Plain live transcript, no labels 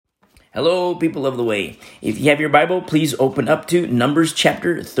Hello, people of the way. If you have your Bible, please open up to Numbers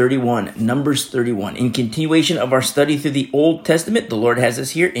chapter 31. Numbers 31. In continuation of our study through the Old Testament, the Lord has us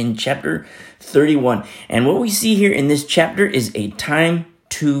here in chapter 31. And what we see here in this chapter is a time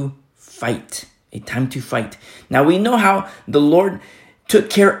to fight. A time to fight. Now, we know how the Lord took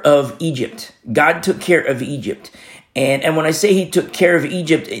care of Egypt. God took care of Egypt. And when I say he took care of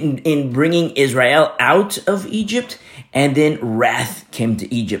Egypt in bringing Israel out of Egypt, and then wrath came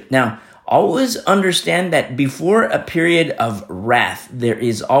to Egypt. Now, always understand that before a period of wrath, there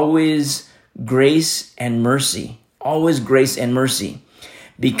is always grace and mercy. Always grace and mercy.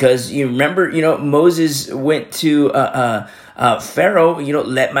 Because you remember, Moses went to Pharaoh,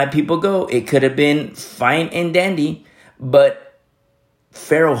 let my people go. It could have been fine and dandy, but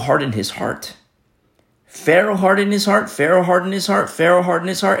Pharaoh hardened his heart. Pharaoh hardened his heart, Pharaoh hardened his heart, Pharaoh hardened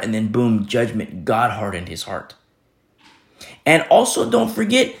his heart, and then boom, judgment. God hardened his heart. And also don't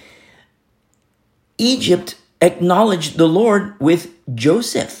forget, Egypt acknowledged the Lord with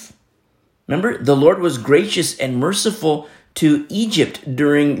Joseph. Remember, the Lord was gracious and merciful to Egypt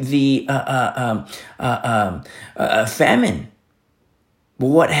during the famine. But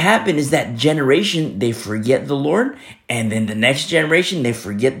what happened is that generation, they forget the Lord. And then the next generation, they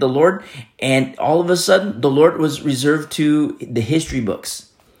forget the Lord. And all of a sudden, the Lord was reserved to the history books.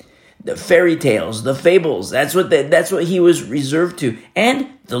 The fairy tales, the fables, that's what he was reserved to. And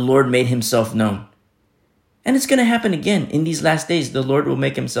the Lord made himself known. And it's going to happen again. In these last days, the Lord will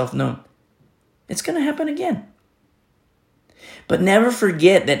make himself known. It's going to happen again. But never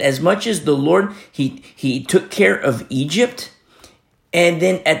forget that as much as the Lord, he took care of Egypt, and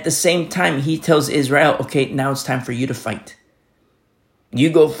then at the same time, he tells Israel, okay, now it's time for you to fight. You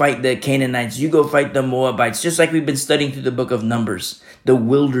go fight the Canaanites. You go fight the Moabites. Just like we've been studying through the book of Numbers. The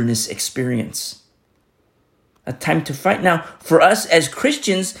wilderness experience. A time to fight. Now, for us as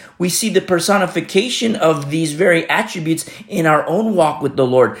Christians, we see the personification of these very attributes in our own walk with the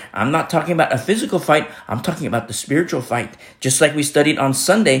Lord. I'm not talking about a physical fight. I'm talking about the spiritual fight. Just like we studied on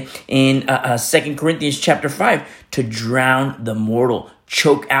Sunday in 2 Corinthians chapter 5. To drown the mortal.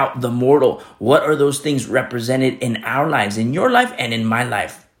 Choke out the mortal. What are those things represented in our lives, in your life and in my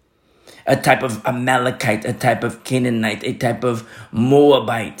life? A type of Amalekite, a type of Canaanite, a type of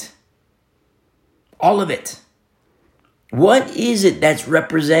Moabite. All of it. What is it that's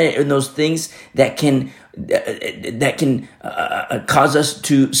represented in those things that can cause us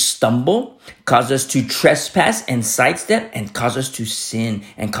to stumble, cause us to trespass and sidestep, and cause us to sin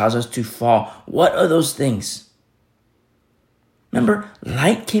and cause us to fall? What are those things? Remember,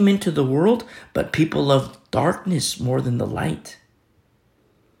 light came into the world, but people love darkness more than the light.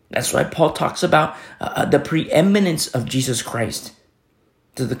 That's why Paul talks about the preeminence of Jesus Christ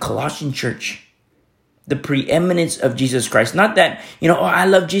to the Colossian church. The preeminence of Jesus Christ. Not that, I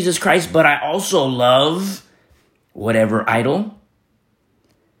love Jesus Christ, but I also love whatever idol.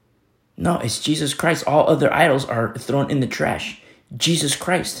 No, it's Jesus Christ. All other idols are thrown in the trash. Jesus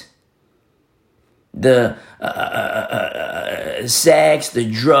Christ. The sex, the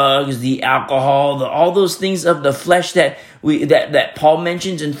drugs, the alcohol, all those things of the flesh that Paul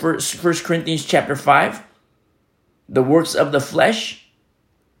mentions in 1 Corinthians chapter 5. The works of the flesh.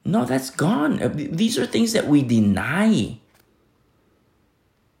 No, that's gone. These are things that we deny.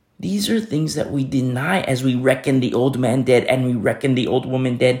 These are things that we deny as we reckon the old man dead and we reckon the old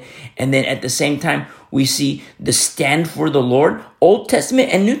woman dead. And then at the same time, we see the stand for the Lord. Old Testament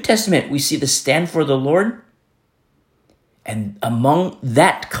and New Testament, we see the stand for the Lord. And among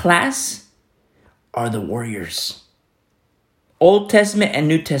that class are the warriors. Old Testament and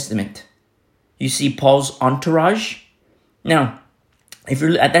New Testament. You see Paul's entourage. Now, if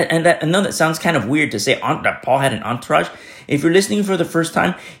you're at that, and I know that sounds kind of weird to say that Paul had an entourage. If you're listening for the first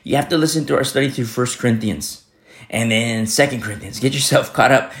time, you have to listen to our study through 1 Corinthians and then 2 Corinthians. Get yourself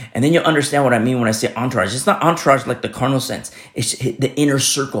caught up, and then you'll understand what I mean when I say entourage. It's not entourage like the carnal sense. It's the inner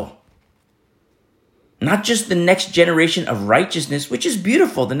circle. Not just the next generation of righteousness, which is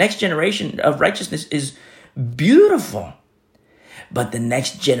beautiful. The next generation of righteousness is beautiful. But the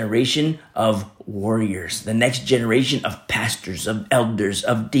next generation of warriors, the next generation of pastors, of elders,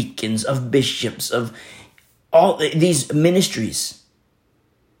 of deacons, of bishops, of all these ministries.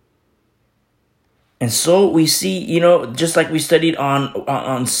 And so we see, just like we studied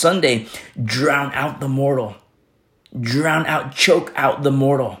on Sunday, drown out the mortal. Drown out, choke out the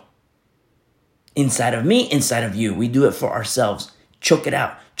mortal. Inside of me, inside of you. We do it for ourselves. Choke it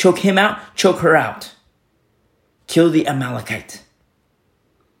out. Choke him out, choke her out. Kill the Amalekite.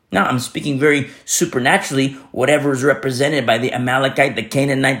 Now, I'm speaking very supernaturally, whatever is represented by the Amalekite, the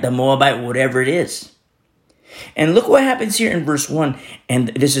Canaanite, the Moabite, whatever it is. And look what happens here in verse 1. And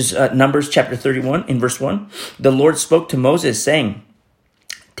this is Numbers chapter 31 in verse 1. The Lord spoke to Moses saying,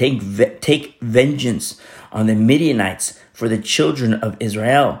 Take vengeance on the Midianites for the children of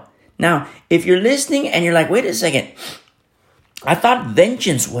Israel. Now, if you're listening and you're like, wait a second, I thought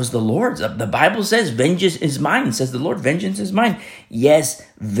vengeance was the Lord's. The Bible says, vengeance is mine, says the Lord. Vengeance is mine. Yes,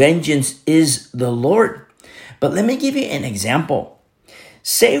 vengeance is the Lord. But let me give you an example.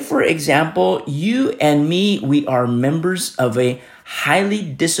 Say, for example, you and me, we are members of a highly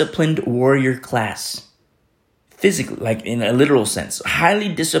disciplined warrior class. Physically, like in a literal sense, highly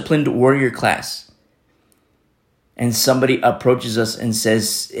disciplined warrior class. And somebody approaches us and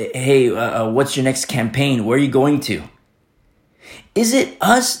says, hey, what's your next campaign? Where are you going to? Is it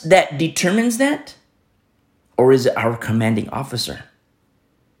us that determines that? Or is it our commanding officer?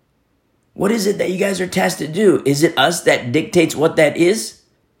 What is it that you guys are tasked to do? Is it us that dictates what that is?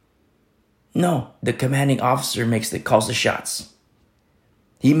 No, the commanding officer calls the shots.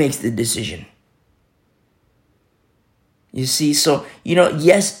 He makes the decision. You see, so,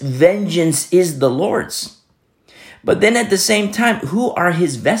 yes, vengeance is the Lord's. But then at the same time, who are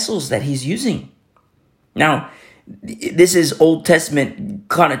his vessels that he's using? Now, this is Old Testament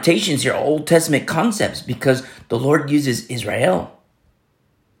connotations here, Old Testament concepts, because the Lord uses Israel.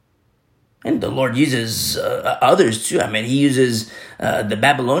 And the Lord uses others too. I mean, he uses the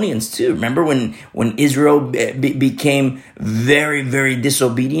Babylonians too. Remember when Israel became very, very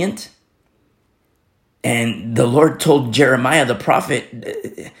disobedient? And the Lord told Jeremiah, the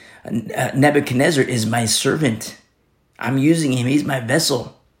prophet, Nebuchadnezzar is my servant. I'm using him. He's my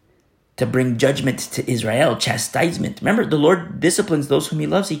vessel to bring judgment to Israel, chastisement. Remember, the Lord disciplines those whom he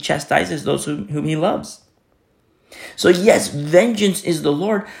loves. He chastises those whom he loves. So yes, vengeance is the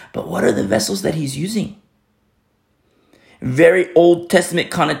Lord, but what are the vessels that he's using? Very Old Testament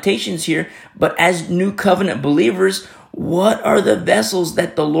connotations here, but as New Covenant believers, what are the vessels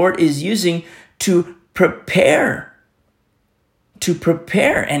that the Lord is using to prepare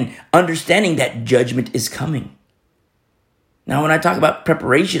and understanding that judgment is coming? Now, when I talk about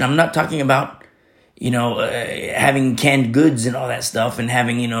preparation, I'm not talking about, having canned goods and all that stuff and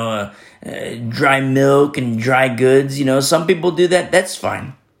having, dry milk and dry goods. Some people do that. That's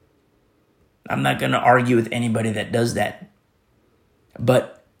fine. I'm not going to argue with anybody that does that.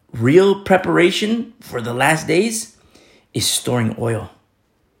 But real preparation for the last days is storing oil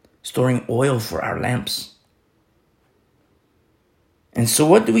for our lamps. And so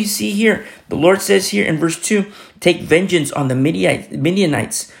what do we see here? The Lord says here in verse 2, take vengeance on the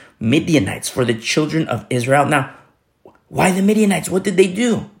Midianites for the children of Israel. Now, why the Midianites? What did they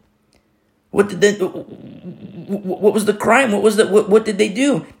do? What was the crime? What did they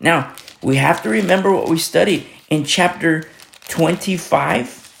do? Now, we have to remember what we studied in chapter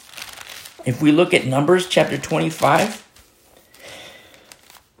 25. If we look at Numbers chapter 25,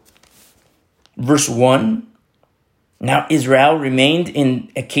 verse 1, now Israel remained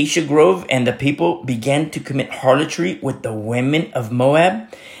in Acacia Grove, and the people began to commit harlotry with the women of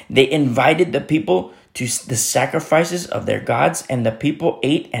Moab. They invited the people to the sacrifices of their gods, and the people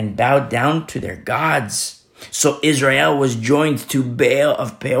ate and bowed down to their gods. So Israel was joined to Baal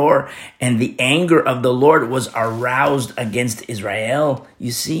of Peor, and the anger of the Lord was aroused against Israel.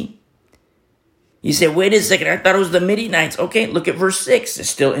 You see? You say, wait a second, I thought it was the Midianites. Okay, look at verse 6. It's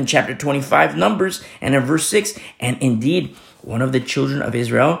still in chapter 25, Numbers, and in verse 6. And indeed, one of the children of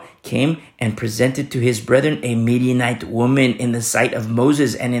Israel came and presented to his brethren a Midianite woman in the sight of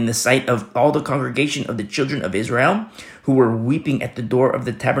Moses and in the sight of all the congregation of the children of Israel, who were weeping at the door of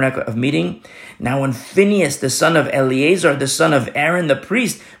the tabernacle of meeting. Now when Phinehas, the son of Eleazar, the son of Aaron the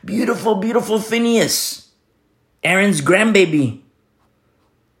priest, beautiful, beautiful Phinehas, Aaron's grandbaby.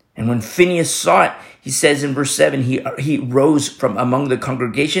 And when Phinehas saw it, he says in verse 7, he rose from among the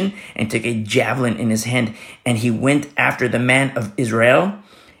congregation and took a javelin in his hand, and he went after the man of Israel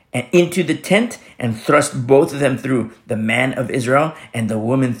and into the tent and thrust both of them through, the man of Israel and the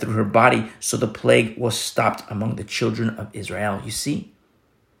woman through her body. So the plague was stopped among the children of Israel. You see?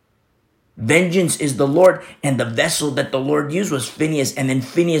 Vengeance is the Lord, and the vessel that the Lord used was Phinehas, and then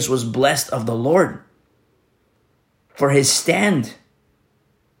Phinehas was blessed of the Lord for his stand.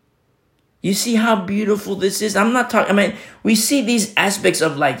 You see how beautiful this is? I'm not talking, we see these aspects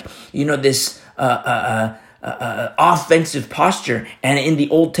of this offensive posture. And in the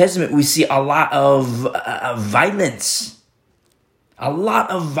Old Testament, we see a lot of violence. A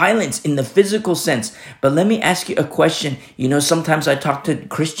lot of violence in the physical sense. But let me ask you a question. Sometimes I talk to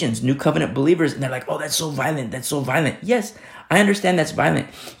Christians, New Covenant believers, and they're like, oh, that's so violent. That's so violent. Yes, I understand that's violent.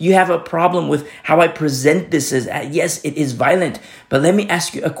 You have a problem with how I present this as, yes, it is violent. But let me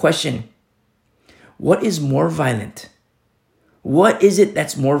ask you a question. What is more violent? What is it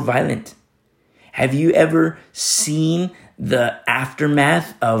that's more violent? Have you ever seen the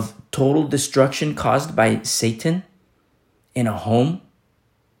aftermath of total destruction caused by Satan in a home?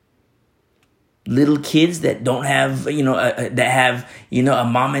 Little kids that don't have, that have, a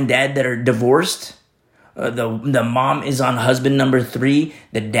mom and dad that are divorced. The mom is on husband number 3.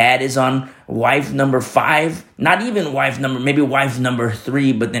 The dad is on wife number 5. Not even maybe wife number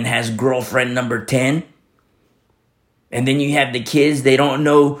 3, but then has girlfriend number 10. And then you have the kids, they don't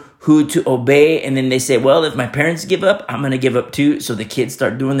know who to obey. And then they say, well, if my parents give up, I'm going to give up too. So the kids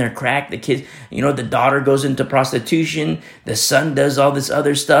start doing their crack. The kids, the daughter goes into prostitution. The son does all this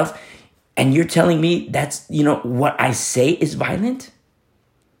other stuff. And you're telling me that's, what I say is violent?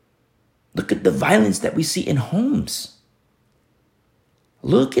 Look at the violence that we see in homes.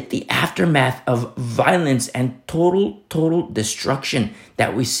 Look at the aftermath of violence and total destruction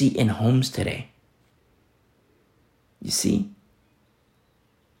that we see in homes today. You see?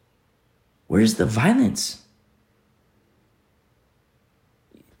 Where's the violence?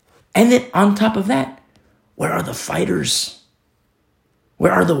 And then on top of that, where are the fighters?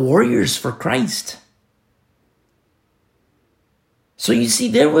 Where are the warriors for Christ? So you see,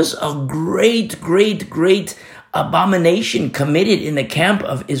 there was a great abomination committed in the camp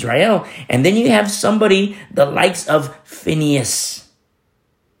of Israel. And then you have somebody, the likes of Phinehas,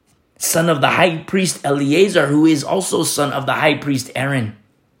 son of the high priest Eleazar, who is also son of the high priest Aaron.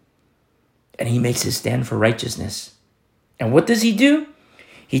 And he makes his stand for righteousness. And what does he do?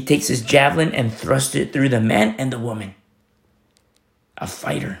 He takes his javelin and thrusts it through the man and the woman. A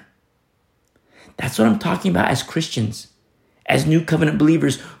fighter. That's what I'm talking about as Christians. As new covenant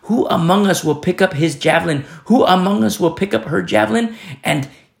believers, who among us will pick up his javelin? Who among us will pick up her javelin and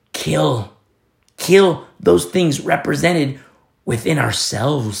kill those things represented within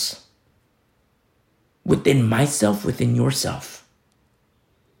ourselves? Within myself, within yourself.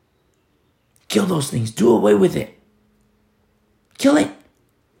 Kill those things. Do away with it. Kill it.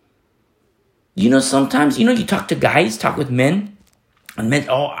 Sometimes, you talk to guys, talk with men. And men,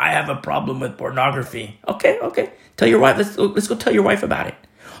 I have a problem with pornography. Okay. Tell your wife. Let's go tell your wife about it.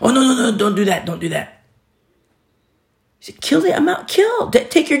 Oh, no, don't do that. Don't do that. He said, kill the amount. Kill.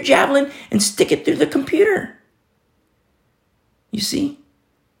 Take your javelin and stick it through the computer. You see?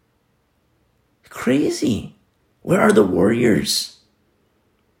 Crazy. Where are the warriors?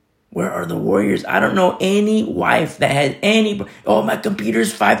 Where are the warriors? I don't know any wife that has my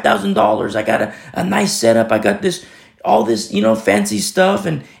computer's $5,000. I got a nice setup. I got all this, fancy stuff,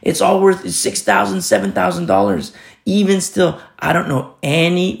 and it's all worth $6,000, $7,000. Even still, I don't know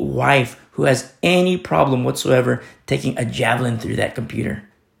any wife who has any problem whatsoever taking a javelin through that computer.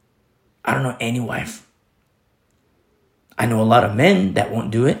 I don't know any wife. I know a lot of men that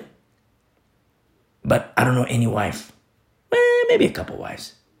won't do it, but I don't know any wife. Maybe a couple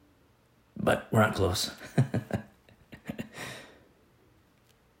wives, but we're not close.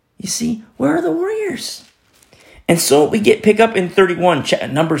 You see, where are the warriors? And so we pick up in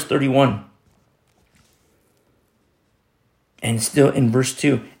Numbers 31. And still in verse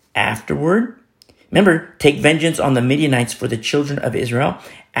 2. Afterward, remember, take vengeance on the Midianites for the children of Israel.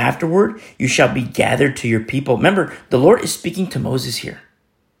 Afterward, you shall be gathered to your people. Remember, the Lord is speaking to Moses here.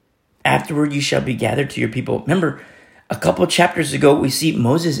 Afterward, you shall be gathered to your people. Remember, a couple chapters ago, we see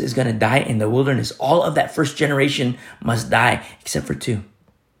Moses is going to die in the wilderness. All of that first generation must die, except for 2.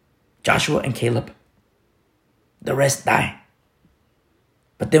 Joshua and Caleb. The rest die.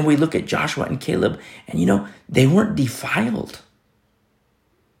 But then we look at Joshua and Caleb, and they weren't defiled.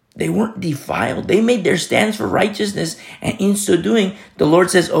 They weren't defiled. They made their stands for righteousness, and in so doing, the Lord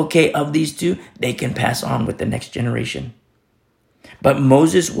says, okay, of these 2, they can pass on with the next generation. But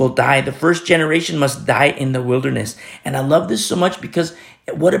Moses will die. The first generation must die in the wilderness. And I love this so much because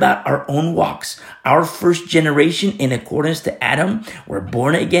what about our own walks? Our first generation, in accordance to Adam, we're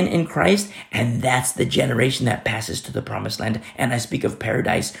born again in Christ. And that's the generation that passes to the promised land. And I speak of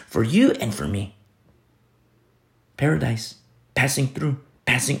paradise for you and for me. Paradise. Passing through.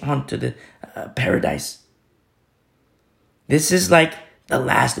 Passing on to the paradise. This is like the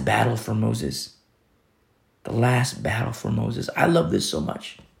last battle for Moses. The last battle for Moses. I love this so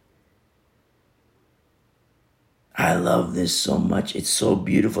much. I love this so much. It's so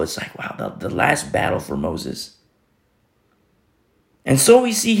beautiful. It's like, wow, the last battle for Moses. And so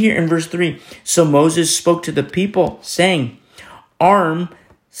we see here in verse 3, so Moses spoke to the people, saying, arm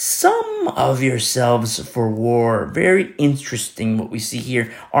some of yourselves for war. Very interesting what we see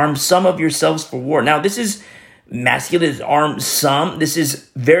here. Arm some of yourselves for war. Now, this is masculine. Arm some. This is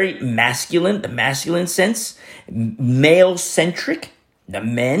very masculine, the masculine sense, male-centric, the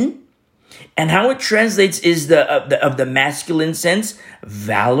men. And how it translates is of the masculine sense: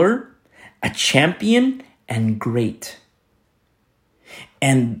 valor, a champion, and great.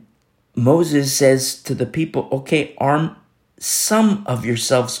 And Moses says to the people, okay, arm some of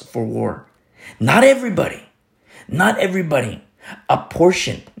yourselves for war. Not everybody. Not everybody. A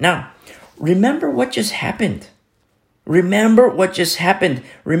portion. Now, remember what just happened. Remember what just happened.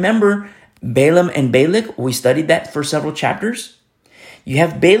 Remember Balaam and Balak? We studied that for several chapters. You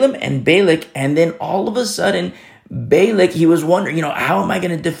have Balaam and Balak, and then all of a sudden, Balak, he was wondering, how am I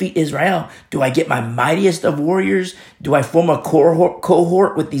going to defeat Israel? Do I get my mightiest of warriors? Do I form a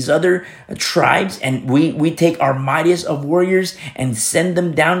cohort with these other tribes, and we take our mightiest of warriors and send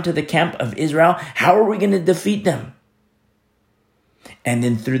them down to the camp of Israel? How are we going to defeat them? And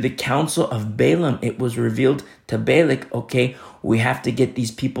then through the counsel of Balaam, it was revealed to Balak, okay, we have to get these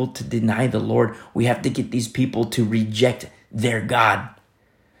people to deny the Lord. We have to get these people to reject their God.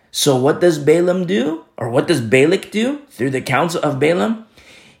 So what does Balaam do? Or what does Balak do through the counsel of Balaam?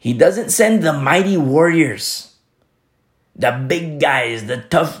 He doesn't send the mighty warriors, the big guys, the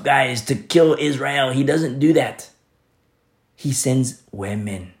tough guys to kill Israel. He doesn't do that. He sends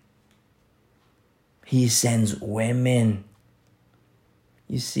women. He sends women.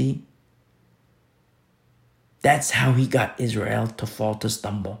 You see? That's how he got Israel to fall, to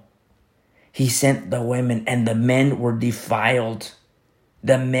stumble. He sent the women, and the men were defiled.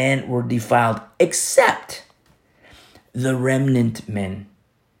 The men were defiled, except the remnant men.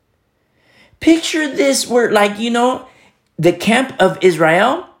 Picture this where, the camp of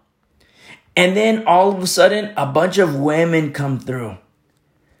Israel, and then all of a sudden, a bunch of women come through.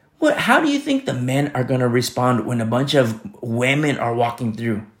 How do you think the men are going to respond when a bunch of women are walking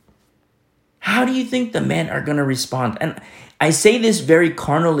through? How do you think the men are going to respond? And I say this very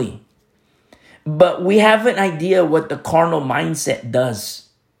carnally, but we have an idea what the carnal mindset does.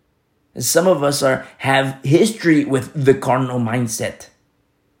 Some of us have history with the carnal mindset.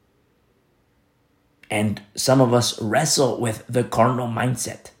 And some of us wrestle with the carnal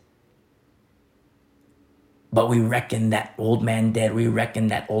mindset. But we reckon that old man dead. We reckon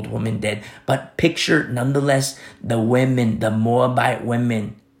that old woman dead. But picture, nonetheless, the women, the Moabite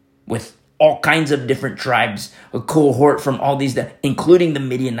women, with all kinds of different tribes, a cohort from all these, including the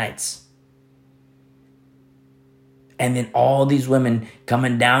Midianites. And then all these women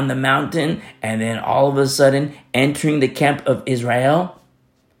coming down the mountain, and then all of a sudden entering the camp of Israel.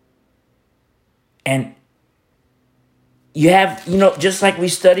 And you have, just like we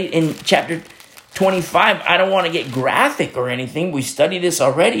studied in chapter 25, I don't want to get graphic or anything. We studied this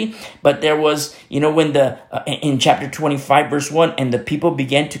already, but there was, when in chapter 25, verse 1, and the people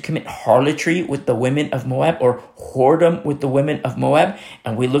began to commit harlotry with the women of Moab, or whoredom with the women of Moab.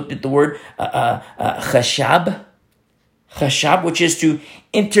 And we looked at the word chashab, which is to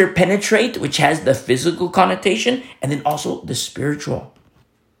interpenetrate, which has the physical connotation, and then also the spiritual.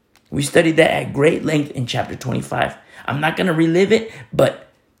 We studied that at great length in chapter 25. I'm not going to relive it, but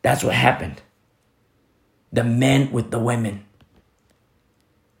that's what happened. The men with the women.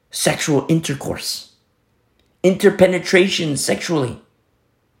 Sexual intercourse. Interpenetration sexually.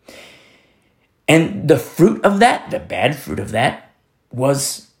 And the fruit of that, the bad fruit of that,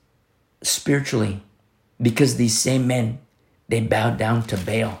 was spiritually. Because these same men, they bowed down to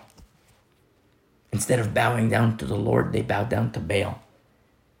Baal. Instead of bowing down to the Lord, they bowed down to Baal.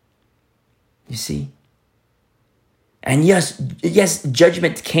 You see? And yes,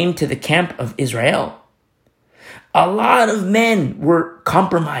 judgment came to the camp of Israel. A lot of men were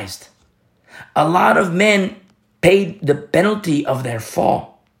compromised. A lot of men paid the penalty of their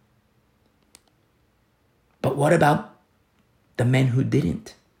fall. But what about the men who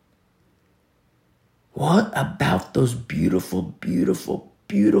didn't? What about those beautiful, beautiful,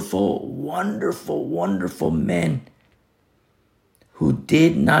 beautiful, wonderful, wonderful men who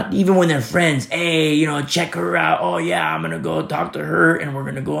did not, even when they're friends, hey, check her out. Oh yeah, I'm going to go talk to her, and we're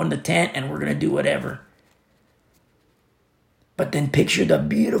going to go in the tent, and we're going to do whatever. But then picture the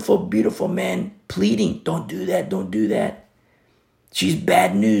beautiful, beautiful man pleading, don't do that, don't do that. She's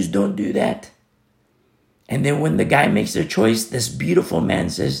bad news, don't do that. And then when the guy makes their choice, this beautiful man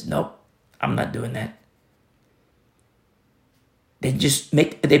says, nope, I'm not doing that.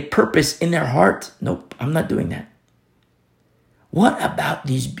 They purpose in their heart, nope, I'm not doing that. What about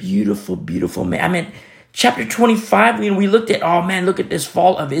these beautiful, beautiful men? Chapter 25, we looked at, look at this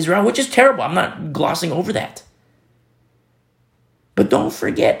fall of Israel, which is terrible. I'm not glossing over that. But don't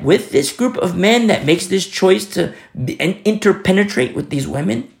forget, with this group of men that makes this choice to interpenetrate with these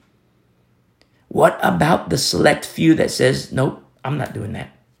women, what about the select few that says, nope, I'm not doing that?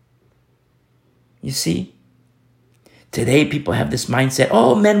 You see? Today, people have this mindset,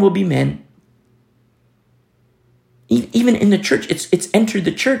 oh, men will be men. Even in the church, it's entered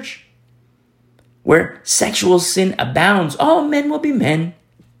the church where sexual sin abounds. Oh, men will be men.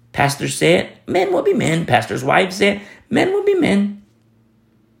 Pastors say it, men will be men. Pastors' wives say it, men will be men.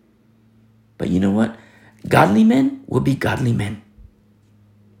 But you know what? Godly men will be godly men.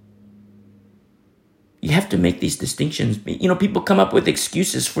 You have to make these distinctions. You know, people come up with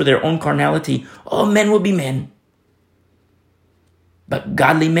excuses for their own carnality. Oh, men will be men. But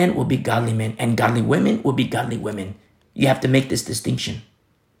godly men will be godly men, and godly women will be godly women. You have to make this distinction.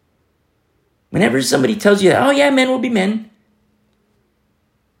 Whenever somebody tells you, oh yeah, men will be men,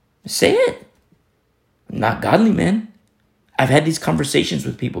 say it. Not godly men. I've had these conversations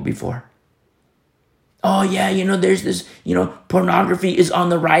with people before. Oh yeah, you know, there's this, you know, pornography is on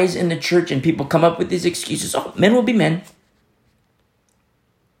the rise in the church, and people come up with these excuses. Oh, men will be men.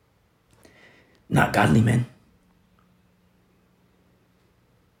 Not godly men.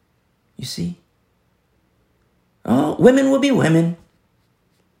 You see? Oh, women will be women.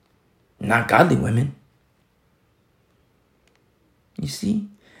 Not godly women. You see?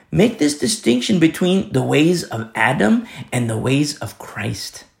 Make this distinction between the ways of Adam and the ways of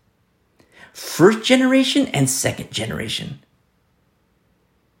Christ. First generation and second generation.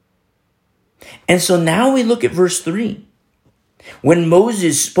 And so now we look at verse 3. When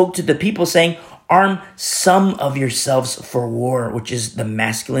Moses spoke to the people saying, arm some of yourselves for war, which is the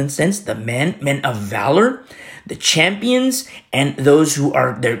masculine sense, the men of valor, the champions, and those who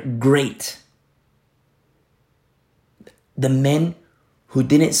are they're great. The men who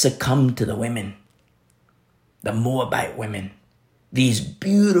didn't succumb to the women, the Moabite women, these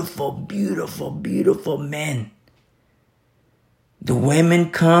beautiful, beautiful, beautiful men. The women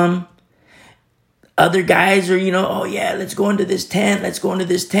come. Other guys are, you know, oh yeah, let's go into this tent. Let's go into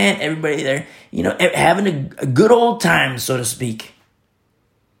this tent. Everybody there, you know, having a good old time, so to speak.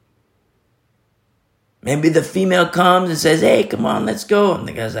 Maybe the female comes and says, hey, come on, let's go. And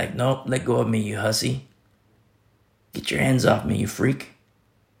the guy's like, nope, let go of me, you hussy. Get your hands off me, you freak.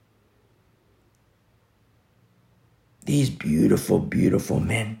 These beautiful, beautiful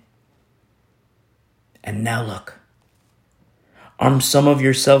men. And now look. Arm some of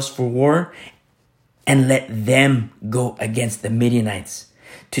yourselves for war, and let them go against the Midianites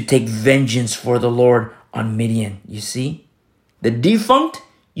to take vengeance for the Lord on Midian. You see? The defunct,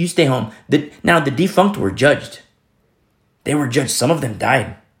 you stay home. Now the defunct were judged. They were judged. Some of them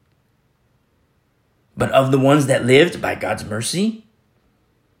died. But of the ones that lived by God's mercy,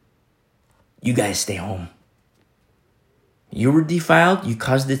 you guys stay home. You were defiled. You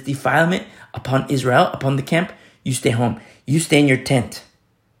caused this defilement upon Israel, upon the camp. You stay home. You stay in your tent.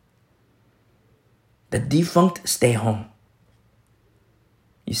 The defunct, stay home.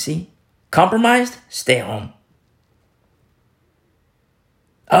 You see? Compromised, stay home.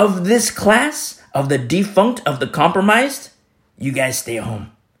 Of this class, of the defunct, of the compromised, you guys stay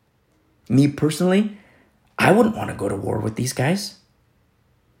home. Me personally, I wouldn't want to go to war with these guys.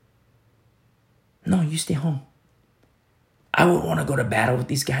 No, you stay home. I wouldn't want to go to battle with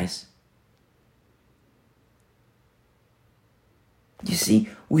these guys. You see,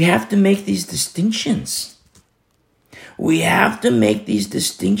 we have to make these distinctions. We have to make these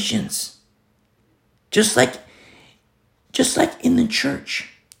distinctions. Just like in the church.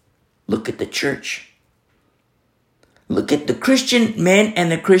 Look at the church. Look at the Christian men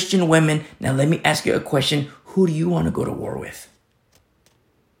and the Christian women. Now let me ask you a question. Who do you want to go to war with?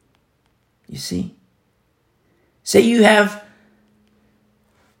 You see? Say you have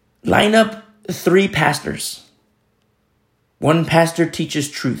line up 3 pastors. One pastor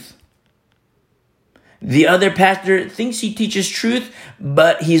teaches truth. The other pastor thinks he teaches truth,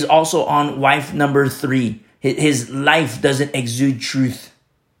 but he's also on wife number 3. His life doesn't exude truth.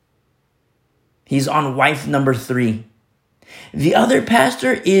 He's on wife number 3. The other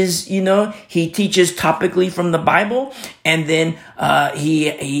pastor is, he teaches topically from the Bible, and then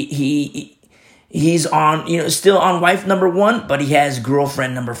he's on, still on wife number 1, but he has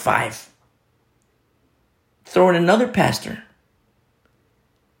girlfriend number 5. Throw in another pastor.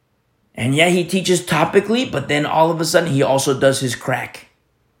 And yeah, he teaches topically, but then all of a sudden he also does his crack.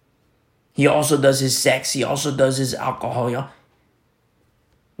 He also does his sex. He also does his alcohol.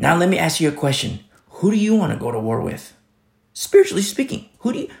 Now let me ask you a question. Who do you want to go to war with? Spiritually speaking,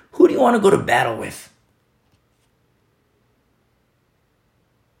 who do you want to go to battle with?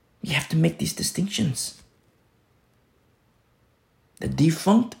 You have to make these distinctions. The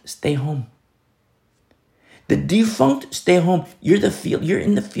defunct, stay home. The defunct, stay home. You're the field. You're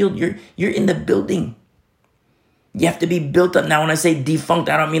in the field. You're in the building. You have to be built up. Now, when I say defunct,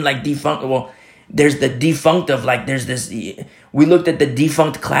 I don't mean like defunct. Well, There's the defunct of there's this, we looked at the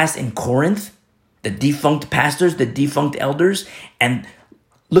defunct class in Corinth, the defunct pastors, the defunct elders, and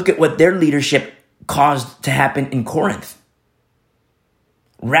look at what their leadership caused to happen in Corinth.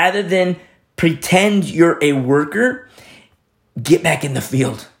 Rather than pretend you're a worker, get back in the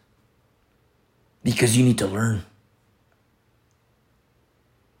field because you need to learn.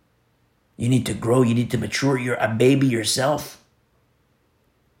 You need to grow. You need to mature. You're a baby yourself.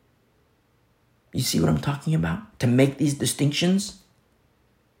 You see what I'm talking about? To make these distinctions.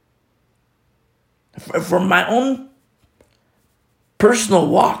 For my own personal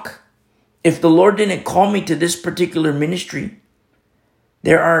walk, if the Lord didn't call me to this particular ministry,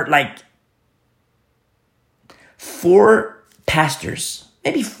 there are 4 pastors,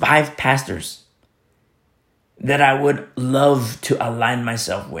 maybe 5 pastors that I would love to align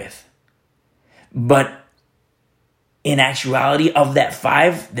myself with. But in actuality, of that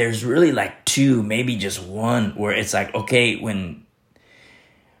 5, there's really 2, maybe just 1, where it's okay, when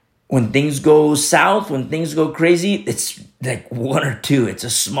things go south, when things go crazy, it's 1 or 2. It's a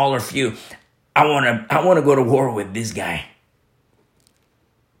smaller few. I want to go to war with this guy.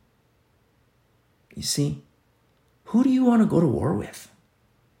 You see? Who do you want to go to war with?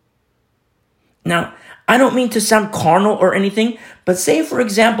 Now, I don't mean to sound carnal or anything, but say, for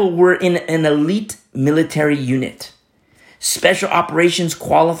example, we're in an elite military unit. Special operations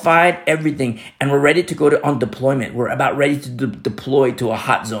qualified, everything, and we're ready to go on deployment. We're about ready to deploy to a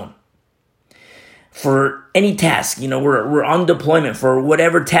hot zone. For any task, we're on deployment for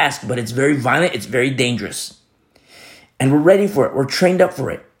whatever task, but it's very violent, it's very dangerous. And we're ready for it, we're trained up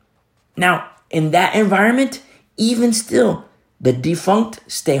for it. Now, in that environment, even still, the defunct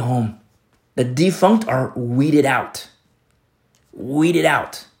stay home. The defunct are weeded out. Weeded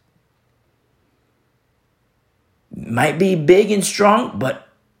out. Might be big and strong, but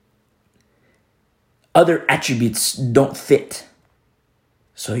other attributes don't fit.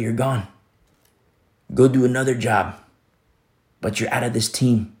 So you're gone. Go do another job. But you're out of this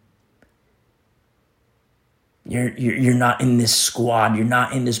team. You're not in this squad. You're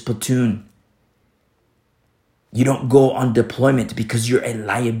not in this platoon. You don't go on deployment because you're a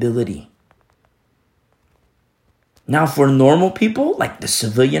liability. Now, for normal people, like the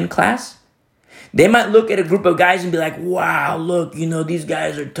civilian class, they might look at a group of guys and be like, wow, look, these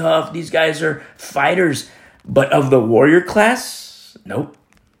guys are tough. These guys are fighters. But of the warrior class, nope.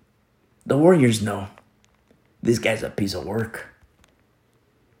 The warriors know. This guy's a piece of work.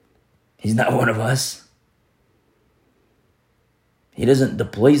 He's not one of us. He doesn't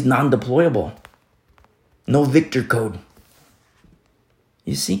deploy. He's non-deployable. No Victor code.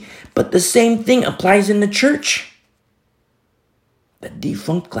 You see? But the same thing applies in the church. The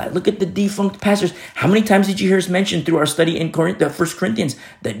defunct class. Look at the defunct pastors. How many times did you hear us mention through our study in Corinth, the 1 Corinthians,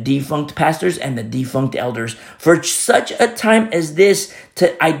 the defunct pastors and the defunct elders? For such a time as this,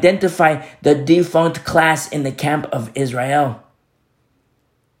 to identify the defunct class in the camp of Israel.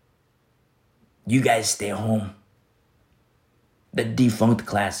 You guys stay home. The defunct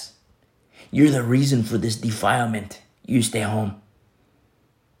class. You're the reason for this defilement. You stay home.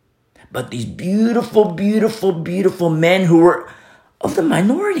 But these beautiful, beautiful, beautiful men who were of the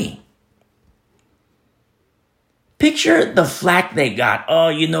minority. Picture the flack they got.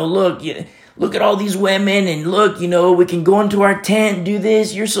 Oh, look at all these women, and look, we can go into our tent, do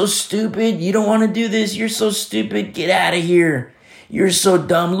this. You're so stupid. You don't want to do this. You're so stupid. Get out of here. You're so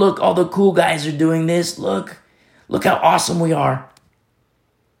dumb. Look, all the cool guys are doing this. Look how awesome we are.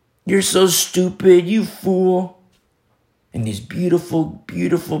 You're so stupid, you fool. And these beautiful,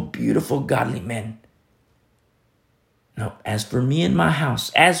 beautiful, beautiful godly men. No, as for me and my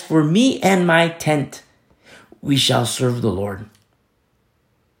house, as for me and my tent, we shall serve the Lord.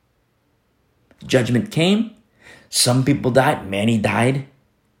 Judgment came. Some people died. Many died.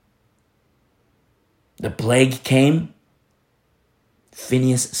 The plague came.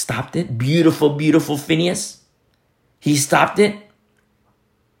 Phineas stopped it. Beautiful, beautiful Phineas. He stopped it.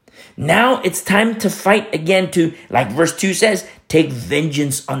 Now it's time to fight again to, like verse 2 says, take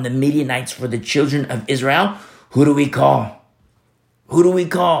vengeance on the Midianites for the children of Israel. Who do we call? Who do we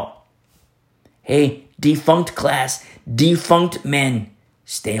call? Hey, defunct class, defunct men,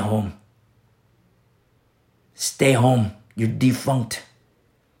 stay home. Stay home. You're defunct.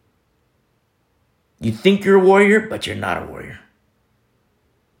 You think you're a warrior, but you're not a warrior.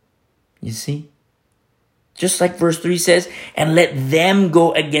 You see? Just like verse 3 says, and let them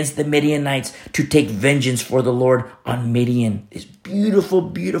go against the Midianites to take vengeance for the Lord on Midian. These beautiful,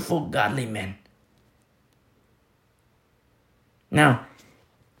 beautiful, godly men. Now,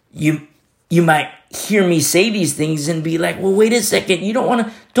 you might hear me say these things and be like, well, wait a second.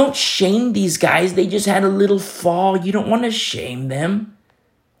 Don't shame these guys. They just had a little fall. You don't want to shame them.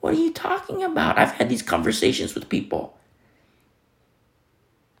 What are you talking about? I've had these conversations with people.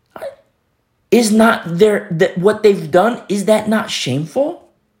 Is not what they've done, is that not shameful?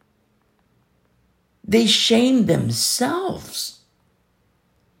 They shame themselves.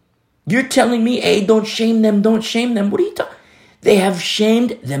 You're telling me, hey, don't shame them, don't shame them. What are you talking? They have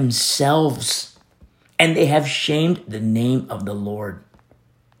shamed themselves, and they have shamed the name of the Lord.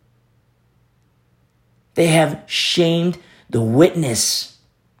 They have shamed the witness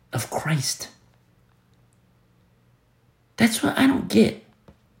of Christ. That's what I don't get.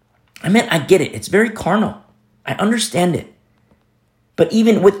 I get it. It's very carnal. I understand it. But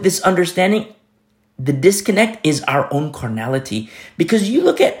even with this understanding, the disconnect is our own carnality. Because you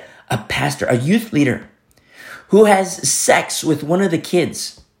look at a pastor, a youth leader, who has sex with one of the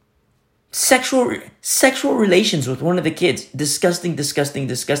kids. Sexual relations with one of the kids. Disgusting, disgusting,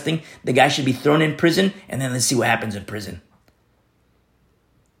 disgusting. The guy should be thrown in prison, and then let's see what happens in prison.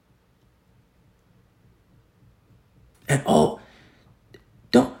 And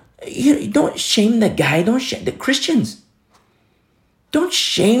don't shame the guy. Don't shame the Christians. Don't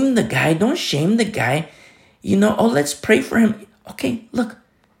shame the guy. Don't shame the guy. Let's pray for him. Okay, look.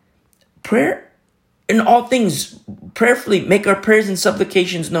 Prayer in all things. Prayerfully make our prayers and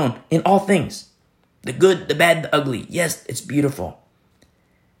supplications known in all things. The good, the bad, the ugly. Yes, it's beautiful.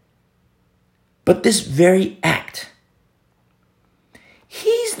 But this very act,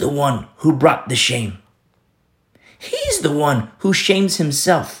 he's the one who brought the shame. He's the one who shames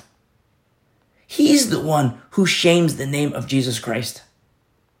himself. He's the one who shames the name of Jesus Christ.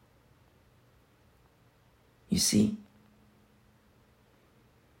 You see?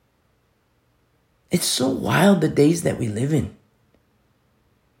 It's so wild, the days that we live in.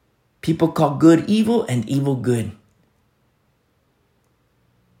 People call good evil and evil good.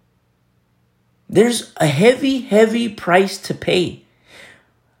 There's a heavy, heavy price to pay.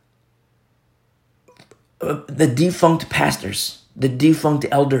 The defunct pastors, the defunct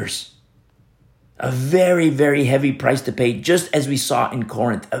elders. A very, very heavy price to pay, just as we saw in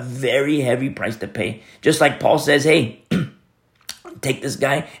Corinth. A very heavy price to pay. Just like Paul says, hey, take this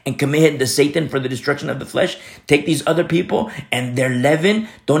guy and commit him to Satan for the destruction of the flesh. Take these other people and their leaven.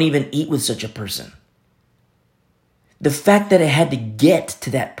 Don't even eat with such a person. The fact that it had to get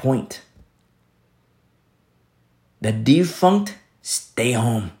to that point. The defunct, stay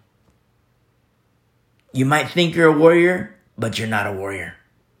home. You might think you're a warrior, but you're not a warrior.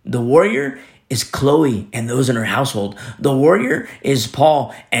 The warrior is Chloe and those in her household. The warrior is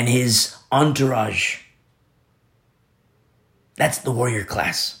Paul and his entourage. That's the warrior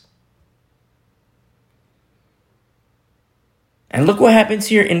class. And look what happens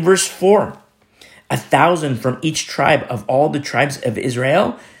here in verse 4. 1,000 from each tribe of all the tribes of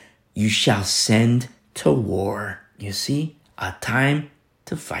Israel, you shall send to war. You see, a time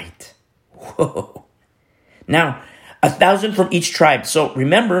to fight. Whoa. Now, 1,000 from each tribe. So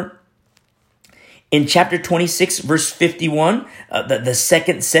remember, in chapter 26, verse 51, the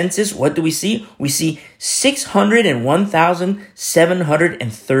second census, what do we see? We see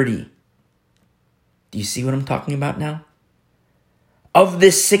 601,730. Do you see what I'm talking about now? Of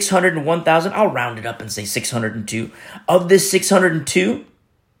this 601,000, I'll round it up and say 602. Of this 602,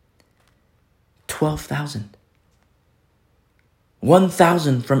 12,000.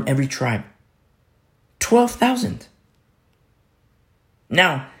 1,000 from every tribe. 12,000.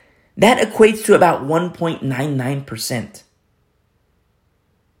 Now, that equates to about 1.99%.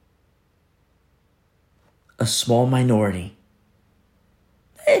 A small minority.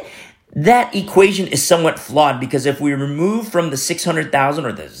 That equation is somewhat flawed because if we remove from the 600,000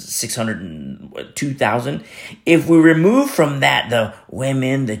 or the 602,000, if we remove from that the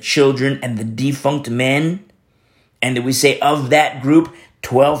women, the children, and the defunct men, and then we say of that group,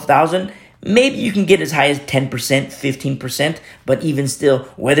 12,000, maybe you can get as high as 10%, 15%, but even still,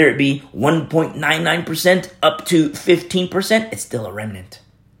 whether it be 1.99% up to 15%, it's still a remnant.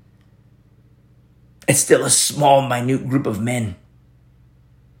 It's still a small, minute group of men.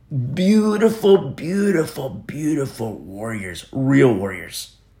 Beautiful, beautiful, beautiful warriors, real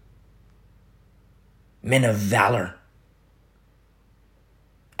warriors. Men of valor.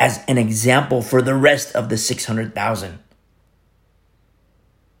 As an example for the rest of the 600,000.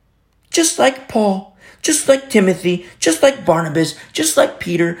 Just like Paul, just like Timothy, just like Barnabas, just like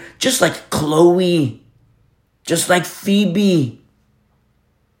Peter, just like Chloe, just like Phoebe.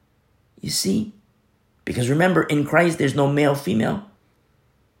 You see? Because remember, in Christ, there's no male, female.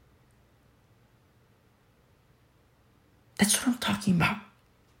 That's what I'm talking about.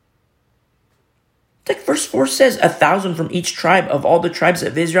 verse 4 says, 1,000 from each tribe of all the tribes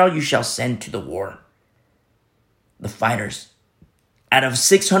of Israel you shall send to the war. The fighters. Out of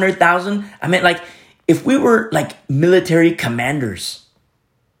 600,000, I meant like, if we were like military commanders,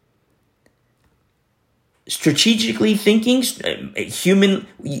 strategically thinking,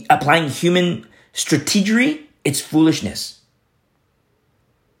 applying human strategy, it's foolishness.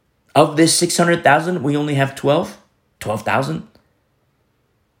 Of this 600,000, we only have 12,000.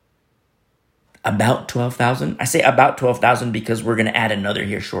 About 12,000. I say about 12,000 because we're going to add another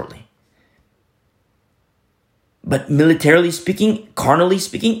here shortly. But militarily speaking, carnally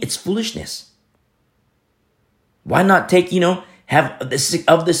speaking, it's foolishness. Why not take, have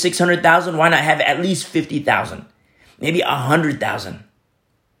of the 600,000, why not have at least 50,000? Maybe 100,000.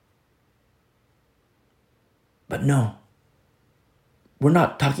 But no. We're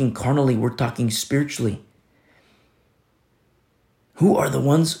not talking carnally, we're talking spiritually. Who are the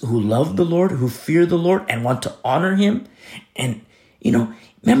ones who love the Lord, who fear the Lord, and want to honor him? And,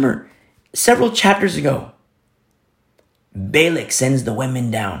 remember, several chapters ago, Balak sends the women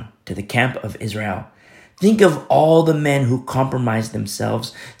down to the camp of Israel. Think of all the men who compromised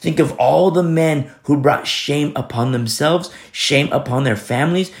themselves. Think of all the men who brought shame upon themselves, shame upon their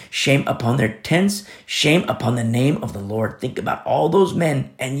families, shame upon their tents, shame upon the name of the Lord. Think about all those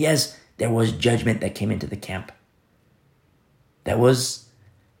men. And yes, there was judgment that came into the camp. That was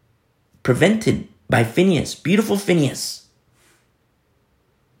prevented by Phinehas, beautiful Phinehas.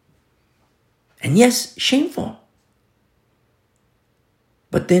 And yes, shameful.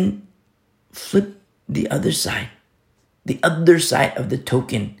 But then flip the other side of the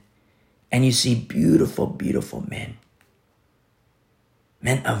token, and you see beautiful, beautiful men.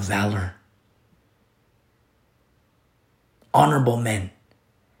 Men of valor. Honorable men.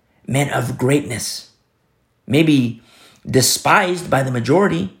 Men of greatness. Maybe despised by the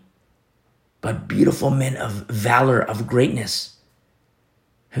majority, but beautiful men of valor, of greatness,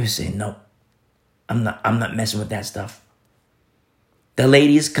 who say, no, I'm not messing with that stuff. The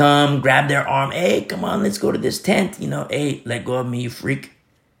ladies come, grab their arm. Hey, come on, let's go to this tent. Hey, let go of me, you freak.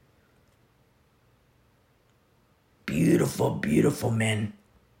 Beautiful, beautiful men.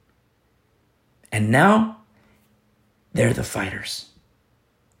 And now, they're the fighters.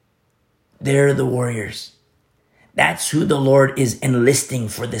 They're the warriors. That's who the Lord is enlisting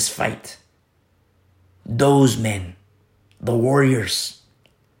for this fight. Those men, the warriors.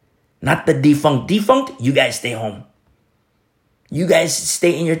 Not the defunct. Defunct, you guys stay home. You guys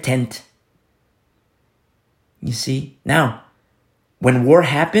stay in your tent. You see? Now, when war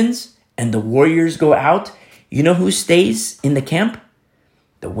happens and the warriors go out, you know who stays in the camp?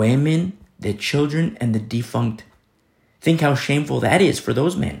 The women, the children, and the defunct. Think how shameful that is for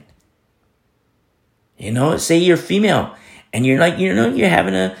those men. Say you're female and you're like, you're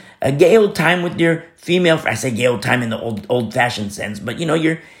having a gay old time with your female. I say gay old time in the old fashioned sense, but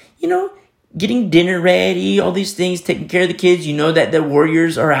you're getting dinner ready, all these things, taking care of the kids. You know that the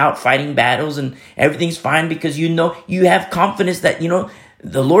warriors are out fighting battles and everything's fine because you have confidence that,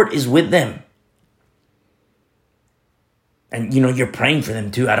 the Lord is with them. And, you're praying for them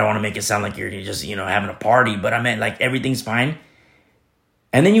too. I don't want to make it sound like you're just, having a party, but I meant like everything's fine.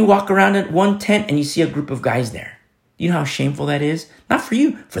 And then you walk around at one tent and you see a group of guys there. You know how shameful that is? Not for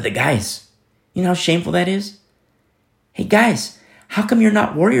you, for the guys. You know how shameful that is? Hey guys, how come you're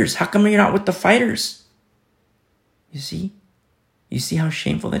not warriors? How come you're not with the fighters? You see? You see how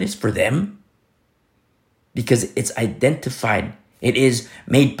shameful that is for them? Because it's identified. It is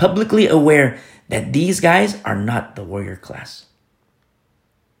made publicly aware that these guys are not the warrior class.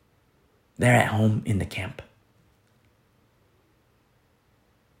 They're at home in the camp.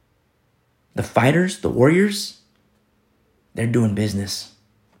 The fighters, the warriors, they're doing business.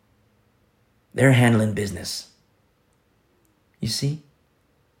 They're handling business. You see?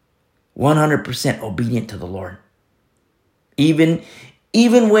 100% obedient to the Lord. Even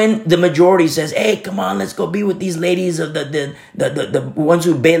when the majority says, hey, come on, let's go be with these ladies of the ones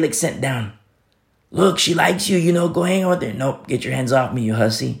who Balak sent down. Look, she likes you, go hang out with her. Nope, get your hands off me, you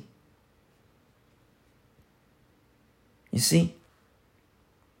hussy. You see?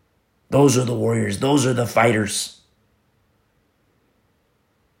 Those are the warriors. Those are the fighters.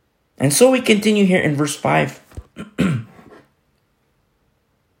 And so we continue here in verse 5.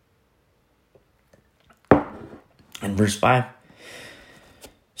 In verse 5.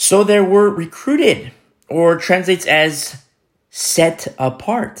 So there were recruited, or translates as set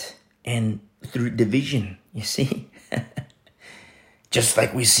apart, and through division, you see. Just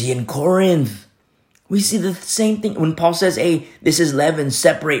like we see in Corinth. We see the same thing when Paul says, hey, this is leaven,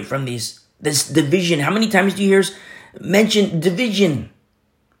 separate from this division. How many times do you hear us mention division?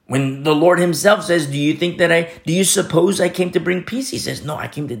 When the Lord himself says, do you suppose I came to bring peace? He says, no, I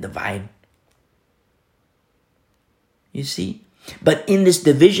came to divide. You see? But in this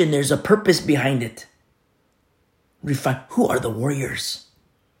division, there's a purpose behind it. Who are the warriors?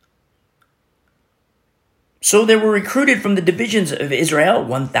 So they were recruited from the divisions of Israel,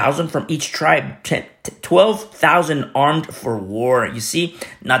 1,000 from each tribe, 12,000 armed for war. You see,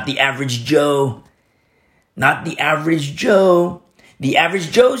 not the average Joe. Not the average Joe. The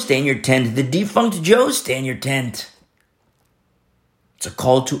average Joe, stay in your tent. The defunct Joe, stay in your tent. It's a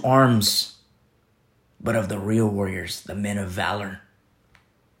call to arms, but of the real warriors, the men of valor.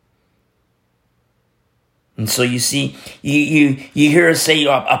 And so you see, you hear us say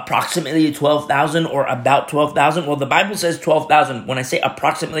approximately 12,000 or about 12,000. Well, the Bible says 12,000. When I say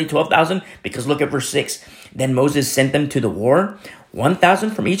approximately 12,000, because look at verse 6. Then Moses sent them to the war,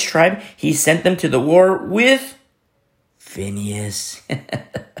 1,000 from each tribe. He sent them to the war with Phinehas.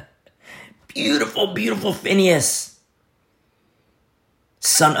 Beautiful, beautiful Phinehas,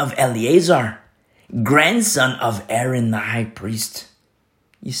 son of Eleazar, grandson of Aaron the high priest.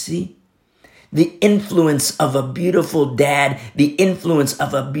 You see? The influence of a beautiful dad, the influence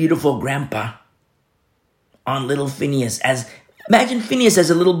of a beautiful grandpa on little Phinehas. Imagine Phinehas as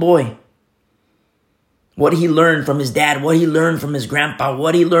a little boy. What he learned from his dad, what he learned from his grandpa,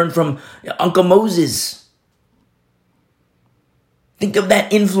 what he learned from Uncle Moses. Think of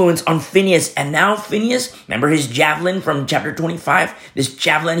that influence on Phinehas. And now Phinehas, remember his javelin from chapter 25? This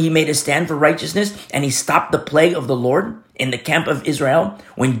javelin, he made a stand for righteousness, and he stopped the plague of the Lord in the camp of Israel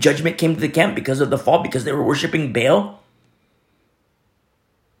when judgment came to the camp because of the fall, because they were worshiping Baal.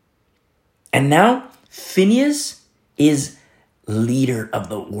 And now Phinehas is leader of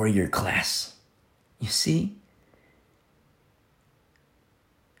the warrior class. You see?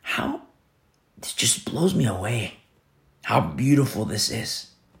 This just blows me away. How beautiful this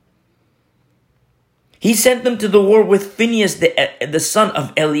is. He sent them to the war with Phinehas, the son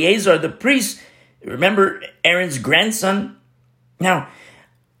of Eleazar, the priest. Remember, Aaron's grandson. Now,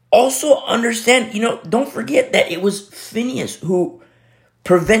 also understand, don't forget that it was Phinehas who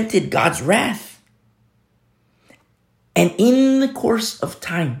prevented God's wrath. And in the course of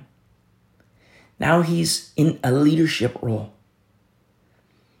time, now he's in a leadership role.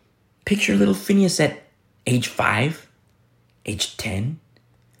 Picture little Phinehas at age 5. Age 10,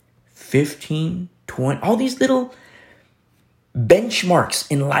 15, 20, all these little benchmarks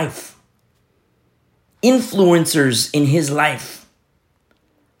in life, influencers in his life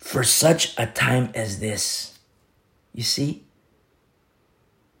for such a time as this. You see,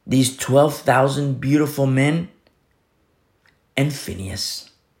 these 12,000 beautiful men and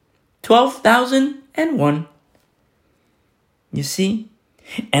Phinehas, 12,001. You see?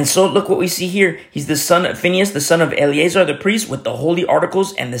 And so look what we see here. He's the son of Phinehas, the son of Eleazar, the priest, with the holy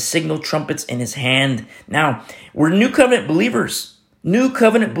articles and the signal trumpets in his hand. Now, we're new covenant believers. New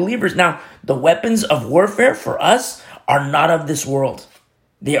covenant believers. Now, the weapons of warfare for us are not of this world.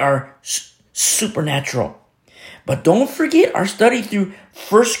 They are supernatural. But don't forget our study through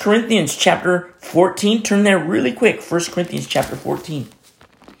 1 Corinthians chapter 14. Turn there really quick. 1 Corinthians chapter 14.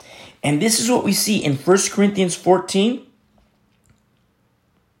 And this is what we see in 1 Corinthians 14.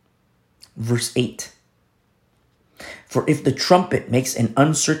 Verse 8. For if the trumpet makes an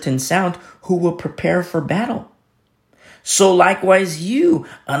uncertain sound, who will prepare for battle? So likewise you,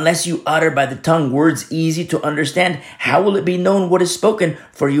 unless you utter by the tongue words easy to understand, how will it be known what is spoken?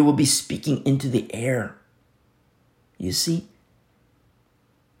 For you will be speaking into the air. You see?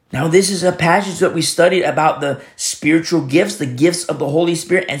 Now this is a passage that we studied about the spiritual gifts, the gifts of the Holy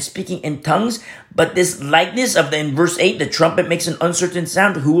Spirit and speaking in tongues. But this likeness of in verse 8, the trumpet makes an uncertain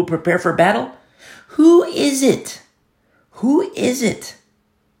sound. Who will prepare for battle? Who is it? Who is it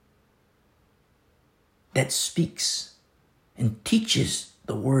that speaks and teaches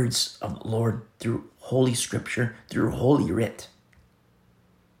the words of the Lord through Holy Scripture, through Holy Writ?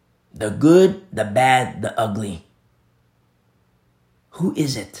 The good, the bad, the ugly. Who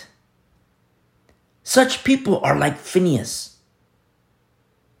is it? Such people are like Phinehas,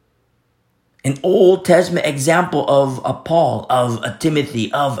 an Old Testament example of a Paul, of a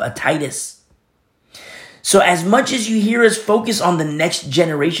Timothy, of a Titus. So as much as you hear us focus on the next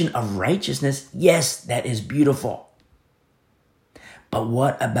generation of righteousness, yes, that is beautiful. But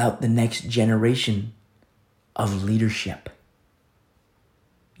what about the next generation of leadership?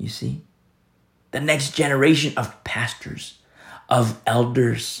 You see? The next generation of pastors, of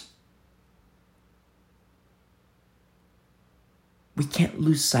elders. We can't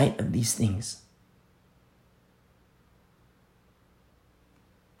lose sight of these things.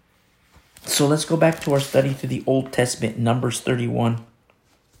 So let's go back to our study through the Old Testament, Numbers 31.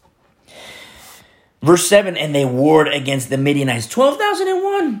 Verse 7, and they warred against the Midianites.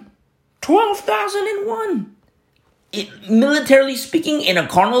 12,001. 12,001. Militarily speaking, in a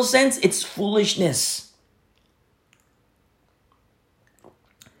carnal sense, it's foolishness.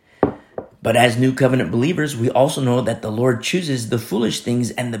 But as New Covenant believers, we also know that the Lord chooses the foolish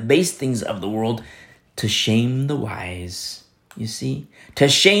things and the base things of the world to shame the wise. You see? To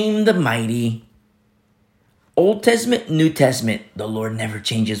shame the mighty. Old Testament, New Testament, the Lord never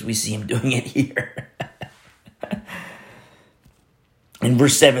changes. We see him doing it here. In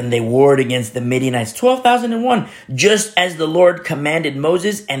verse 7, they warred against the Midianites, 12,001, just as the Lord commanded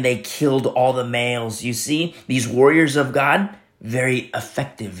Moses, and they killed all the males. You see, these warriors of God, very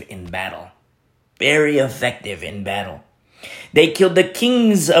effective in battle. Very effective in battle. They killed the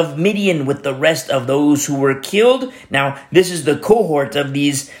kings of Midian with the rest of those who were killed. Now, this is the cohort of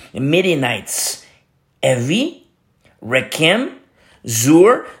these Midianites. Evi, Rechem,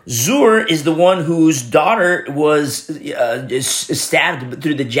 Zur. Zur is the one whose daughter was stabbed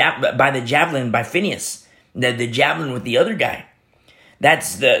through by the javelin by Phinehas. The javelin with the other guy.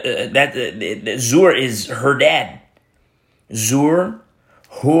 That's the Zur is her dad. Zur,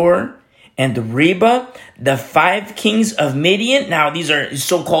 Hur, and Reba, the 5 kings of Midian. Now, these are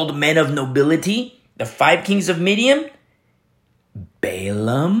so-called men of nobility. The 5 kings of Midian.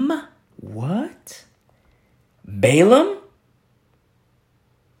 Balaam. What? Balaam?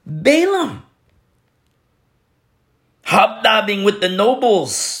 Balaam. Hobnobbing with the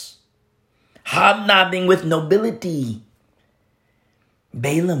nobles. Hobnobbing with nobility.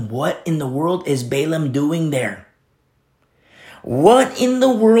 Balaam, what in the world is Balaam doing there? What in the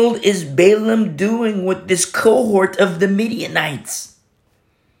world is Balaam doing with this cohort of the Midianites?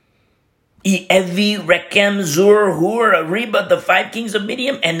 Evi, Rechem, Zur, Hur, Reba, the 5 kings of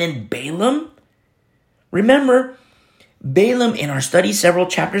Midian, and then Balaam? Remember, Balaam, in our study several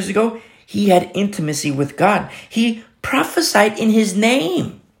chapters ago, he had intimacy with God. He prophesied in his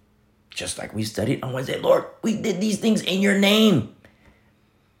name. Just like we studied on Wednesday. Lord, we did these things in your name.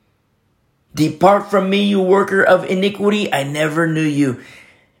 Depart from me, you worker of iniquity. I never knew you.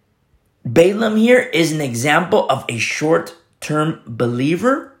 Balaam here is an example of a short-term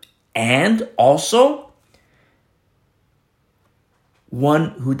believer and also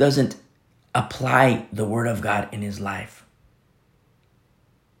one who doesn't apply the word of God in his life.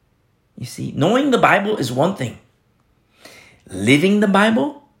 You see, knowing the Bible is one thing. Living the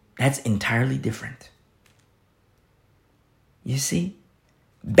Bible, that's entirely different. You see?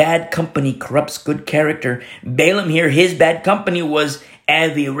 Bad company corrupts good character. Balaam here, his bad company was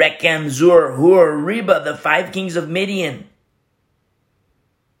Avi, Rechem, Zur, Hur, Reba, the 5 kings of Midian.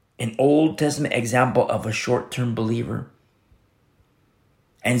 An Old Testament example of a short-term believer.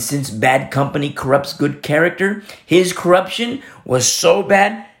 And since bad company corrupts good character, his corruption was so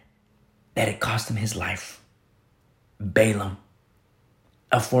bad that it cost him his life. Balaam,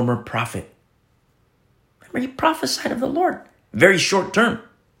 a former prophet. Remember, he prophesied of the Lord. Very short term.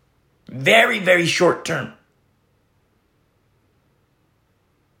 Very, very short term.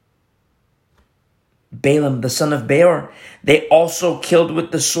 Balaam, the son of Beor, they also killed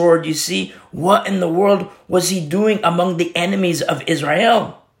with the sword. You see, what in the world was he doing among the enemies of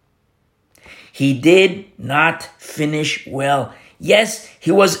Israel? He did not finish well. Yes,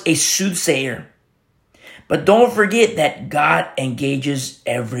 he was a soothsayer. But don't forget that God engages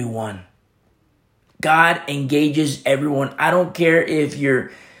everyone. God engages everyone. I don't care if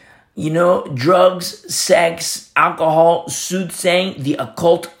you're, drugs, sex, alcohol, soothsaying, the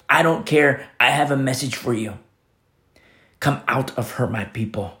occult. I don't care. I have a message for you. Come out of her, my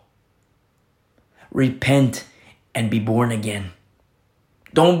people. Repent and be born again.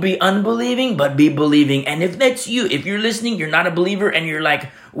 Don't be unbelieving, but be believing. And if that's you, if you're listening, you're not a believer, and you're like,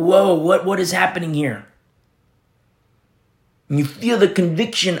 whoa, what is happening here? And you feel the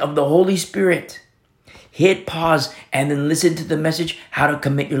conviction of the Holy Spirit. Hit pause and then listen to the message, how to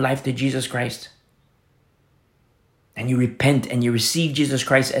commit your life to Jesus Christ. And you repent and you receive Jesus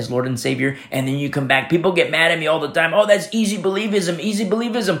Christ as Lord and Savior, and then you come back. People get mad at me all the time. Oh, that's easy believism, easy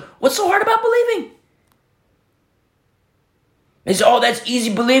believism. What's so hard about believing? They say, oh, that's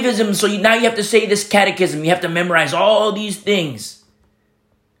easy believism. So now you have to say this catechism. You have to memorize all these things.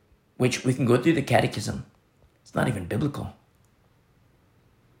 Which we can go through the catechism. It's not even biblical.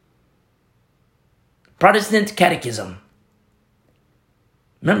 Protestant catechism.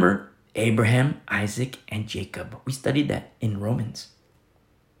 Remember, Abraham, Isaac, and Jacob. We studied that in Romans.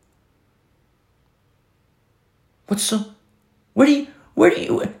 The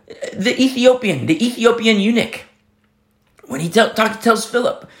Ethiopian eunuch, when he tells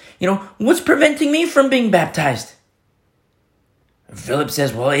Philip, what's preventing me from being baptized? Philip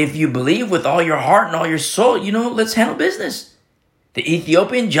says, well, if you believe with all your heart and all your soul, let's handle business. The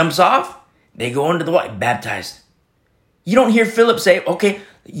Ethiopian jumps off. They go into the water, baptized. You don't hear Philip say, okay,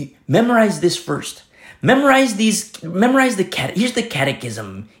 memorize this first. Memorize here's the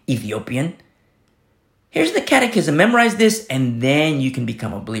catechism, Ethiopian. Here's the catechism. Memorize this, and then you can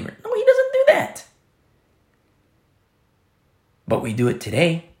become a believer. No, he doesn't do that. But we do it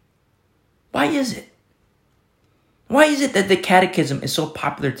today. Why is it? Why is it that the catechism is so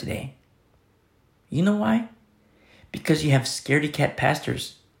popular today? You know why? Because you have scaredy cat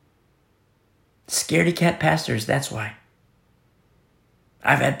pastors. Scaredy cat pastors, that's why.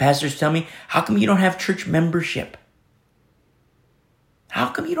 I've had pastors tell me, how come you don't have church membership? How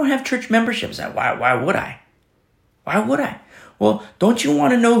come you don't have church membership? I said, why would I? Why would I? Well, don't you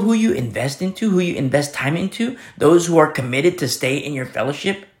want to know who you invest into, who you invest time into? Those who are committed to stay in your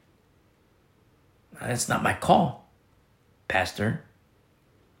fellowship? That's not my call, Pastor.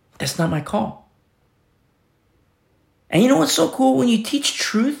 That's not my call. And you know what's so cool? When you teach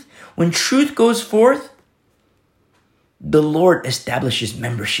truth, when truth goes forth, the Lord establishes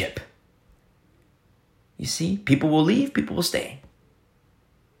membership. You see, people will leave, people will stay.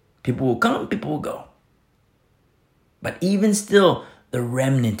 People will come, people will go. But even still, the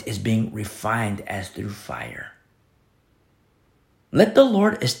remnant is being refined as through fire. Let the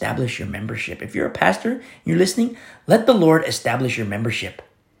Lord establish your membership. If you're a pastor, and you're listening, let the Lord establish your membership.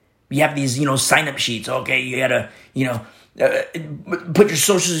 You have these, sign-up sheets. Okay, you gotta, put your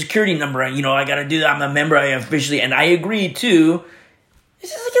social security number on. I gotta do that. I'm a member. I officially, and I agree too.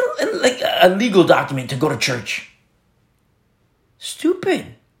 This is like a legal document to go to church.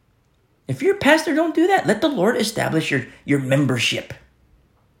 Stupid. If you're a pastor, don't do that. Let the Lord establish your membership.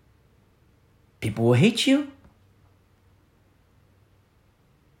 People will hate you.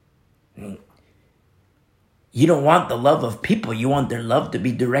 You don't want the love of people. You want their love to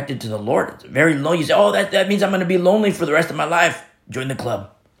be directed to the Lord. It's very low. You say, oh, that means I'm going to be lonely for the rest of my life. Join the club.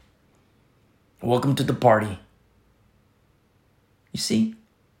 Welcome to the party. You see?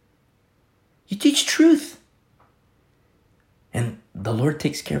 You teach truth. And the Lord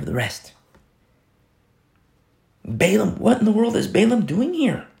takes care of the rest. Balaam, what in the world is Balaam doing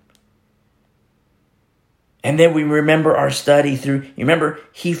here? And then we remember our study through,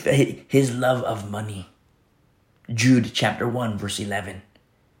 his love of money. Jude chapter 1, verse 11.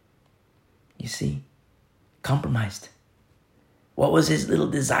 You see, compromised. What was his little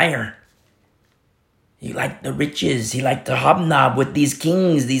desire? He liked the riches. He liked to hobnob with these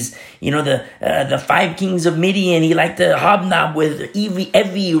kings, the 5 kings of Midian. He liked to hobnob with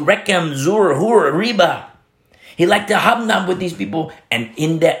Evi, Rechem, Zur, Hur, Reba. He liked to hobnob with these people. And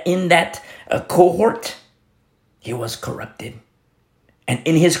in that cohort, he was corrupted. And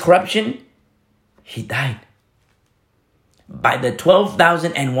in his corruption, he died. By the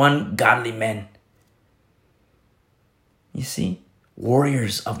 12,001 godly men. You see?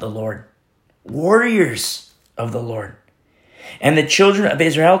 Warriors of the Lord. Warriors of the Lord. And the children of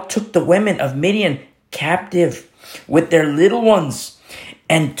Israel took the women of Midian captive with their little ones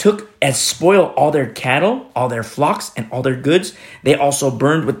and took as spoil all their cattle, all their flocks, and all their goods. They also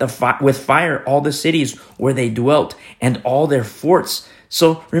burned with fire all the cities where they dwelt and all their forts.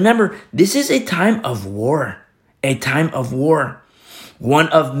 So remember, this is a time of war. A time of war. One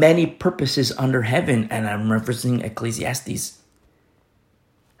of many purposes under heaven. And I'm referencing Ecclesiastes.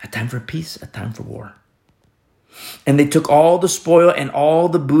 A time for peace, a time for war. And they took all the spoil and all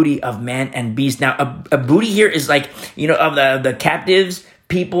the booty of man and beast. Now, a booty here is like, of the captives,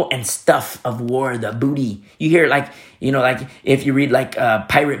 people, and stuff of war, the booty. You hear like if you read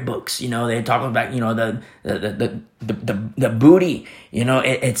pirate books, they talk about, the booty,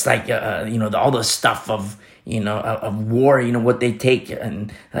 it's like, all the stuff of, of war, what they take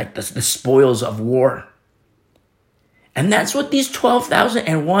and like the spoils of war. And that's what these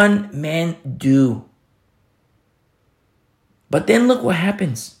 12,001 men do. But then look what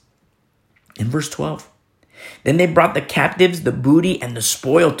happens in verse 12. Then they brought the captives, the booty, and the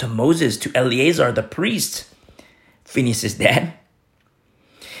spoil to Moses, to Eleazar the priest, Phinehas' dad,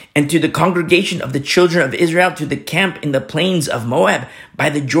 and to the congregation of the children of Israel, to the camp in the plains of Moab by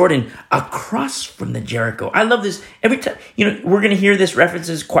the Jordan, across from the Jericho. I love this. Every time, we're going to hear this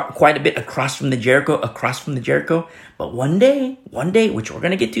references quite a bit, across from the Jericho. But one day, which we're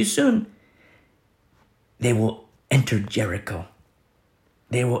going to get to soon, they will enter Jericho.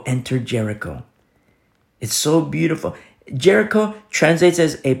 They will enter Jericho. It's so beautiful. Jericho translates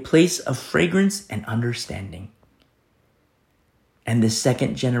as a place of fragrance and understanding. And the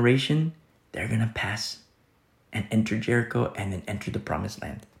second generation, they're going to pass and enter Jericho and then enter the promised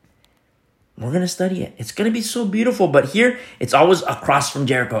land. We're going to study it. It's going to be so beautiful. But here, it's always across from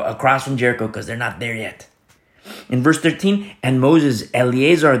Jericho, because they're not there yet. In verse 13, and Moses,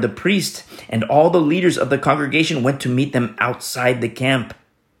 Eleazar the priest, and all the leaders of the congregation went to meet them outside the camp.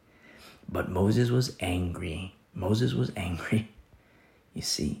 But Moses was angry. You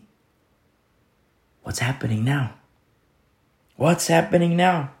see, what's happening now?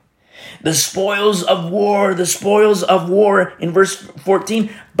 The spoils of war in verse 14.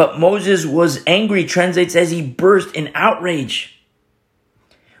 But Moses was angry, translates as he burst in outrage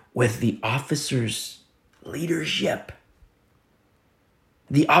with the officers' leadership.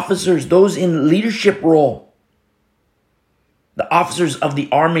 The officers, those in leadership role. The officers of the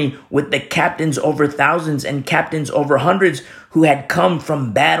army with the captains over thousands and captains over hundreds who had come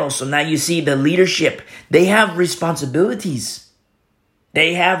from battle. So now you see the leadership. They have responsibilities.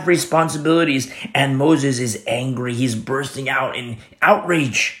 And Moses is angry. He's bursting out in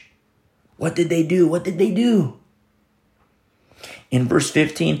outrage. What did they do? In verse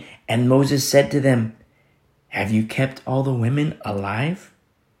 15, and Moses said to them, have you kept all the women alive?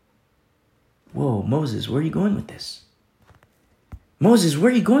 Whoa, Moses, where are you going with this?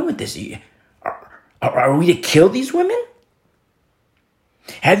 Are we to kill these women?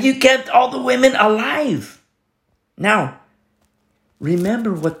 Have you kept all the women alive? Now,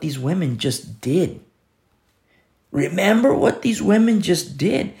 remember what these women just did. You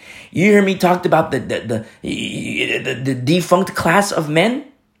hear me talked about the defunct class of men?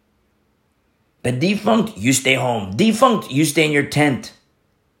 The defunct, you stay home. Defunct, you stay in your tent.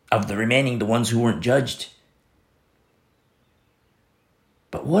 Of the remaining, the ones who weren't judged.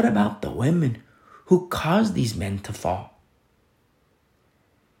 But what about the women who caused these men to fall?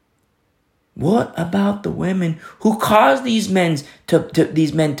 What about the women who caused these men to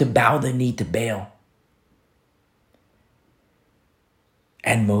bow the knee to Baal?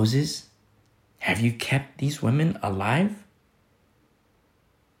 And Moses, have you kept these women alive?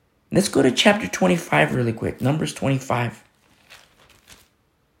 Let's go to chapter 25 really quick. Numbers 25.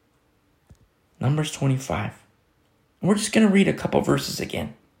 We're just going to read a couple verses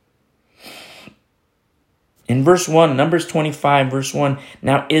again. In verse 1, Numbers 25, verse 1,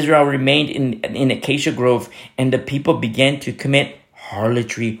 now Israel remained in Acacia Grove, and the people began to commit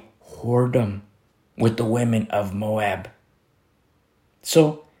harlotry, whoredom, with the women of Moab.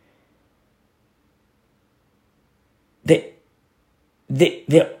 So, they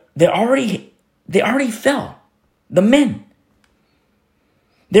already fell. The men.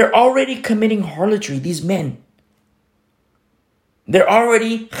 They're already committing harlotry, these men. They're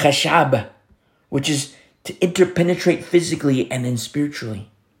already chashab, which is to interpenetrate physically and then spiritually.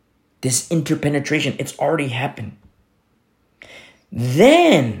 This interpenetration, it's already happened.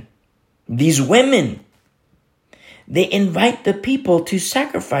 Then, these women, they invite the people to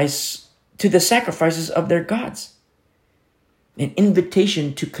sacrifice, to the sacrifices of their gods. An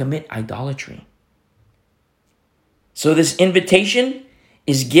invitation to commit idolatry. So this invitation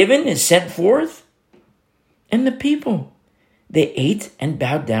is given, is sent forth, and the people, they ate and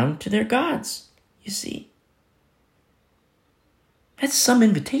bowed down to their gods. You see, that's some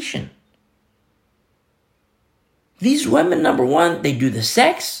invitation. These women, number one, they do the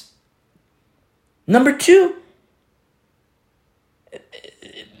sex. Number two,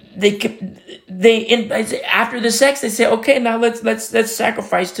 they after the sex, they say, okay, now let's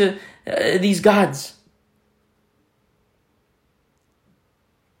sacrifice to these gods.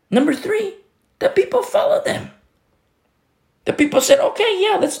 Number three, the people follow them. The people said, okay,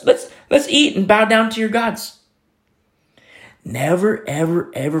 yeah, let's eat and bow down to your gods. Never,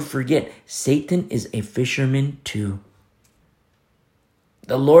 ever, ever forget, Satan is a fisherman too.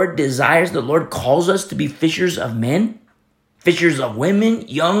 The Lord calls us to be fishers of men, fishers of women,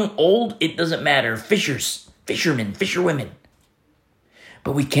 young, old, it doesn't matter. Fishermen, fisherwomen.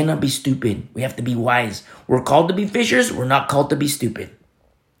 But we cannot be stupid. We have to be wise. We're called to be fishers. We're not called to be stupid.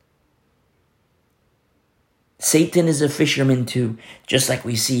 Satan is a fisherman too, just like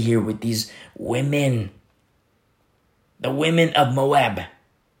we see here with these women. The women of Moab.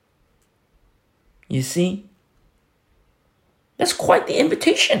 You see? That's quite the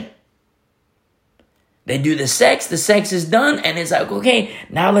invitation. They do the sex is done, and it's like, okay,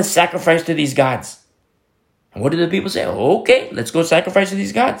 now let's sacrifice to these gods. And what do the people say? Okay, let's go sacrifice to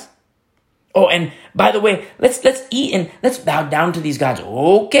these gods. Oh, and by the way, let's eat and let's bow down to these gods.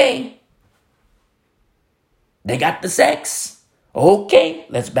 Okay. They got the sex. Okay,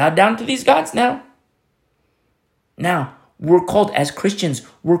 let's bow down to these gods now. Now, we're called as Christians,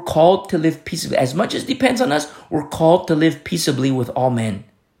 we're called to live peaceably. As much as depends on us, we're called to live peaceably with all men.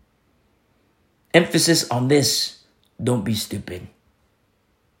 Emphasis on this, don't be stupid.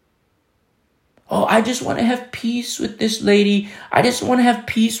 Oh, I just want to have peace with this lady. I just want to have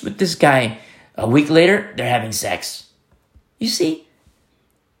peace with this guy. A week later, they're having sex. You see?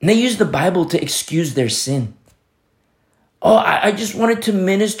 And they use the Bible to excuse their sin. Oh, I just wanted to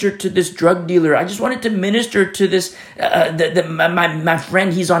minister to this drug dealer. I just wanted to minister to this, my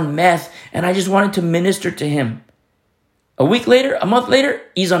friend, he's on meth, and I just wanted to minister to him. A week later, a month later,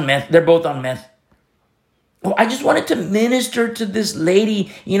 he's on meth. They're both on meth. Oh, I just wanted to minister to this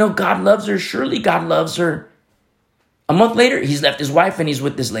lady. God loves her. Surely God loves her. A month later, he's left his wife and he's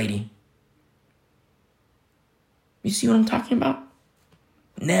with this lady. You see what I'm talking about?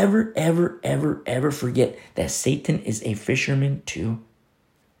 Never, ever, ever, ever forget that Satan is a fisherman too.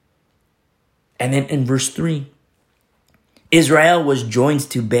 And then in verse 3, Israel was joined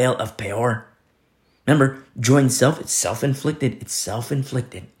to Baal of Peor. Remember, joined self, it's self-inflicted. It's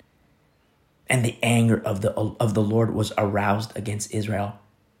self-inflicted. And the anger of the Lord was aroused against Israel.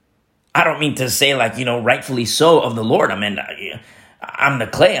 I don't mean to say rightfully so of the Lord. I mean, I'm the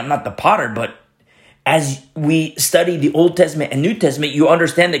clay, I'm not the potter, but as we study the Old Testament and New Testament, you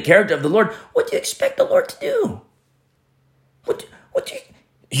understand the character of the Lord. What do you expect the Lord to do? What do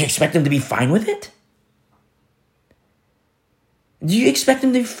you expect him to be fine with it? Do you expect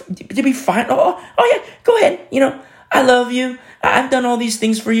him to be fine? Oh yeah, go ahead. I love you. I've done all these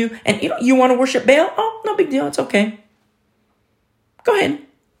things for you. And you want to worship Baal? Oh, no big deal. It's okay. Go ahead.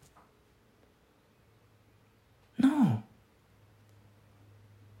 No.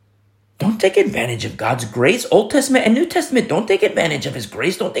 Don't take advantage of God's grace. Old Testament and New Testament, don't take advantage of his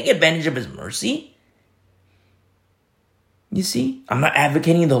grace. Don't take advantage of his mercy. You see, I'm not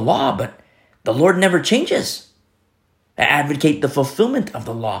advocating the law, but the Lord never changes. I advocate the fulfillment of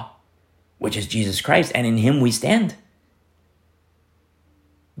the law, which is Jesus Christ, and in him we stand.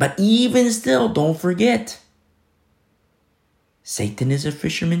 But even still, don't forget, Satan is a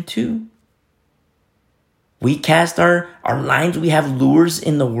fisherman too. We cast our lines, we have lures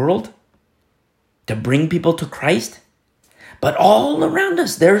in the world to bring people to Christ. But all around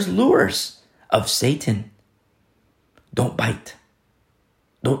us, there's lures of Satan. Don't bite.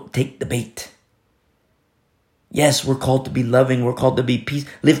 Don't take the bait. Yes, we're called to be loving. We're called to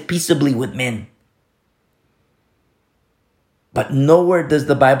live peaceably with men. But nowhere does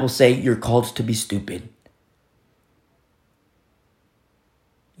the Bible say you're called to be stupid.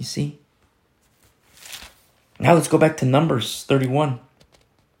 You see? Now let's go back to Numbers 31.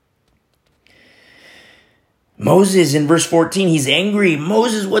 Moses in verse 14, he's angry.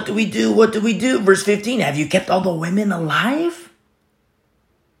 Moses, what do we do? What do we do? Verse 15, have you kept all the women alive?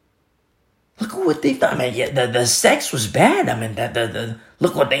 Look at what they've done. I mean, the sex was bad. I mean,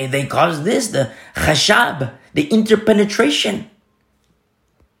 look what they caused this. The chashab, the interpenetration.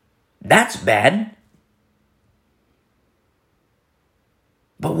 That's bad.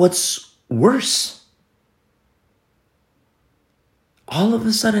 But what's worse? All of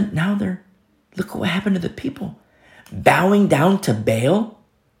a sudden, now look what happened to the people. Bowing down to Baal.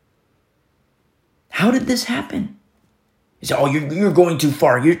 How did this happen? You say, oh, you're going too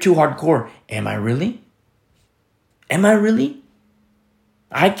far. You're too hardcore. Am I really? Am I really?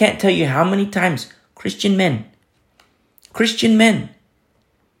 I can't tell you how many times Christian men,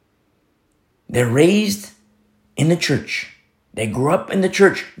 they're raised in the church. They grew up in the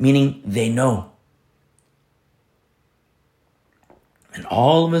church, meaning they know. And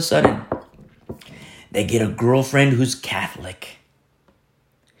all of a sudden, they get a girlfriend who's Catholic.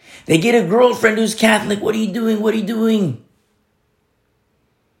 They get a girlfriend who's Catholic. What are you doing? What are you doing?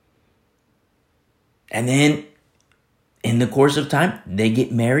 And then, in the course of time, they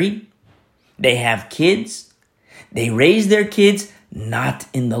get married. They have kids. They raise their kids not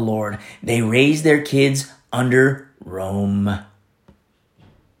in the Lord. They raise their kids under Rome.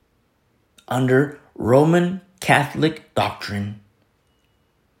 Under Roman Catholic doctrine.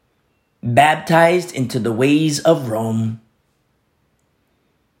 Baptized into the ways of Rome.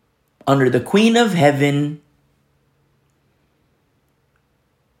 Under the Queen of Heaven.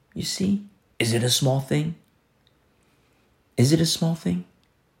 You see? Is it a small thing? Is it a small thing?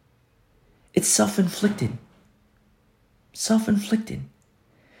 It's self-inflicted. Self-inflicted.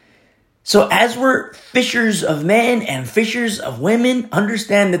 So as we're fishers of men and fishers of women,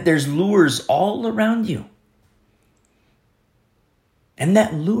 understand that there's lures all around you. And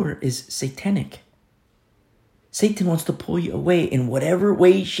that lure is satanic. Satan wants to pull you away in whatever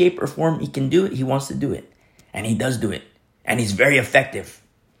way, shape, or form he can do it. He wants to do it. And he does do it. And he's very effective.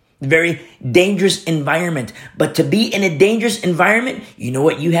 Very dangerous environment. But to be in a dangerous environment, you know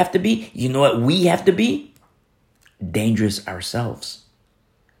what you have to be? You know what we have to be? Dangerous ourselves.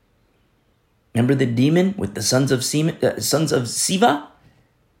 Remember the demon with the sons of Siva?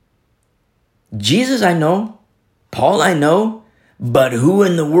 Jesus I know, Paul I know, but who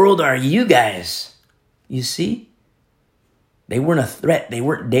in the world are you guys? You see? They weren't a threat. They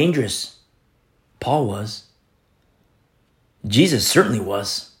weren't dangerous. Paul was. Jesus certainly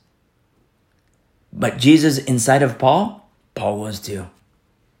was. But Jesus inside of Paul, Paul was too.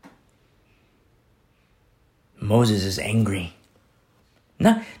 Moses is angry.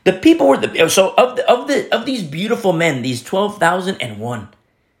 Now, the people were of these beautiful men, these 12,001.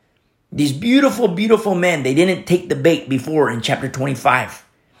 These beautiful, beautiful men, they didn't take the bait before in chapter 25.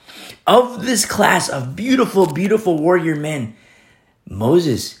 Of this class of beautiful, beautiful warrior men,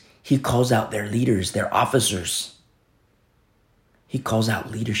 Moses, he calls out their leaders, their officers. He calls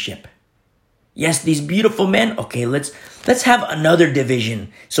out leadership. Yes, these beautiful men. Okay, let's have another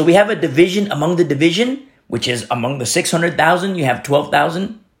division. So we have a division among the division, which is among the 600,000, you have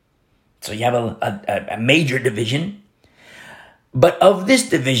 12,000. So you have a major division. But of this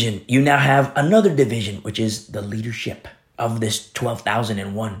division, you now have another division, which is the leadership of this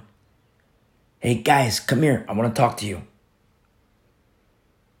 12,001. Hey guys, come here. I want to talk to you.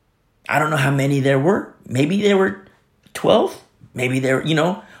 I don't know how many there were. Maybe there were 12. Maybe there,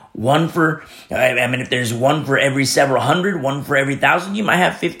 one for, if there's one for every several hundred, one for every 1,000, you might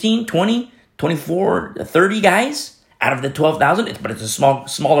have 15, 20, 24, 30 guys out of the 12,000. But it's a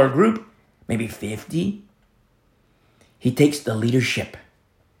smaller group. Maybe 50. He takes the leadership.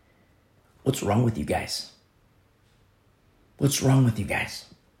 What's wrong with you guys? What's wrong with you guys?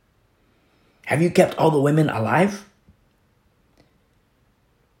 Have you kept all the women alive?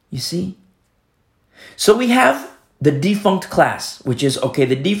 You see? So we have the defunct class, which is, okay,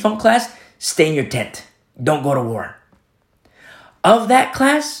 the defunct class, stay in your tent. Don't go to war. Of that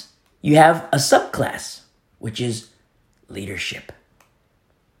class, you have a subclass, which is leadership.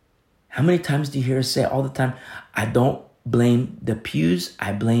 How many times do you hear us say all the time, I don't blame the pews,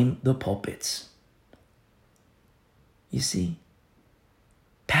 I blame the pulpits. You see?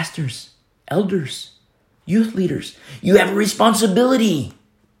 Pastors, elders, youth leaders, you have a responsibility.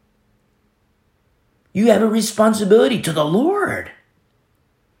 You have a responsibility to the Lord.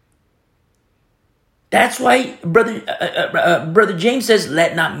 That's why Brother James says,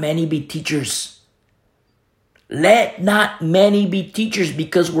 let not many be teachers. Let not many be teachers,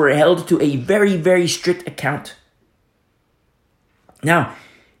 because we're held to a very, very strict account. Now,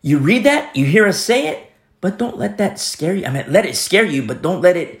 you read that, you hear us say it, but don't let that scare you. Let it scare you, but don't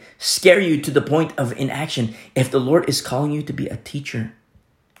let it scare you to the point of inaction. If the Lord is calling you to be a teacher,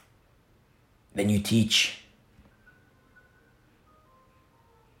 then you teach.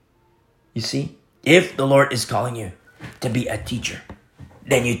 You see? If the Lord is calling you to be a teacher,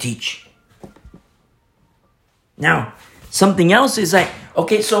 then you teach. Now, something else is like,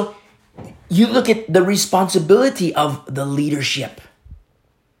 okay, so you look at the responsibility of the leadership.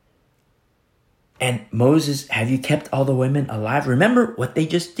 And Moses, have you kept all the women alive? Remember what they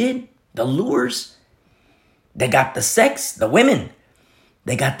just did? The lures. They got the sex, the women.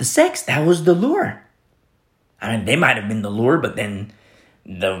 They got the sex. That was the lure. They might have been the lure, but then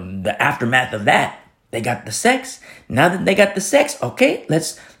the aftermath of that, they got the sex. Now that they got the sex, okay,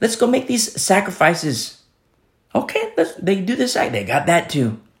 let's go make these sacrifices. Okay, they do this. They got that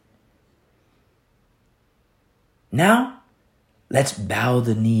too. Now, let's bow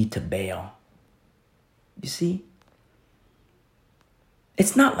the knee to Baal. You see?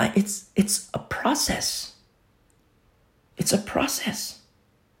 It's not like, it's a process. It's a process.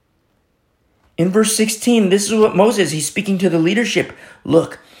 In verse 16, this is what Moses, he's speaking to the leadership.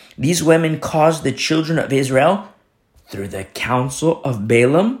 Look, these women caused the children of Israel, through the counsel of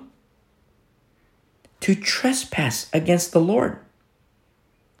Balaam, to trespass against the Lord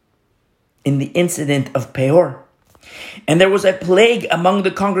in the incident of Peor. And there was a plague among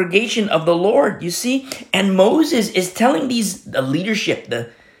the congregation of the Lord, you see. And Moses is telling the leadership, the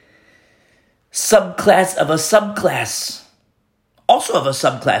subclass of a subclass, also of a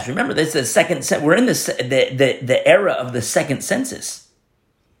subclass. Remember, this is the second. We're in the era of the second census.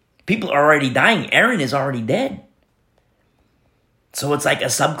 People are already dying. Aaron is already dead. So it's like a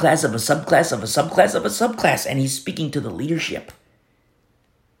subclass of a subclass of a subclass of a subclass. And he's speaking to the leadership.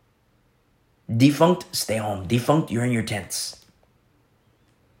 Defunct, stay home. Defunct, you're in your tents.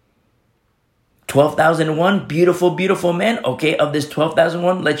 12,001, beautiful, beautiful men. Okay, of this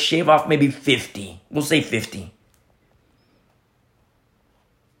 12,001, let's shave off maybe 50. We'll say 50.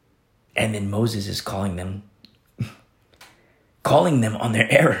 And then Moses is calling them on their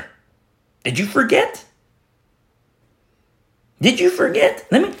error. Did you forget? Did you forget?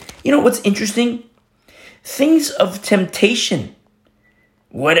 You know what's interesting? Things of temptation,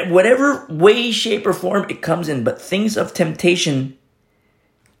 whatever way, shape, or form it comes in, but things of temptation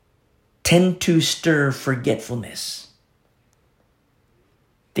tend to stir forgetfulness.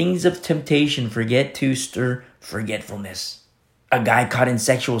 Things of temptation to stir forgetfulness. A guy caught in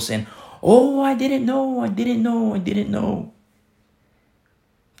sexual sin. Oh, I didn't know.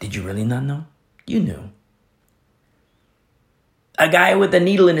 Did you really not know? You knew. A guy with a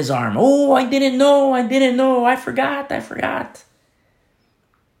needle in his arm. Oh, I didn't know. I forgot.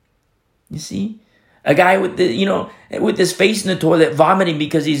 You see? A guy with with his face in the toilet vomiting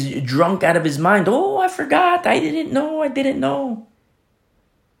because he's drunk out of his mind. Oh, I forgot. I didn't know.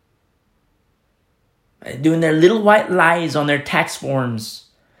 Doing their little white lies on their tax forms.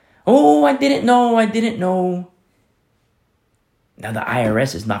 Oh, I didn't know. Now the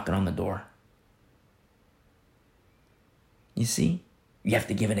IRS is knocking on the door. You see? You have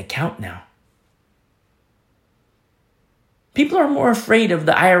to give an account now. People are more afraid of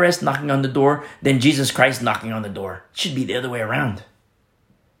the IRS knocking on the door than Jesus Christ knocking on the door. It should be the other way around.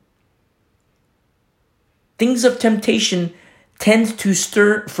 Things of temptation tend to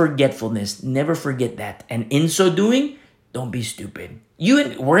stir forgetfulness. Never forget that. And in so doing, don't be stupid.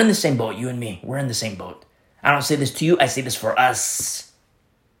 We're in the same boat, you and me. We're in the same boat. I don't say this to you, I say this for us.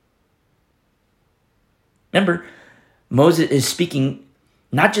 Remember, Moses is speaking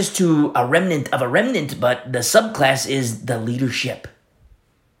not just to a remnant of a remnant, but the subclass is the leadership.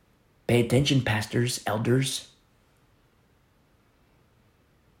 Pay attention, pastors, elders.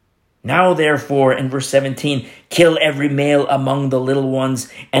 Now, therefore, in verse 17, kill every male among the little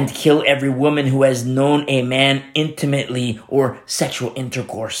ones and kill every woman who has known a man intimately or sexual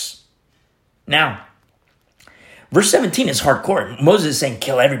intercourse. Now, verse 17 is hardcore. Moses is saying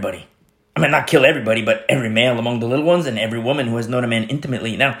kill everybody. I mean, not kill everybody, but every male among the little ones and every woman who has known a man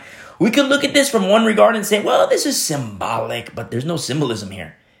intimately. Now, we could look at this from one regard and say, well, this is symbolic, but there's no symbolism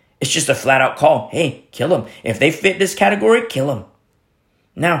here. It's just a flat out call. Hey, kill them. If they fit this category, kill them.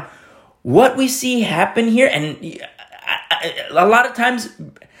 Now, what we see happen here, and a lot of times,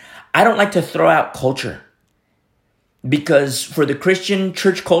 I don't like to throw out culture. Because for the Christian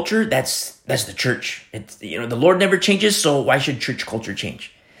church culture, that's the church. It's, the Lord never changes, so why should church culture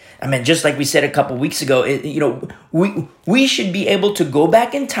change? I mean, just like we said a couple weeks ago, we should be able to go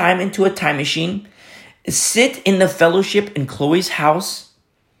back in time into a time machine, sit in the fellowship in Chloe's house,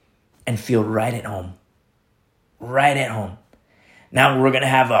 and feel right at home. Right at home. Now we're going to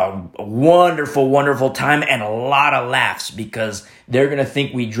have a wonderful, wonderful time and a lot of laughs because they're going to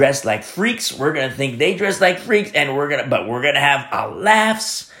think we dress like freaks. We're going to think they dress like freaks, and we're going to have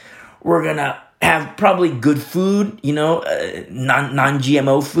laughs. We're going to have probably good food,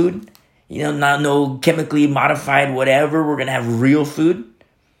 non-GMO food, no chemically modified whatever. We're going to have real food,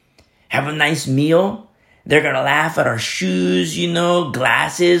 have a nice meal. They're going to laugh at our shoes,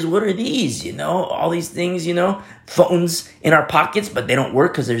 glasses. What are these? All these things, phones in our pockets, but they don't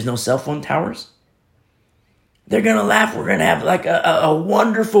work because there's no cell phone towers. They're going to laugh. We're going to have like a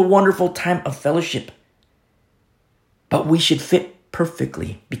wonderful, wonderful time of fellowship. But we should fit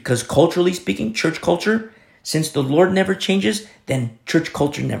perfectly because culturally speaking, church culture, since the Lord never changes, then church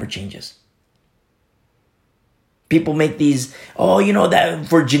culture never changes. People make these, that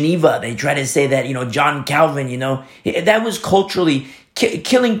for Geneva, they try to say that, John Calvin, that was culturally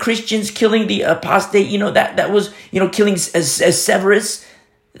killing Christians, killing the apostate, that was, killing Severus.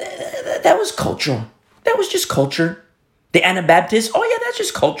 That was cultural. That was just culture. The Anabaptists, that's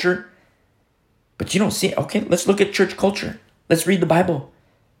just culture. But you don't see it. Okay, let's look at church culture. Let's read the Bible.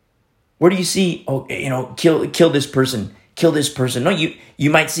 Where do you see, kill this person? Kill this person. No, you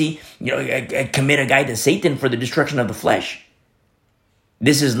might see, commit a guy to Satan for the destruction of the flesh.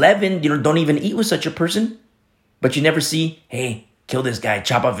 This is leaven. Don't even eat with such a person. But you never see, hey, kill this guy,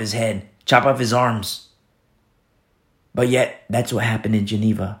 chop off his head, chop off his arms. But yet, that's what happened in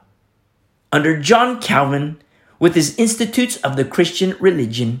Geneva. Under John Calvin, with his Institutes of the Christian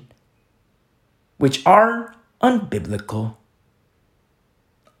Religion, which are unbiblical.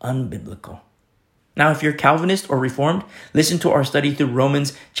 Unbiblical. Now, if you're Calvinist or Reformed, listen to our study through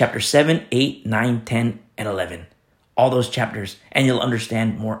Romans chapter 7, 8, 9, 10, and 11. All those chapters, and you'll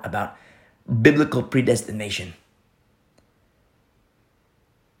understand more about biblical predestination.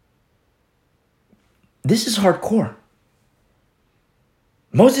 This is hardcore.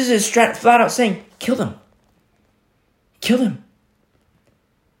 Moses is flat out saying, kill them. Kill them.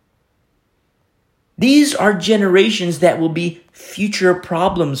 These are generations that will be future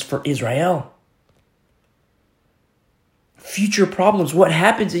problems for Israel. Future problems. What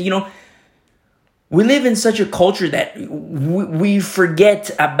happens, we live in such a culture that we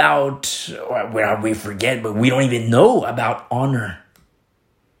forget about, but we don't even know about honor.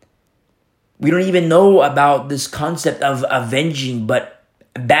 We don't even know about this concept of avenging, but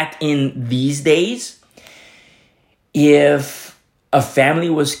back in these days, if a family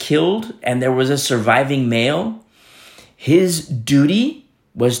was killed and there was a surviving male, his duty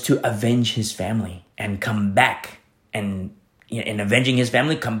was to avenge his family and come back, and in avenging his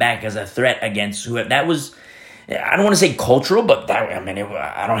family, come back as a threat against whoever. That was, I don't want to say cultural, but I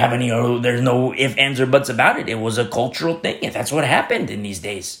don't have any, there's no ifs, ands, or buts about it. It was a cultural thing. That's what happened in these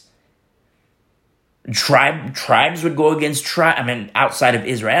days. Tribes would go against outside of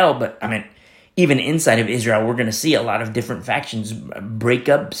Israel, but even inside of Israel, we're going to see a lot of different factions,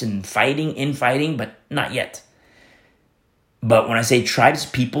 breakups and infighting, but not yet. But when I say tribes,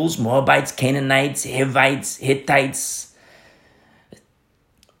 peoples, Moabites, Canaanites, Hivites, Hittites,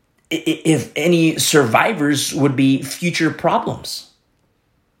 if any survivors would be future problems.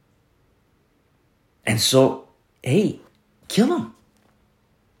 And so, hey, kill them.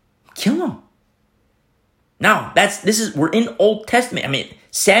 Kill them. Now, we're in Old Testament.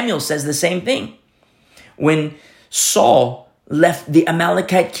 Samuel says the same thing. When Saul left the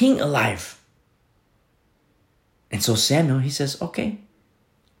Amalekite king alive. And so Samuel, he says, okay,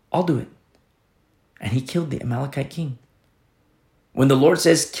 I'll do it. And he killed the Amalekite king. When the Lord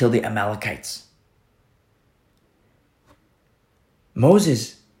says, kill the Amalekites.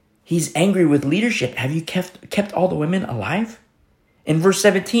 Moses, he's angry with leadership. Have you kept all the women alive? In verse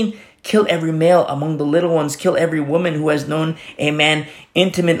 17, kill every male among the little ones. Kill every woman who has known a man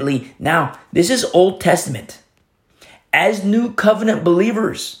intimately. Now, this is Old Testament. As new covenant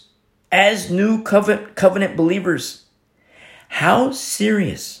believers, how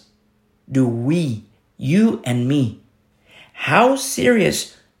serious do we, you and me, how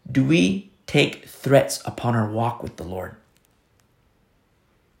serious do we take threats upon our walk with the Lord?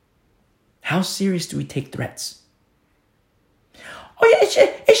 How serious do we take threats? Oh yeah,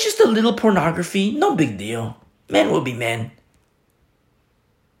 it's just a little pornography. No big deal. Men will be men.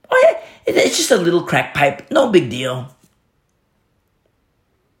 Oh yeah, it's just a little crack pipe. No big deal.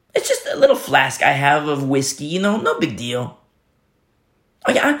 It's just a little flask I have of whiskey, no big deal.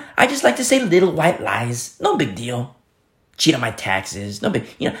 Oh yeah, I just like to say little white lies. No big deal. Cheat on my taxes. No big,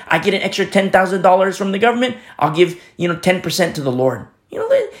 I get an extra $10,000 from the government. I'll give, 10% to the Lord.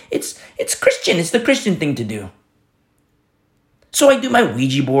 It's Christian. It's the Christian thing to do. So I do my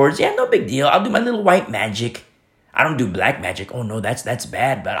Ouija boards. Yeah, no big deal. I'll do my little white magic. I don't do black magic. Oh no, that's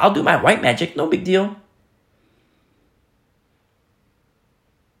bad. But I'll do my white magic. No big deal.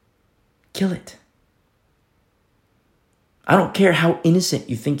 Kill it. I don't care how innocent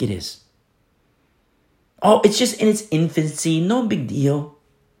you think it is. Oh, it's just in its infancy. No big deal.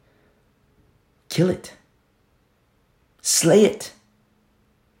 Kill it. Slay it.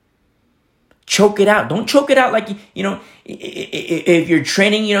 Choke it out. Don't choke it out like, if you're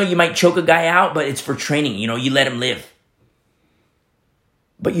training, you might choke a guy out, but it's for training. You let him live.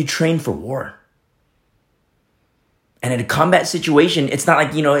 But you train for war. And in a combat situation, it's not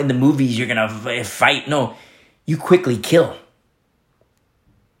like, in the movies, you're going to fight. No, you quickly kill.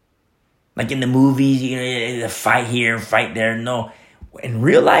 Like in the movies, fight here, fight there. No, in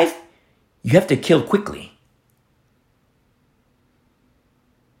real life, you have to kill quickly.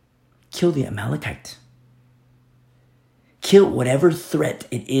 Kill the Amalekite. Kill whatever threat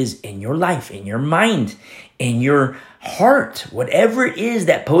it is in your life, in your mind, in your heart. Whatever it is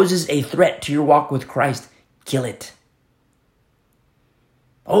that poses a threat to your walk with Christ, kill it.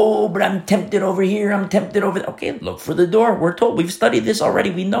 Oh, but I'm tempted over here. I'm tempted over there. Okay, look for the door. We're told. We've studied this already.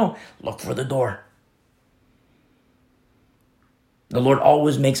 We know. Look for the door. The Lord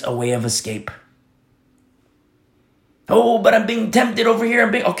always makes a way of escape. Oh, but I'm being tempted over here.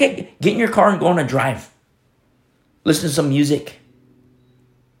 Okay, get in your car and go on a drive. Listen to some music.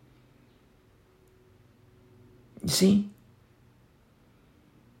 You see?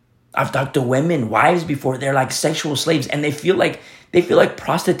 I've talked to women, wives before. They're like sexual slaves, and they feel like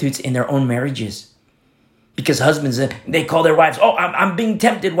prostitutes in their own marriages. Because husbands, they call their wives, oh, I'm being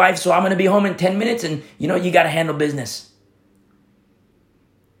tempted, wife, so I'm going to be home in 10 minutes, and you got to handle business.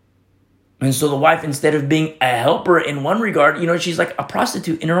 And so the wife, instead of being a helper in one regard, she's like a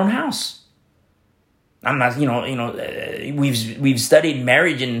prostitute in her own house. I'm not, we've studied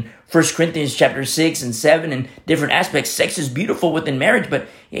marriage in 1 Corinthians chapter 6 and 7 and different aspects. Sex is beautiful within marriage, but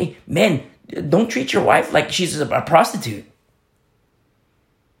hey, men, don't treat your wife like she's a prostitute.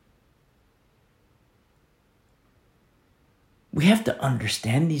 We have to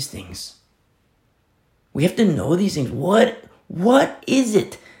understand these things. We have to know these things. What is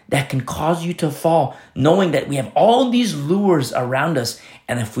it that can cause you to fall, knowing that we have all these lures around us,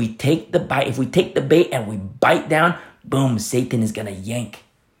 and if we take the bait and we bite down, boom, Satan is going to yank.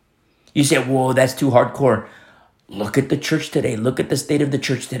 You say, whoa, that's too hardcore. Look at the church today. Look at the state of the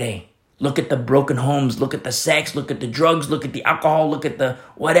church today. Look at the broken homes. Look at the sex. Look at the drugs. Look at the alcohol. Look at the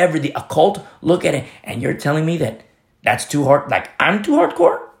whatever, the occult. Look at it. And you're telling me that that's too hard? Like, I'm too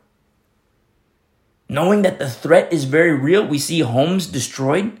hardcore? Knowing that the threat is very real. We see homes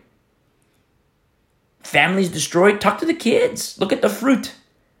destroyed. Families destroyed. Talk to the kids. Look at the fruit.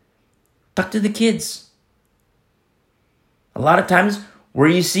 Talk to the kids. A lot of times where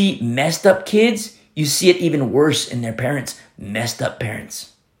you see messed up kids, you see it even worse in their parents. Messed up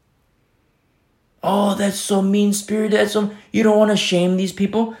parents. Oh, that's so mean-spirited. You don't want to shame these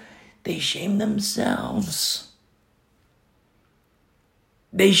people. They shame themselves.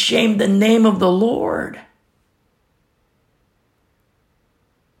 They shame the name of the Lord.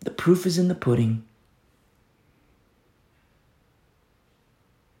 The proof is in the pudding.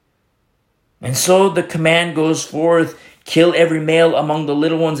 And so the command goes forth, kill every male among the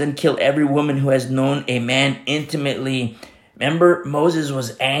little ones and kill every woman who has known a man intimately. Remember, Moses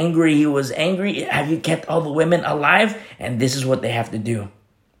was angry. He was angry. Have you kept all the women alive? And this is what they have to do.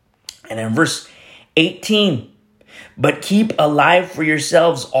 And in verse 18, but keep alive for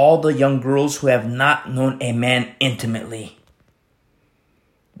yourselves all the young girls who have not known a man intimately.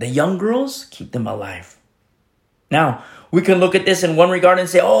 The young girls, keep them alive. Now, we can look at this in one regard and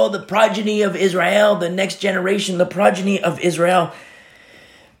say, oh, the progeny of Israel, the next generation, the progeny of Israel.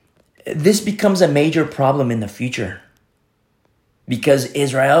 This becomes a major problem in the future because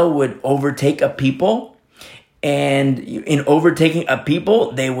Israel would overtake a people. And in overtaking a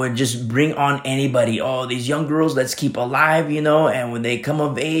people, they would just bring on anybody. Oh, these young girls, let's keep alive, and when they come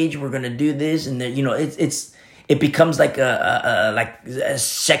of age, we're going to do this. And, it becomes like a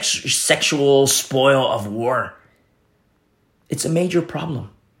sexual spoil of war. It's a major problem.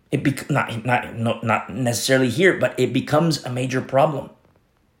 Not necessarily here, but it becomes a major problem.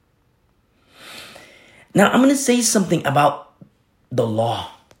 Now, I'm going to say something about the law.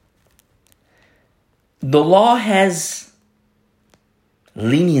 The law has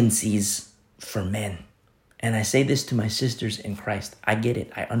leniencies for men. And I say this to my sisters in Christ. I get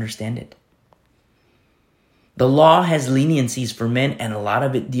it. I understand it. The law has leniencies for men, and a lot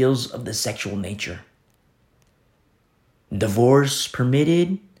of it deals of the sexual nature. Divorce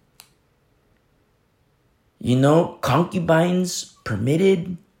permitted. Concubines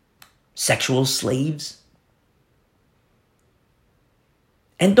permitted. Sexual slaves.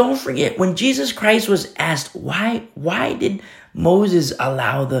 And don't forget, when Jesus Christ was asked, why did Moses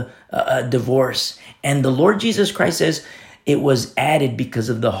allow the divorce? And the Lord Jesus Christ says, it was added because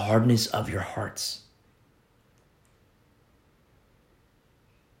of the hardness of your hearts.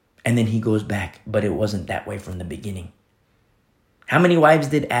 And then he goes back, but it wasn't that way from the beginning. How many wives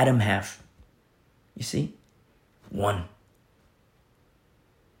did Adam have? You see? 1.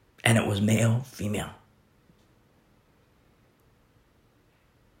 And it was male, female.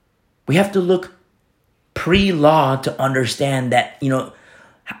 We have to look pre-law to understand that,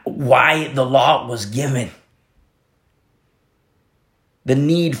 why the law was given. The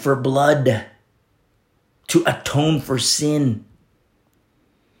need for blood to atone for sin.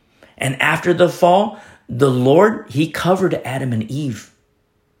 And after the fall, the Lord, he covered Adam and Eve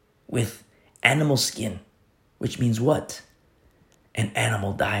with animal skin, which means what? An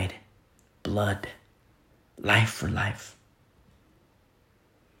animal died. Blood. Life for life.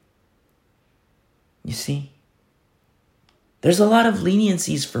 You see? There's a lot of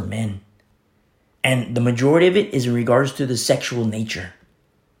leniencies for men. And the majority of it is in regards to the sexual nature.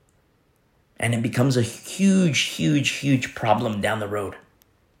 And it becomes a huge problem down the road.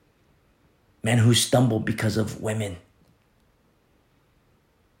 Men who stumble because of women.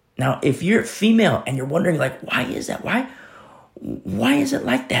 Now, if you're female and you're wondering, why is that? Why is it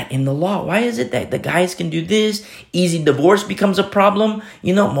like that in the law? Why is it that the guys can do this? Easy divorce becomes a problem.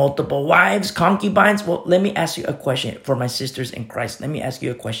 Multiple wives, concubines. Well, let me ask you a question for my sisters in Christ. Let me ask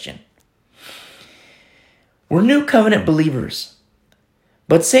you a question. We're new covenant believers.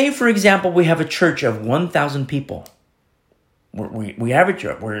 But say, for example, we have a church of 1,000 people. We have a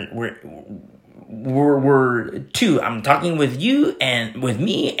church. We're 2. I'm talking with you and with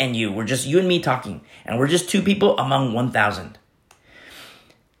me and you. We're just you and me talking. And we're just 2 people among 1,000.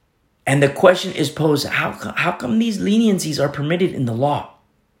 And the question is posed, how come these leniencies are permitted in the law?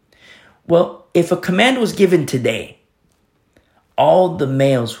 Well, if a command was given today, all the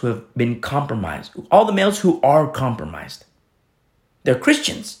males who have been compromised, all the males who are compromised, they're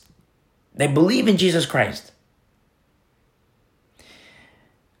Christians. They believe in Jesus Christ.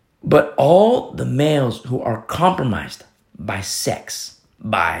 But all the males who are compromised by sex,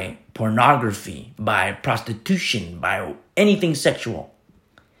 by pornography, by prostitution, by anything sexual,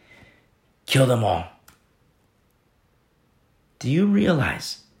 kill them all. Do you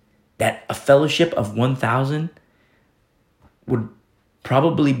realize that a fellowship of 1,000 would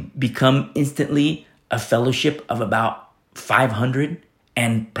probably become instantly a fellowship of about 500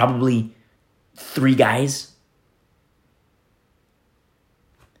 and probably 3 guys?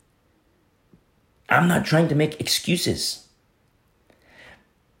 I'm not trying to make excuses.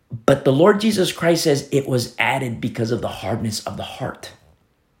 But the Lord Jesus Christ says it was added because of the hardness of the heart.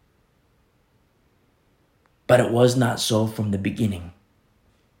 But it was not so from the beginning.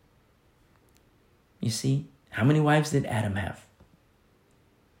 You see, how many wives did Adam have?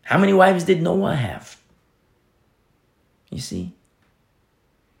 How many wives did Noah have? You see?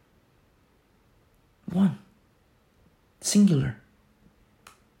 1. Singular.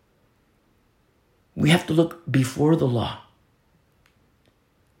 We have to look before the law.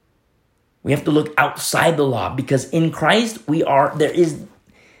 We have to look outside the law, because in Christ we're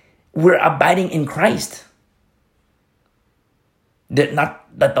abiding in Christ. Not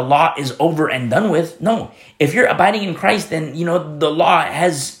that the law is over and done with. No. If you're abiding in Christ, then the law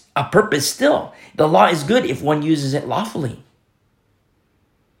has a purpose still. The law is good if one uses it lawfully.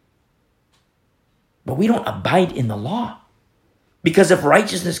 But we don't abide in the law. Because if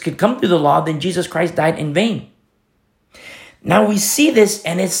righteousness could come through the law, then Jesus Christ died in vain. Now we see this,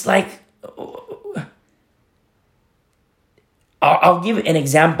 and it's like, I'll give an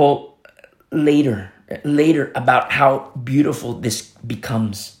example later about how beautiful this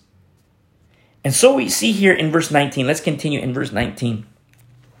becomes. And so we see here in verse 19, let's continue in verse 19.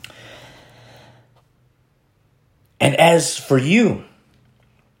 And as for you,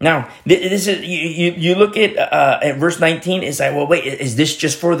 now this is, you look at verse 19, it's like, well, wait, is this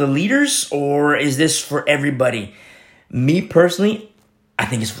just for the leaders or is this for everybody? Me personally, I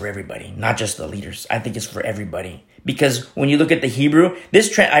think it's for everybody, not just the leaders. I think it's for everybody. Because when you look at the Hebrew,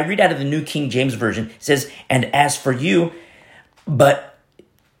 I read out of the New King James Version. It says, and as for you, but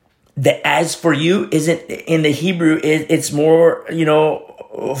the as for you isn't in the Hebrew. It's more,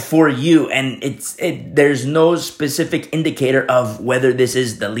 for you. And there's no specific indicator of whether this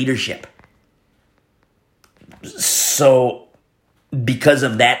is the leadership. So because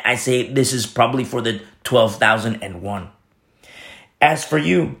of that, I say this is probably for the 12,001. As for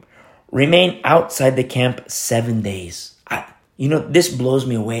you, remain outside the camp 7 days. This blows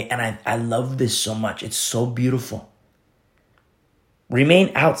me away, and I love this so much. It's so beautiful.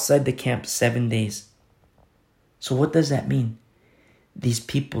 Remain outside the camp 7 days. So what does that mean? These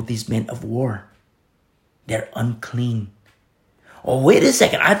people, these men of war, they're unclean. Oh, wait a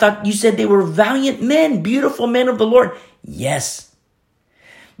second. I thought you said they were valiant men, beautiful men of the Lord. Yes.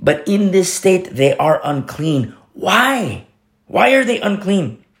 But in this state, they are unclean. Why? Why are they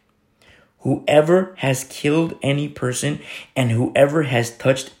unclean? Whoever has killed any person and whoever has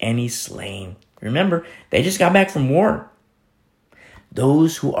touched any slain. Remember, they just got back from war.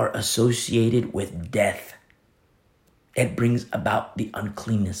 Those who are associated with death, it brings about the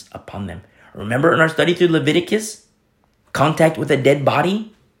uncleanness upon them. Remember in our study through Leviticus, contact with a dead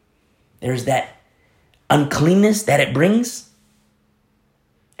body, there's that uncleanness that it brings.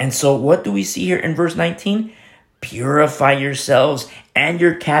 And so what do we see here in verse 19? Purify yourselves and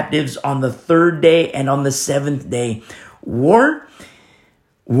your captives on the 3rd day and on the 7th day. War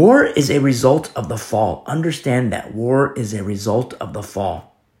is a result of the fall. Understand that war is a result of the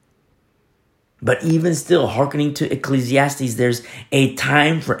fall. But even still, hearkening to Ecclesiastes, there's a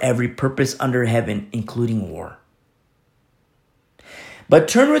time for every purpose under heaven, including war. But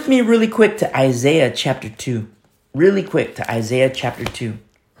turn with me really quick to Isaiah chapter 2. Really quick to Isaiah chapter 2.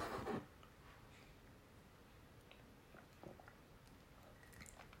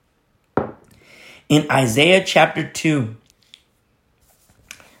 In Isaiah chapter 2,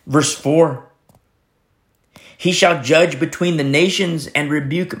 verse 4, he shall judge between the nations and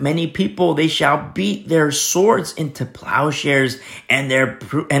rebuke many people. They shall beat their swords into plowshares and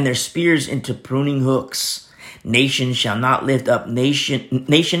their spears into pruning hooks. Nation shall not lift up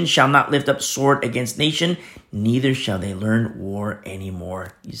sword against nation, neither shall they learn war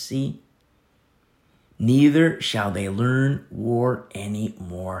anymore. You see? Neither shall they learn war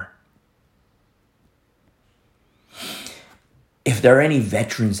anymore. If there are any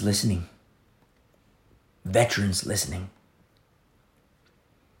veterans listening,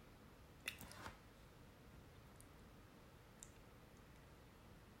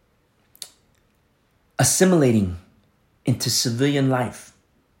 assimilating into civilian life,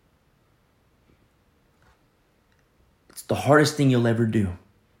 it's the hardest thing you'll ever do.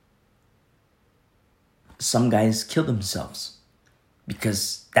 Some guys kill themselves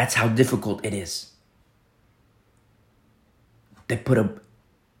because that's how difficult it is. They put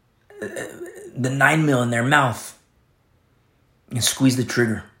the 9mm in their mouth and squeeze the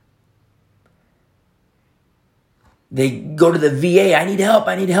trigger. They go to the VA, I need help,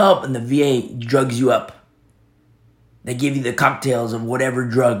 and the VA drugs you up. They give you the cocktails of whatever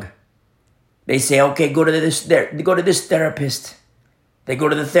drug. They say, okay, go to this therapist. They go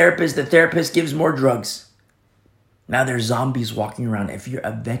to the therapist gives more drugs. Now there's zombies walking around. If you're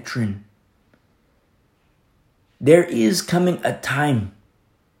a veteran, there is coming a time.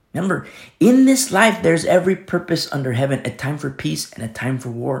 Remember, in this life, there's every purpose under heaven, a time for peace and a time for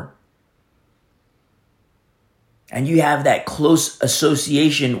war. And you have that close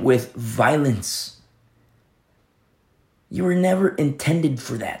association with violence. You were never intended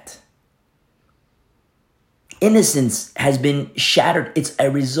for that. Innocence has been shattered. It's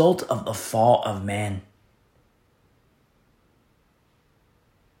a result of the fall of man.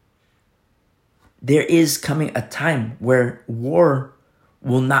 There is coming a time where war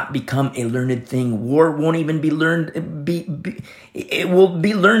will not become a learned thing. War won't even be learned. It will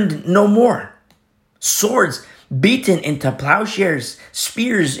be learned no more. Swords beaten into plowshares,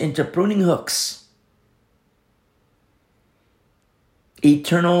 spears into pruning hooks.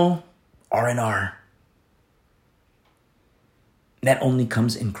 Eternal R&R. That only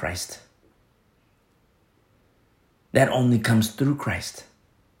comes in Christ. That only comes through Christ.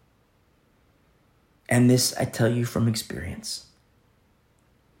 And this I tell you from experience.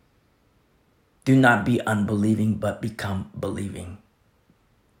 Do not be unbelieving, but become believing.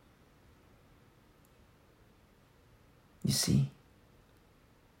 You see?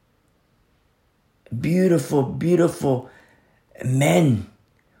 Beautiful, beautiful men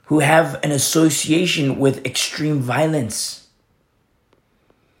who have an association with extreme violence.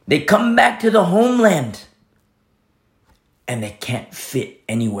 They come back to the homeland and they can't fit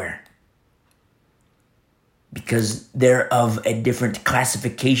anywhere because they're of a different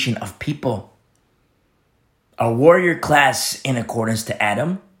classification of people. A warrior class in accordance to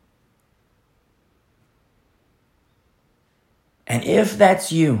Adam. And if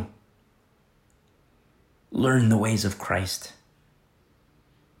that's you, learn the ways of Christ.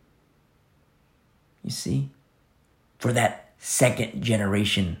 You see? For that second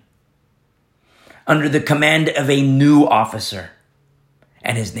generation. Under the command of a new officer.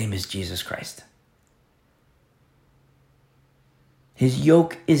 And his name is Jesus Christ. His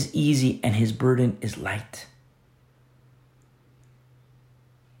yoke is easy and his burden is light.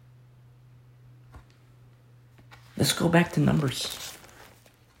 Let's go back to Numbers.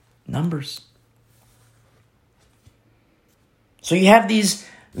 Numbers. So you have these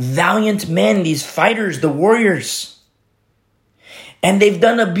valiant men, these fighters, the warriors. And they've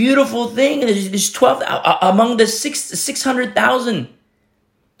done a beautiful thing. There's 12 among the 600,000.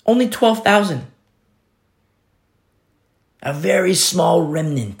 Only 12,000. A very small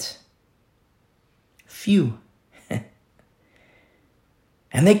remnant. Few.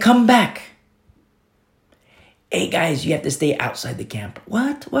 And they come back. Hey guys, you have to stay outside the camp.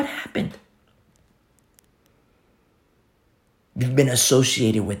 What? What happened? You've been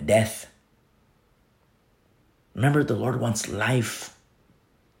associated with death. Remember, the Lord wants life.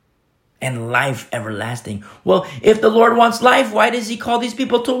 And life everlasting. Well, if the Lord wants life, why does he call these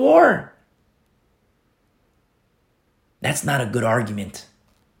people to war? That's not a good argument.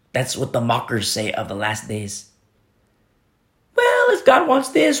 That's what the mockers say of the last days. Well, if God wants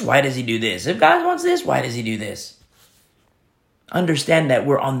this, why does he do this? If God wants this, why does he do this? Understand that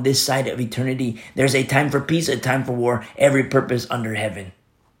we're on this side of eternity. There's a time for peace, a time for war, every purpose under heaven.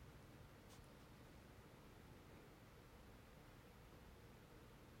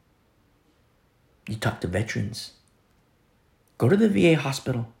 You talk to veterans. Go to the VA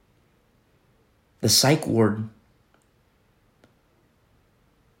hospital, the psych ward.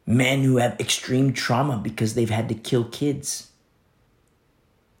 Men who have extreme trauma because they've had to kill kids.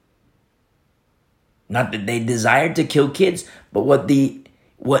 Not that they desired to kill kids, but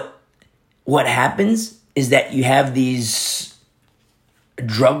what happens is that you have these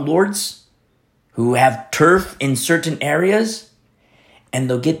drug lords who have turf in certain areas, and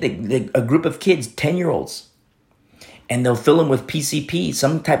they'll get a group of kids, 10-year-olds, and they'll fill them with PCP,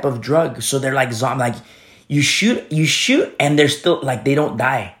 some type of drug. So they're like zombie. Like you shoot, and they're still like they don't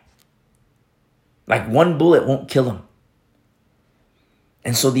die. Like one bullet won't kill them.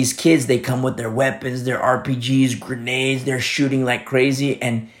 And so these kids, they come with their weapons, their RPGs, grenades, they're shooting like crazy.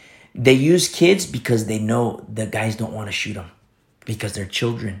 And they use kids because they know the guys don't want to shoot them because they're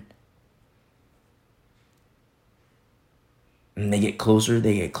children. And they get closer, and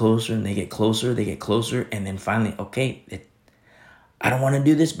they get closer, and then finally, okay, I don't want to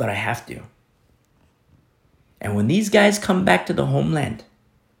do this, but I have to. And when these guys come back to the homeland,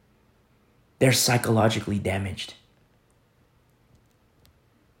 they're psychologically damaged.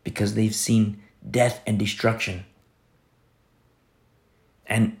 because they've seen death and destruction.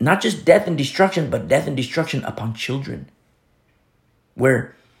 And not just death and destruction, but death and destruction upon children.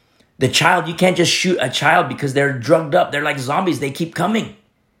 Where the child, you can't just shoot a child because they're drugged up. They're like zombies. They keep coming.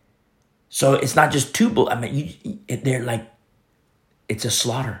 So it's not just two bullets. They're like, it's a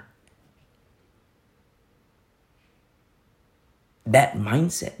slaughter. That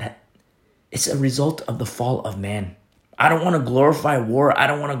mindset, it's a result of the fall of man. I don't want to glorify war. I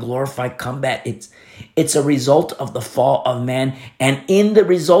don't want to glorify combat. It's a result of the fall of man. And in the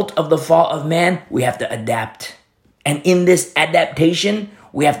result of the fall of man, we have to adapt. And in this adaptation,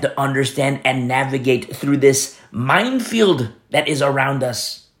 we have to understand and navigate through this minefield that is around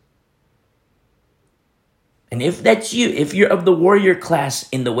us. And if that's you, if you're of the warrior class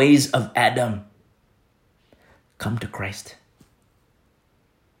in the ways of Adam, come to Christ.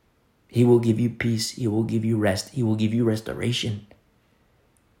 He will give you peace. He will give you rest. He will give you restoration.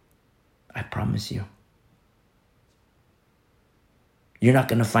 I promise you. You're not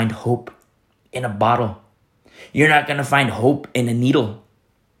going to find hope in a bottle. You're not going to find hope in a needle.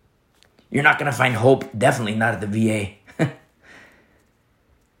 You're not going to find hope, definitely not at the VA.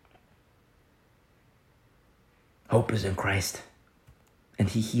 Hope is in Christ. And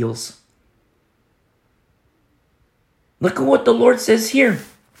He heals. Look at what the Lord says here.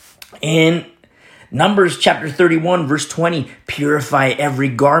 In Numbers chapter 31, verse 20, purify every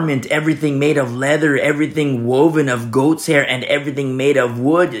garment, everything made of leather, everything woven of goat's hair, and everything made of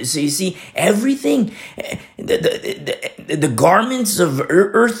wood. So you see, everything, the garments of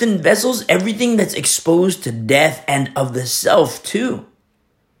earthen vessels, everything that's exposed to death and of the self too.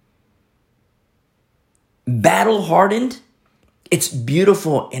 Battle hardened, it's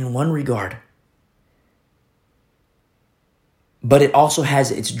beautiful in one regard. But it also has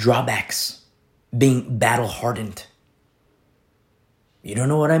its drawbacks, being battle hardened. You don't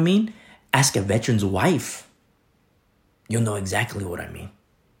know what I mean? Ask a veteran's wife. You'll know exactly what I mean.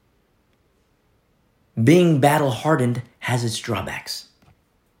 Being battle hardened has its drawbacks.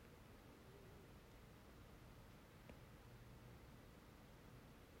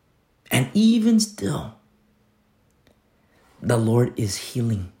 And even still, the Lord is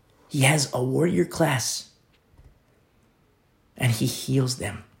healing. He has a warrior class. And He heals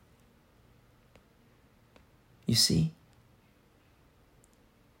them. You see?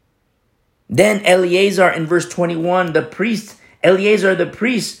 Then Eleazar in verse 21, the priest, Eleazar the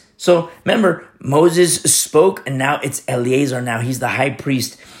priest. So remember, Moses spoke and now it's Eleazar now. He's the high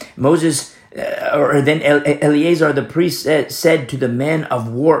priest. Moses, Eleazar the priest said to the men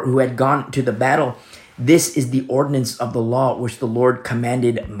of war who had gone to the battle, this is the ordinance of the law which the Lord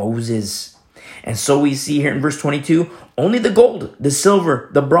commanded Moses. And so we see here in verse 22, only the gold, the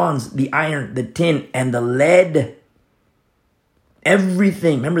silver, the bronze, the iron, the tin, and the lead.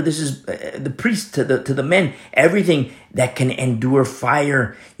 Everything. Remember, this is the priest to the men. Everything that can endure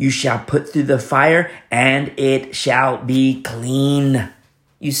fire, you shall put through the fire, and it shall be clean.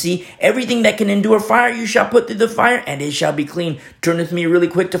 You see, everything that can endure fire, you shall put through the fire, and it shall be clean. Turn with me really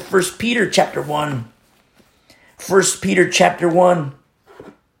quick to 1 Peter chapter 1. 1 Peter chapter 1.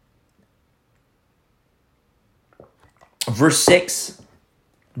 Verse 6,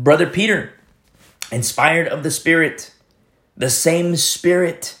 Brother Peter, inspired of the Spirit, the same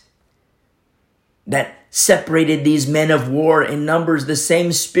Spirit that separated these men of war in Numbers, the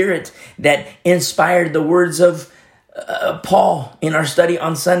same Spirit that inspired the words of Paul in our study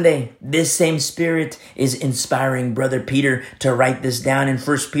on Sunday. This same Spirit is inspiring Brother Peter to write this down in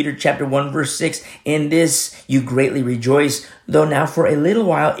 1 Peter chapter 1, verse 6. In this you greatly rejoice, though now for a little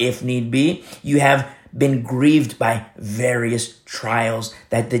while, if need be, you have been grieved by various trials,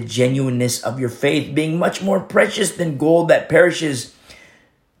 that the genuineness of your faith, being much more precious than gold that perishes,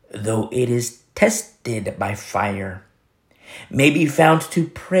 though it is tested by fire, may be found to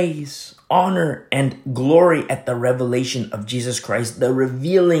praise, honor, and glory at the revelation of Jesus Christ, the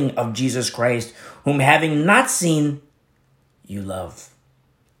revealing of Jesus Christ, whom having not seen, you love.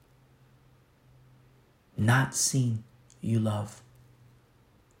 Not seen, you love.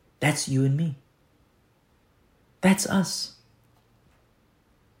 That's you and me. That's us.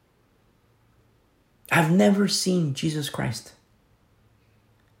 I've never seen Jesus Christ.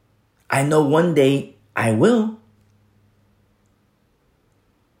 I know one day I will.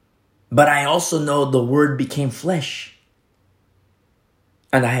 But I also know the Word became flesh.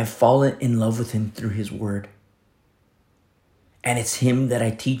 And I have fallen in love with Him through His Word. And it's Him that I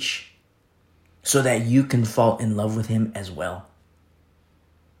teach so that you can fall in love with Him as well.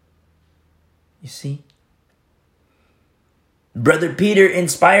 You see? Brother Peter,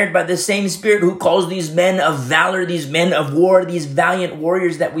 inspired by the same Spirit who calls these men of valor, these men of war, these valiant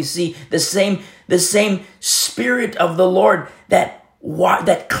warriors that we see, the same Spirit of the Lord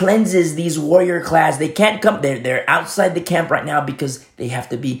that cleanses these warrior class. They can't come, they're outside the camp right now because they have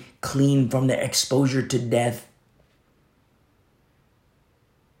to be clean from their exposure to death.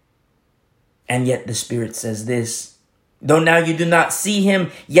 And yet the Spirit says this: though now you do not see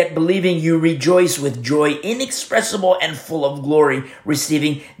him, yet believing you rejoice with joy inexpressible and full of glory,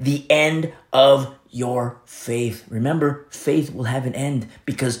 receiving the end of your faith. Remember, faith will have an end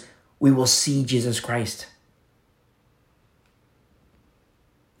because we will see Jesus Christ.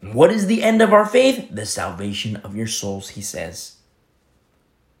 What is the end of our faith? The salvation of your souls, he says.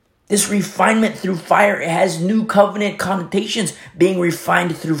 This refinement through fire, it has new covenant connotations, being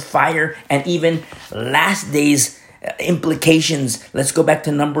refined through fire, and even last days implications. Let's go back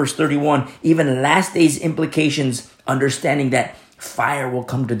to Numbers 31. Even last days implications, understanding that fire will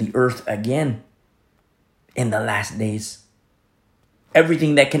come to the earth again in the last days.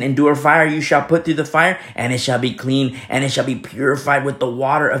 Everything that can endure fire, you shall put through the fire, and it shall be clean, and it shall be purified with the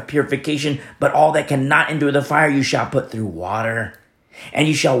water of purification. But all that cannot endure the fire, you shall put through water. And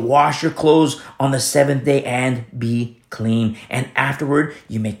you shall wash your clothes on the seventh day and be clean. And afterward,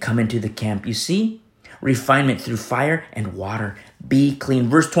 you may come into the camp. You see? Refinement through fire and water. Be clean.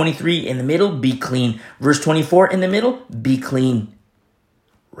 Verse 23 in the middle, be clean. Verse 24 in the middle, be clean.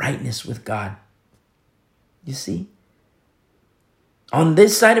 Rightness with God. You see? On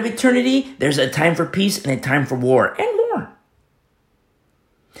this side of eternity, there's a time for peace and a time for war and more.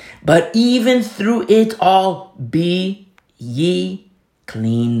 But even through it all, be ye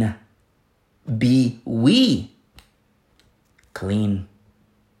clean. Be we clean.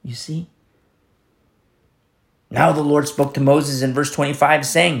 You see? Now the Lord spoke to Moses in verse 25,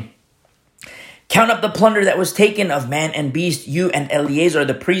 saying, count up the plunder that was taken of man and beast, you and Eleazar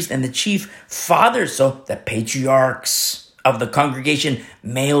the priest and the chief fathers, so the patriarchs of the congregation,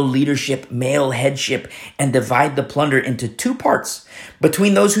 male leadership, male headship, and divide the plunder into two parts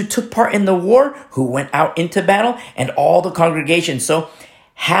between those who took part in the war, who went out into battle, and all the congregation. So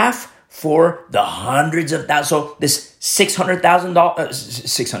half for the hundreds of thousands. So this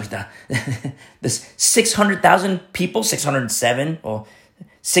this 600,000 people, 607, or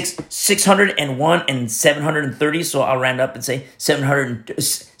 601 and 730. So I'll round up and say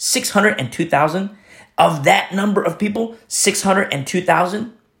 602,000. Of that number of people,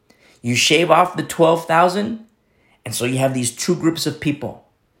 602,000, you shave off the 12,000. And so you have these two groups of people.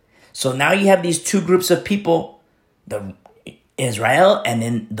 So now you have these two groups of people, the Israel and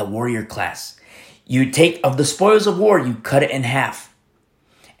then the warrior class. You take of the spoils of war, you cut it in half.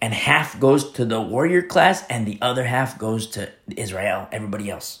 And half goes to the warrior class and the other half goes to Israel, everybody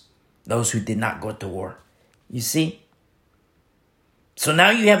else. Those who did not go to war. You see? So now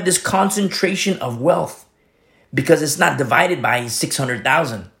you have this concentration of wealth because it's not divided by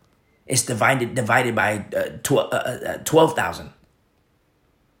 600,000. It's divided by 12,000.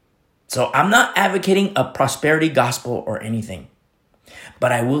 So I'm not advocating a prosperity gospel or anything.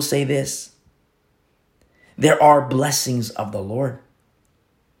 But I will say this. There are blessings of the Lord.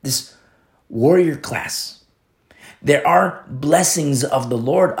 This warrior class. There are blessings of the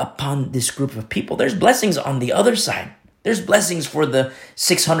Lord upon this group of people. There's blessings on the other side. There's blessings for the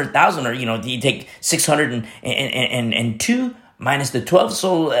 600,000, or, you take 602 minus the 12,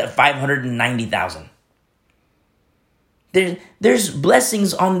 so 590,000. There's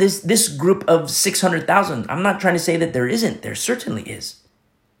blessings on this group of 600,000. I'm not trying to say that there isn't. There certainly is.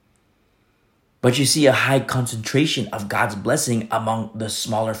 But you see a high concentration of God's blessing among the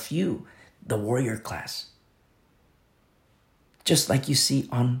smaller few, the warrior class. Just like you see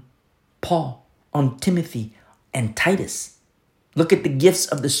on Paul, on Timothy, and Titus. Look at the gifts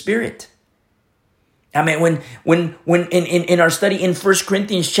of the Spirit. I mean, when in our study in 1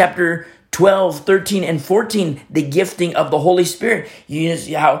 Corinthians chapter 12, 13, and 14, the gifting of the Holy Spirit. You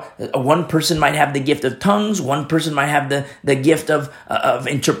see how one person might have the gift of tongues, one person might have the gift of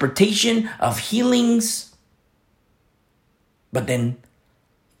interpretation, of healings. But then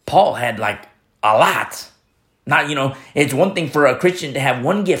Paul had like a lot. Not, it's one thing for a Christian to have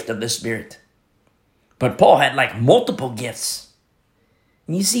one gift of the Spirit. But Paul had like multiple gifts.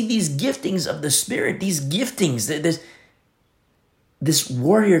 And you see these giftings of the Spirit, these giftings, this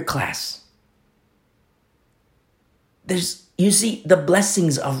warrior class. You see the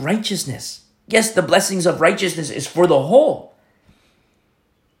blessings of righteousness. Yes, the blessings of righteousness is for the whole.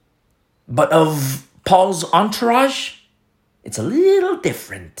 But of Paul's entourage, it's a little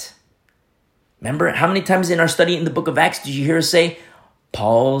different. Remember, how many times in our study in the book of Acts did you hear us say,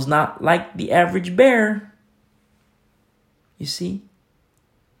 Paul's not like the average bear? You see?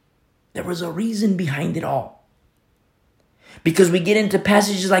 There was a reason behind it all. Because we get into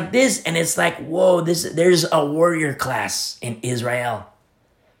passages like this and it's like, whoa, there's a warrior class in Israel.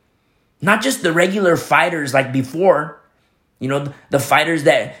 Not just the regular fighters like before, the fighters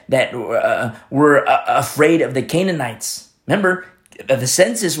that were afraid of the Canaanites. Remember, the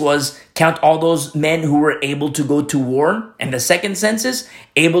census was count all those men who were able to go to war. And the second census,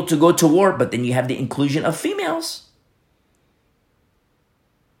 able to go to war. But then you have the inclusion of females.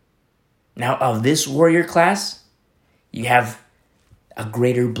 Now, of this warrior class, you have a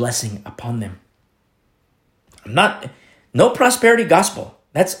greater blessing upon them. No prosperity gospel.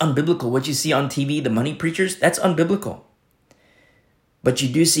 That's unbiblical. What you see on TV, the money preachers, that's unbiblical. But you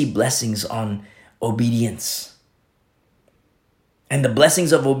do see blessings on obedience. And the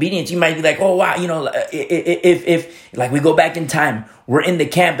blessings of obedience, you might be like, oh, wow, if like we go back in time, we're in the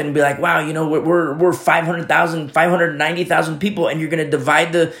camp and be like, wow, we're 500,000, 590,000 people, and you're going to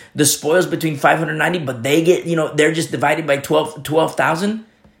divide the spoils between 590, but they get, they're just divided by 12,000.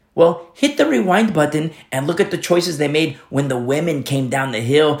 Well, hit the rewind button and look at the choices they made when the women came down the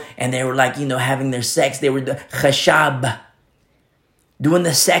hill and they were like, having their sex. They were the chashab, doing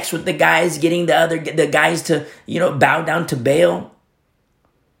the sex with the guys, getting the guys to, bow down to Baal.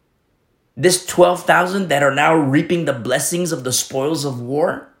 This 12,000 that are now reaping the blessings of the spoils of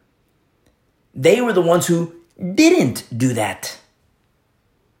war, they were the ones who didn't do that.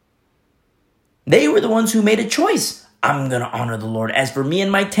 They were the ones who made a choice. I'm going to honor the Lord. As for me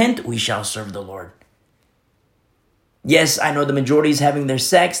and my tent, we shall serve the Lord. Yes, I know the majority is having their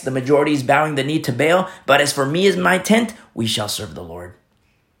sex. The majority is bowing the knee to Baal. But as for me and my tent, we shall serve the Lord.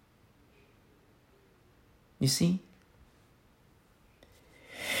 You see?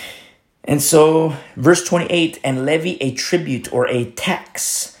 And so, verse 28, and levy a tribute or a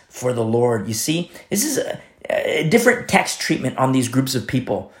tax for the Lord. You see, this is a different tax treatment on these groups of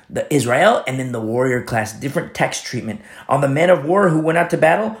people. The Israel and then the warrior class, different tax treatment. On the men of war who went out to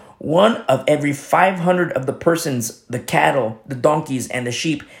battle, 1 of every 500 of the persons, the cattle, the donkeys, and the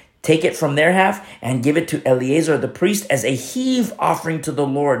sheep, take it from their half and give it to Eleazar the priest as a heave offering to the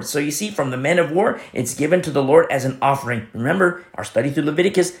Lord. So you see, from the men of war, it's given to the Lord as an offering. Remember, our study through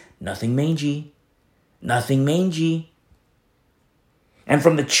Leviticus, nothing mangy. Nothing mangy. And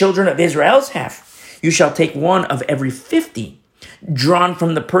from the children of Israel's half, you shall take 1 of every 50, drawn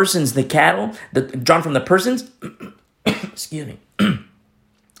from the persons, the cattle, drawn from the persons, excuse me,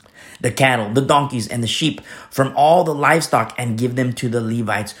 the cattle, the donkeys, and the sheep from all the livestock, and give them to the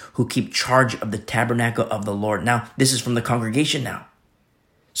Levites who keep charge of the tabernacle of the Lord. Now, this is from the congregation now.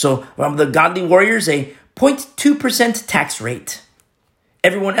 So, from the godly warriors, a 0.2% tax rate.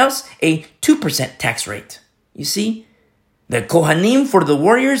 Everyone else, a 2% tax rate. You see? The Kohanim for the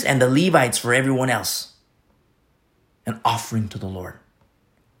warriors and the Levites for everyone else. An offering to the Lord.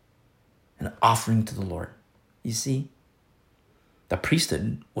 An offering to the Lord. You see? The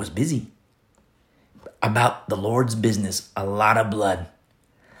priesthood was busy about the Lord's business. A lot of blood.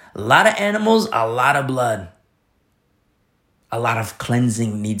 A lot of animals, a lot of blood. A lot of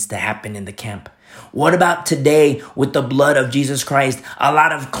cleansing needs to happen in the camp. What about today with the blood of Jesus Christ? A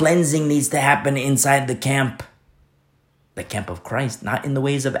lot of cleansing needs to happen inside the camp. The camp of Christ, not in the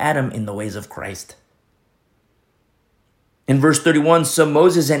ways of Adam, in the ways of Christ. In verse 31, so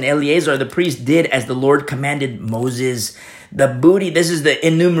Moses and Eleazar the priest did as the Lord commanded Moses. The booty, this is the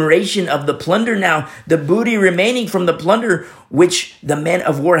enumeration of the plunder now. The booty remaining from the plunder which the men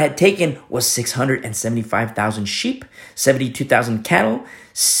of war had taken was 675,000 sheep, 72,000 cattle,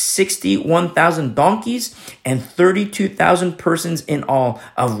 61,000 donkeys, and 32,000 persons in all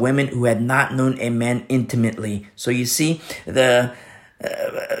of women who had not known a man intimately. So you see,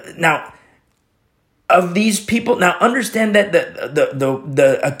 now of these people, now understand that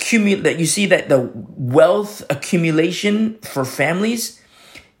that you see that the wealth accumulation for families,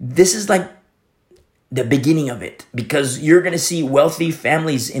 this is like the beginning of it, because you're going to see wealthy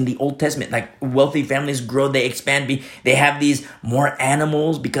families in the Old Testament. Like, wealthy families grow, they expand, they have these more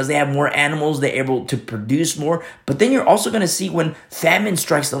animals. Because they have more animals, they're able to produce more. But then you're also going to see when famine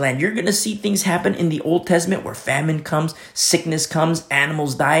strikes the land, you're going to see things happen in the Old Testament where famine comes, sickness comes,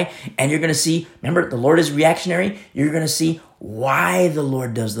 animals die. And you're going to see, remember, the Lord is reactionary. You're going to see why the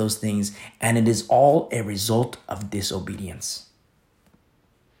Lord does those things. And it is all a result of disobedience.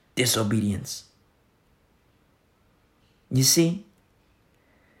 Disobedience. You see?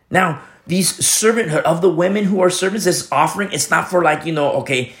 Now, these servanthood of the women who are servants, this offering, it's not for like,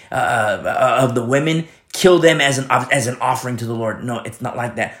 of the women, kill them as an offering to the Lord. No, it's not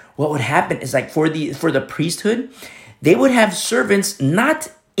like that. What would happen is like for the priesthood, they would have servants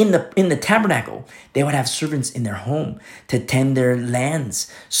not in the tabernacle, they would have servants in their home to tend their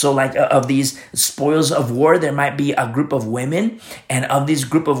lands. So like of these spoils of war, there might be a group of women, and of these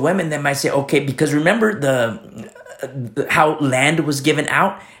group of women, they might say, okay, because remember how land was given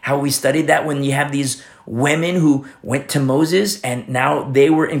out, how we studied that when you have these women who went to Moses and now they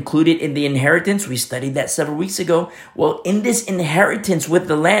were included in the inheritance. We studied that several weeks ago. Well, in this inheritance with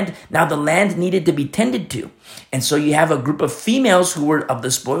the land, now the land needed to be tended to. And so you have a group of females who were of the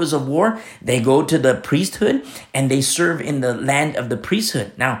spoils of war. They go to the priesthood and they serve in the land of the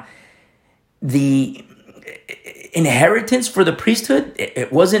priesthood. Now, the inheritance for the priesthood,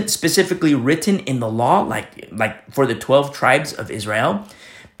 it wasn't specifically written in the law like for the 12 tribes of Israel.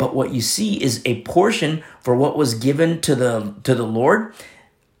 But what you see is a portion for what was given to the Lord.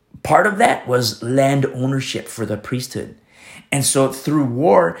 Part of that was land ownership for the priesthood. And so through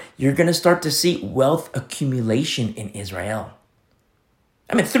war, you're going to start to see wealth accumulation in Israel.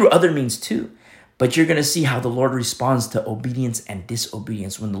 I mean, through other means too. But you're going to see how the Lord responds to obedience and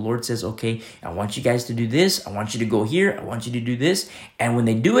disobedience. When the Lord says, okay, I want you guys to do this. I want you to go here. I want you to do this. And when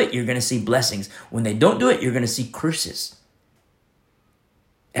they do it, you're going to see blessings. When they don't do it, you're going to see curses.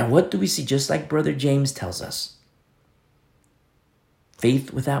 And what do we see? Just like Brother James tells us,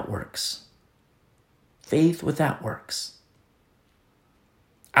 faith without works. Faith without works.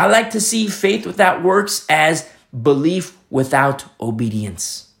 I like to see faith without works as belief without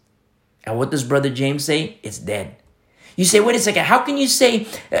obedience. And what does Brother James say? It's dead. You say, wait a second, how can you say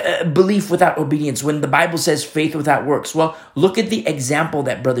belief without obedience when the Bible says faith without works? Well, look at the example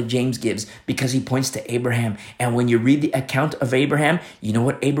that Brother James gives, because he points to Abraham. And when you read the account of Abraham, you know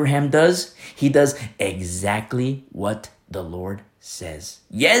what Abraham does? He does exactly what the Lord says.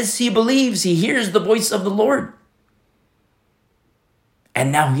 Yes, he believes, he hears the voice of the Lord.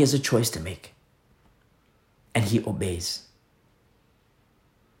 And now he has a choice to make. And he obeys.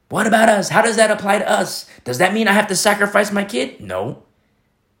 What about us? How does that apply to us? Does that mean I have to sacrifice my kid? No.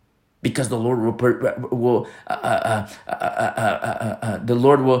 Because the Lord will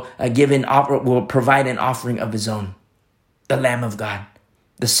provide an offering of his own. The Lamb of God,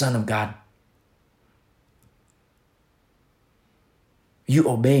 the Son of God. You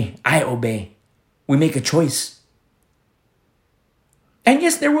obey, I obey. We make a choice. And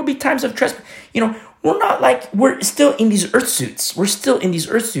yes, there will be times of trespass. We're not like, we're still in these earth suits. We're still in these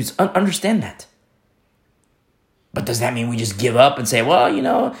earth suits. Understand that. But does that mean we just give up and say,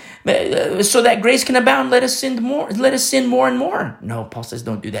 well, so that grace can abound, let us sin more. Let us sin more and more. No, Paul says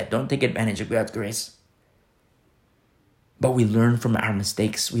don't do that. Don't take advantage of God's grace. But we learn from our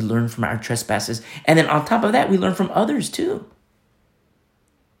mistakes. We learn from our trespasses. And then on top of that, we learn from others too.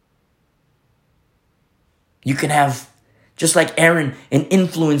 You can have, just like Aaron, an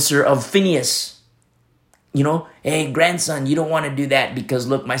influencer of Phinehas. Hey, grandson, you don't want to do that because,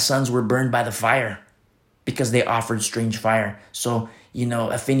 look, my sons were burned by the fire because they offered strange fire. So,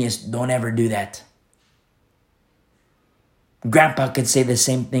 Phineas, don't ever do that. Grandpa could say the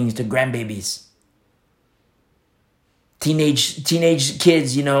same things to grandbabies. Teenage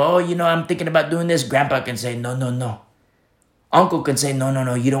kids, I'm thinking about doing this. Grandpa can say, no. Uncle can say,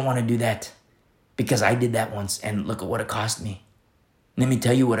 no, you don't want to do that because I did that once and look at what it cost me. Let me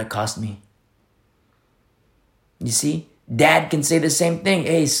tell you what it cost me. You see, dad can say the same thing.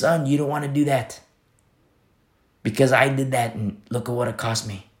 Hey, son, you don't want to do that because I did that and look at what it cost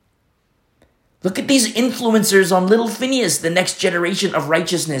me. Look at these influencers on little Phineas, the next generation of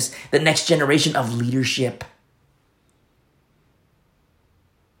righteousness, the next generation of leadership.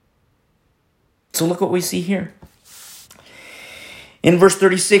 So look what we see here. In verse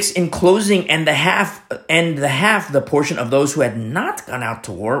 36, in closing, and the half, the portion of those who had not gone out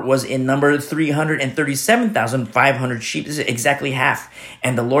to war was in number 337,500 sheep. This is exactly half.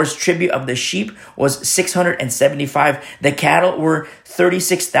 And the Lord's tribute of the sheep was 675. The cattle were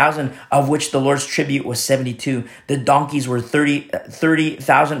 36,000, of which the Lord's tribute was 72. The donkeys were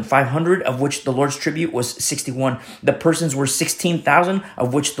 30,500, of which the Lord's tribute was 61. The persons were 16,000,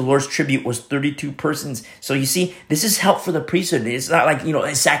 of which the Lord's tribute was 32 persons. So you see, this is help for the priesthood. It's not like,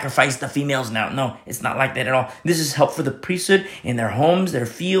 they sacrifice the females now. No, it's not like that at all. This is help for the priesthood in their homes, their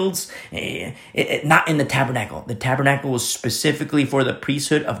fields, not in the tabernacle. The tabernacle was specifically for the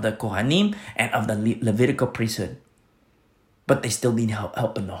priesthood of the Kohanim and of the Levitical priesthood. But they still need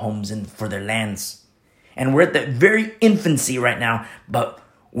help in the homes and for their lands. And we're at the very infancy right now. But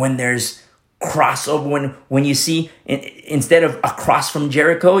when there's crossover, when you see, instead of across from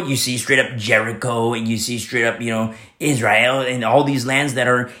Jericho, you see straight up Jericho, and you see straight up, Israel and all these lands that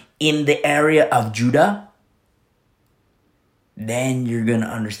are in the area of Judah, then you're going to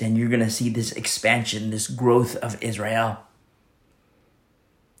understand. You're going to see this expansion, this growth of Israel.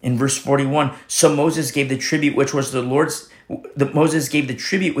 In verse 41, so Moses gave the tribute which was the Lord's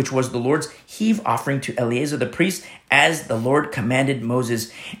heave offering to Eleazar the priest, as the Lord commanded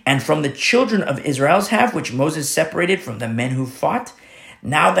Moses. And from the children of Israel's half, which Moses separated from the men who fought,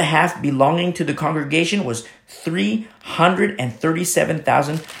 now the half belonging to the congregation was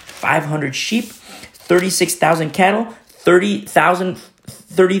 337,500 sheep, 36,000 cattle,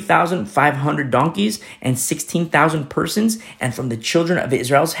 30,500 donkeys, and 16,000 persons. And from the children of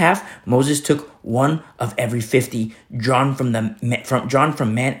Israel's half, Moses took one of every 50, drawn from man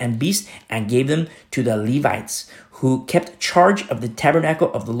and beast, and gave them to the Levites, who kept charge of the tabernacle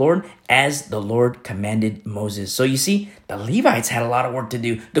of the Lord, as the Lord commanded Moses. So you see, the Levites had a lot of work to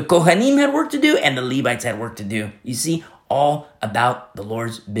do. The Kohanim had work to do, and the Levites had work to do. You see, all about the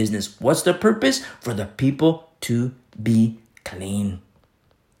Lord's business. What's the purpose? For the people to be clean.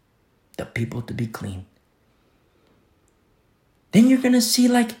 The people to be clean. Then you're going to see,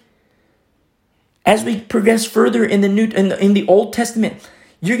 like, as we progress further in the Old Testament,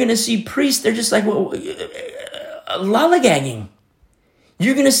 you're going to see priests, they're just like lollygagging.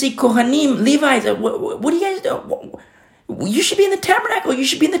 You're going to see Kohanim, Levites. What do you guys do? You should be in the tabernacle. You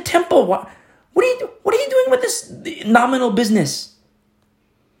should be in the temple. What are you doing with this nominal business?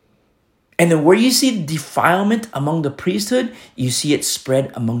 And then where you see defilement among the priesthood, you see it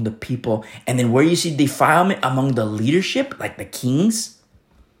spread among the people. And then where you see defilement among the leadership, like the kings,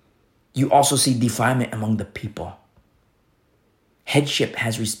 you also see defilement among the people. Headship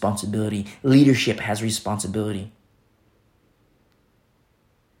has responsibility. Leadership has responsibility.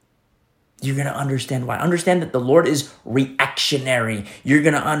 You're going to understand why. Understand that the Lord is reactionary. You're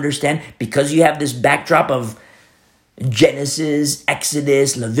going to understand, because you have this backdrop of Genesis,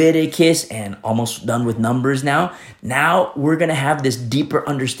 Exodus, Leviticus, and almost done with Numbers now. Now we're going to have this deeper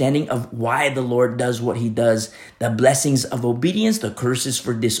understanding of why the Lord does what he does. The blessings of obedience, the curses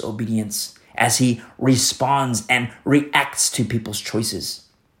for disobedience, as he responds and reacts to people's choices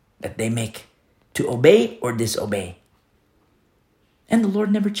that they make to obey or disobey. And the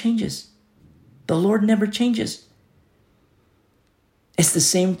Lord never changes. The Lord never changes. It's the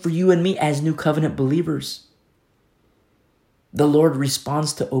same for you and me as New Covenant believers. The Lord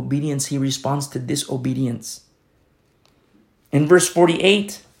responds to obedience. He responds to disobedience. In verse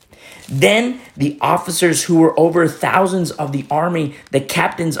 48, then the officers who were over thousands of the army, the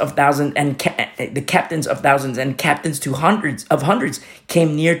captains of thousands and captains to hundreds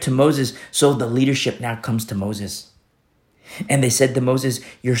came near to Moses. So the leadership now comes to Moses. And they said to Moses,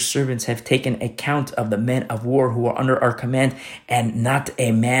 your servants have taken account of the men of war who are under our command, and not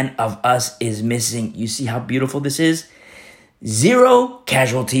a man of us is missing. You see how beautiful this is? 0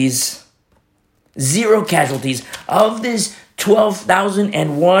 casualties. 0 casualties. Of this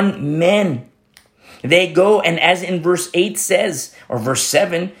 12,001 men, they go, and as in verse 8 says, or verse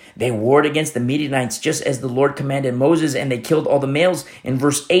 7, they warred against the Midianites just as the Lord commanded Moses, and they killed all the males. In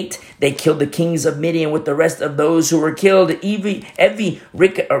verse 8, they killed the kings of Midian with the rest of those who were killed. Evi,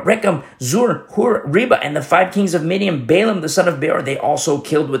 Rechem, Zur, Hur, Reba, and the 5 kings of Midian, Balaam the son of Beor, they also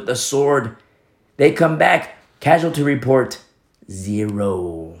killed with the sword. They come back, casualty report,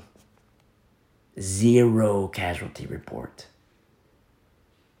 0. 0 casualty report.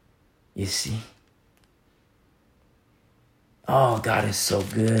 You see? Oh, God is so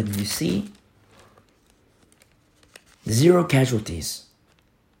good. You see? 0 casualties.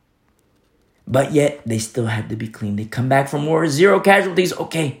 But yet, they still had to be clean. They come back from war, 0 casualties.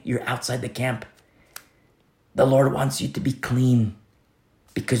 Okay, you're outside the camp. The Lord wants you to be clean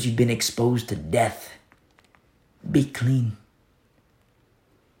because you've been exposed to death. Be clean.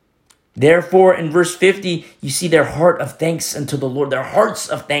 Therefore, in verse 50, you see their heart of thanks unto the Lord. Their hearts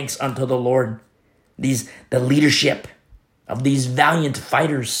of thanks unto the Lord. The leadership of these valiant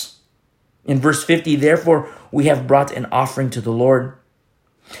fighters. In verse 50, therefore, we have brought an offering to the Lord.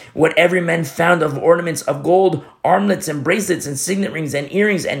 What every man found of ornaments of gold, armlets and bracelets and signet rings and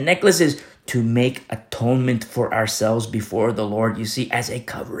earrings and necklaces, to make atonement for ourselves before the Lord. You see, as a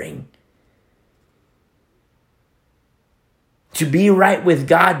covering. To be right with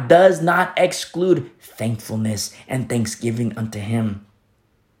God does not exclude thankfulness and thanksgiving unto him.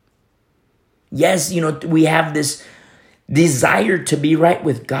 Yes, we have this desire to be right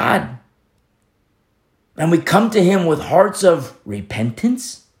with God. And we come to him with hearts of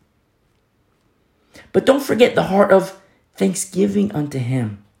repentance. But don't forget the heart of thanksgiving unto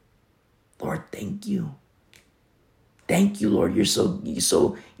him. Lord, thank you. Thank you, Lord. You're so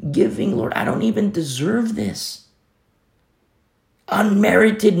giving, Lord. I don't even deserve this.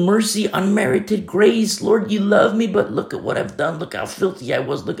 unmerited mercy, unmerited grace. Lord, you love me, but look at what I've done. Look how filthy I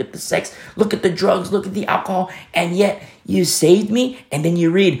was. Look at the sex. Look at the drugs. Look at the alcohol. And yet you saved me. And then you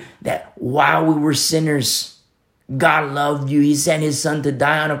read that while we were sinners, God loved you. He sent his son to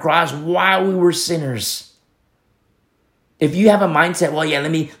die on a cross while we were sinners. If you have a mindset, well, yeah,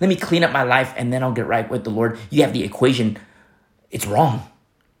 let me clean up my life and then I'll get right with the Lord. You have the equation. It's wrong.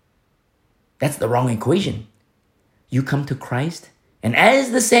 That's the wrong equation. You come to Christ, and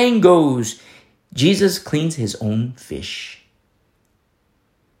as the saying goes, Jesus cleans his own fish.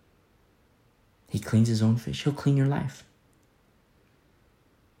 He cleans his own fish. He'll clean your life.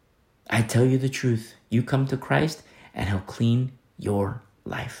 I tell you the truth. You come to Christ, and he'll clean your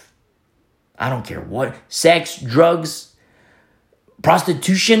life. I don't care what. Sex, drugs,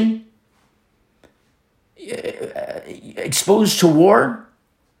 prostitution, exposed to war.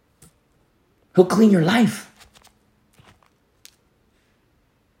 He'll clean your life.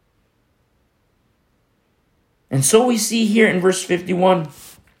 And so we see here in verse 51,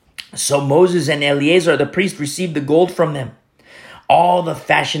 so Moses and Eleazar the priest received the gold from them, all the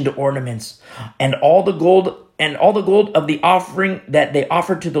fashioned ornaments, and all the gold of the offering that they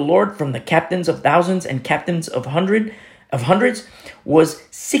offered to the Lord from the captains of thousands and captains of hundreds was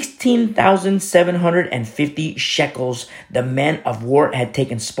 16,750 shekels. The men of war had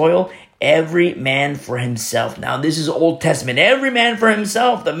taken spoil, every man for himself. Now this is Old Testament. Every man for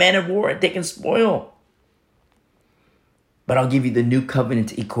himself. The men of war had taken spoil. But I'll give you the new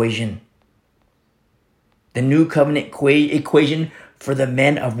covenant equation. The new covenant equation for the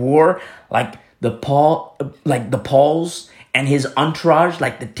men of war, like the Pauls and his entourage,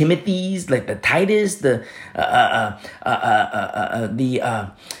 like the Timothys, like the Titus, the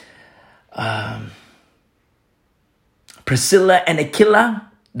Priscilla and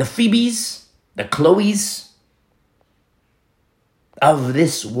Aquila, the Phoebes, the Chloes of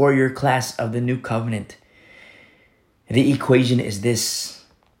this warrior class of the new covenant. The equation is this: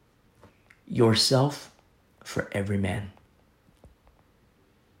 yourself for every man.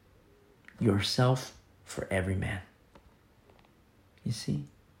 Yourself for every man. You see?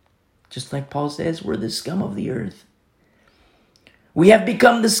 Just like Paul says, we're the scum of the earth. We have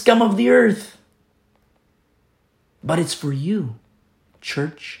become the scum of the earth. But it's for you,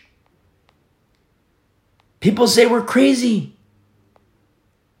 church. People say we're crazy.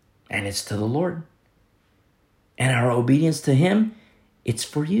 And it's to the Lord. And our obedience to him, it's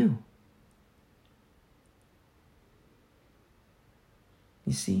for you.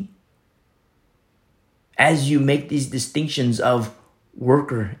 You see? As you make these distinctions of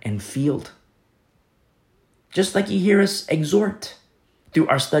worker and field, just like you hear us exhort through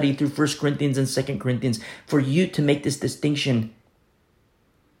our study through 1 Corinthians and 2 Corinthians, for you to make this distinction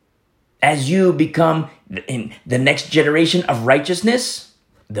as you become in the next generation of righteousness,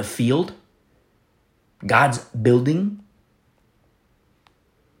 the field, God's building,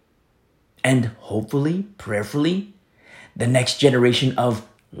 and hopefully, prayerfully, the next generation of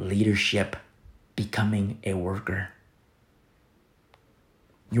leadership, becoming a worker.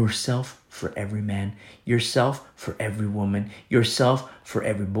 Yourself for every man, yourself for every woman, yourself for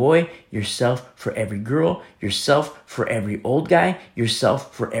every boy, yourself for every girl, yourself for every old guy,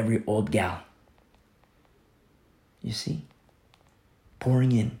 yourself for every old gal. You see?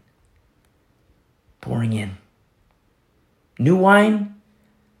 Pouring in. Pouring in. New wine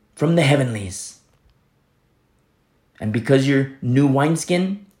from the heavenlies. And because you're new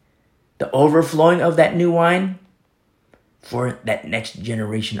wineskin, the overflowing of that new wine for that next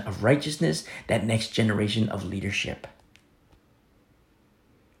generation of righteousness, that next generation of leadership.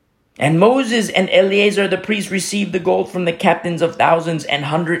 And Moses and Eleazar the priest received the gold from the captains of thousands and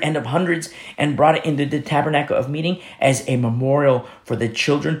of hundreds and brought it into the tabernacle of meeting as a memorial for the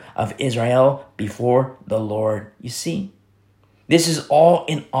children of Israel before the Lord. You see, this is all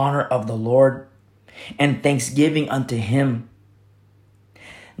in honor of the Lord and thanksgiving unto him.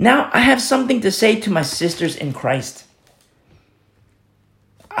 Now I have something to say to my sisters in Christ.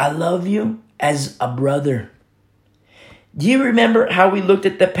 I love you as a brother. Do you remember how we looked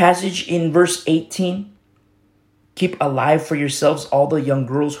at the passage in verse 18? Keep alive for yourselves all the young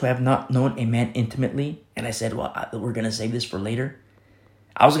girls who have not known a man intimately. And I said, well, we're going to save this for later.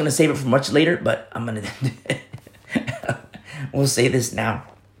 I was going to save it for much later, but I'm going to... we'll say this now.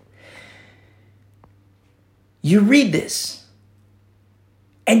 You read this,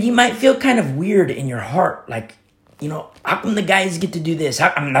 and you might feel kind of weird in your heart, like, you know, how come the guys get to do this?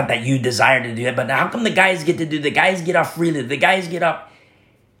 Not that you desire to do it, but how come the guys get to do, the guys get off freely, the guys get up?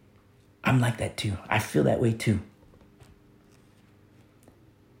 I'm like that too. I feel that way too.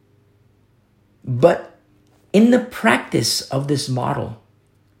 But In the practice of this model,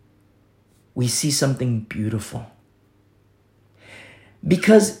 we see something beautiful.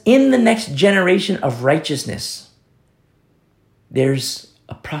 Because in the next generation of righteousness, there's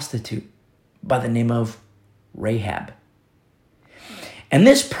a prostitute by the name of Rahab. And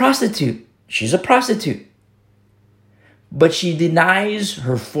this prostitute, she's a prostitute, but she denies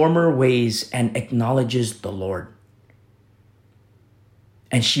her former ways and acknowledges the Lord.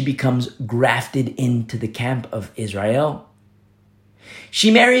 And she becomes grafted into the camp of Israel. She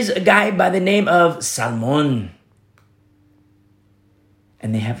marries a guy by the name of Salmon.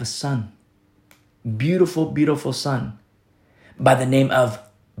 And they have a son. Beautiful, beautiful son by the name of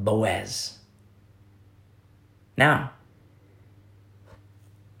Boaz. Now,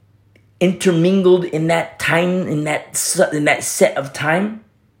 intermingled in that time, in that set of time,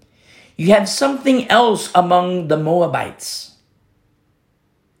 you have something else among the Moabites.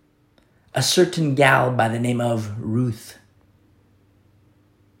 A certain gal by the name of Ruth.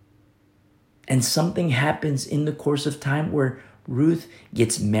 And something happens in the course of time where Ruth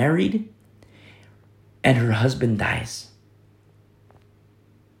gets married and her husband dies.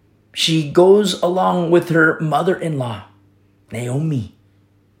 She goes along with her mother-in-law, Naomi.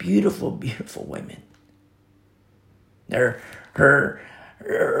 Beautiful, beautiful women.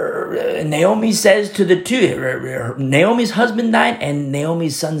 Naomi says to the two, Naomi's husband died and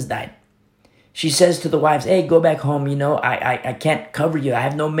Naomi's sons died. She says to the wives, hey, go back home. I can't cover you. I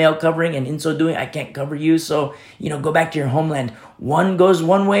have no male covering, and in so doing, I can't cover you. So, go back to your homeland. One goes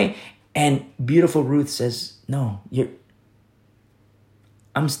one way, and beautiful Ruth says, no,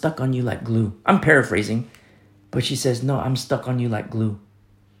 I'm stuck on you like glue. I'm paraphrasing, but she says, no, I'm stuck on you like glue.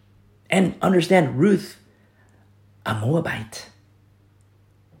 And understand, Ruth, a Moabite.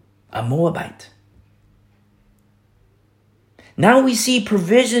 A Moabite. Now we see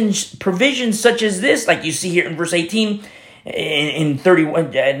provisions such as this, like you see here in verse 18, in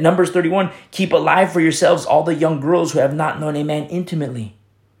 31, Numbers 31, keep alive for yourselves all the young girls who have not known a man intimately.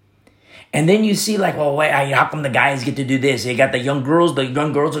 And then you see like, well, wait, how come the guys get to do this? They got the young girls are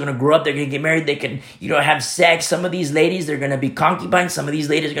going to grow up, they're going to get married, they can, have sex. Some of these ladies, they're going to be concubines. Some of these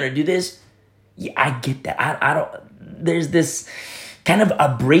ladies are going to do this. Yeah, I get that. I don't, there's this kind of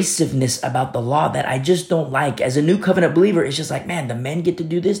abrasiveness about the law that I just don't like. As a new covenant believer, it's just like, man, the men get to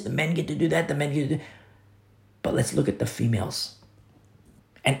do this, the men get to do that, the men get to do. But let's look at the females.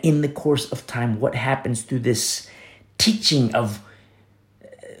 And in the course of time, what happens through this teaching of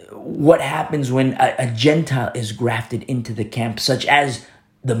what happens when a Gentile is grafted into the camp, such as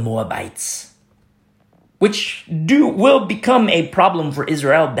the Moabites, which will become a problem for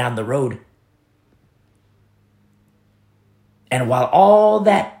Israel down the road. And while all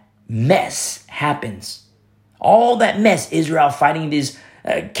that mess happens, all that mess, Israel fighting these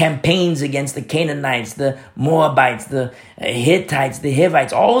campaigns against the Canaanites, the Moabites, the Hittites, the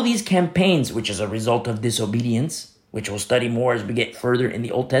Hivites, all these campaigns, which is a result of disobedience, which we'll study more as we get further in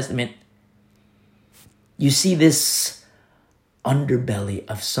the Old Testament, you see this underbelly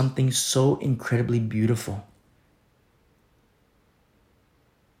of something so incredibly beautiful.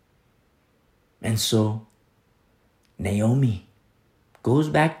 And so Naomi goes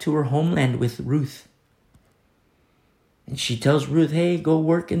back to her homeland with Ruth. And she tells Ruth, hey, go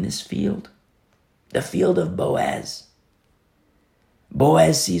work in this field, the field of Boaz.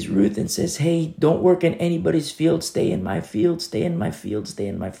 Boaz sees Ruth and says, hey, don't work in anybody's field. Stay in my field, stay in my field, stay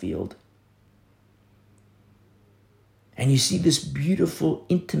in my field. And you see this beautiful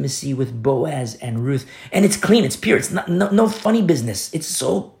intimacy with Boaz and Ruth. And it's clean, it's pure. It's not no funny business. It's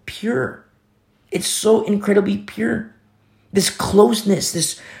so pure. It's so incredibly pure. This closeness,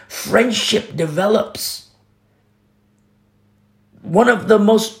 this friendship develops. One of the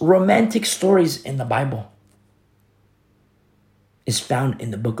most romantic stories in the Bible is found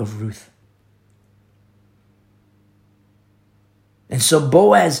in the book of Ruth. And so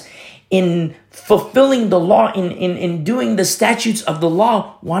Boaz, in fulfilling the law, in doing the statutes of the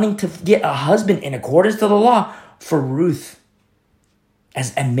law, wanting to get a husband in accordance to the law for Ruth,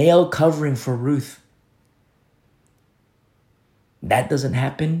 as a male covering for Ruth. That doesn't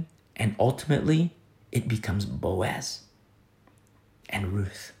happen, and ultimately it becomes Boaz and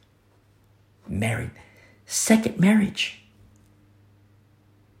Ruth married. Second marriage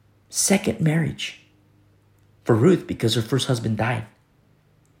for Ruth because her first husband died.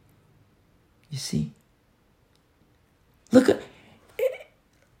 You see? Look,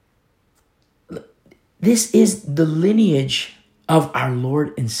 this is the lineage of our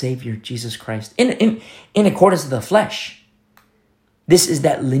Lord and Savior, Jesus Christ. In accordance to the flesh, this is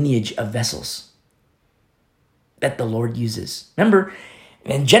that lineage of vessels that the Lord uses. Remember,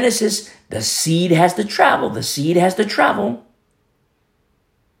 In Genesis, the seed has to travel. The seed has to travel.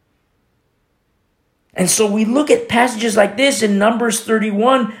 And so we look at passages like this in Numbers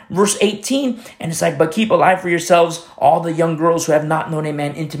 31, verse 18, and it's like, but keep alive for yourselves all the young girls who have not known a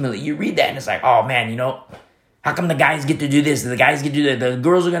man intimately. You read that and it's like, oh man, how come the guys get to do this? The guys get to do that. The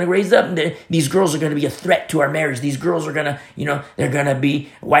girls are going to raise up, and these girls are going to be a threat to our marriage. These girls are going to, they're going to be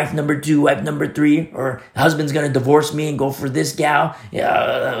wife number 2, wife number 3, or husband's going to divorce me and go for this gal.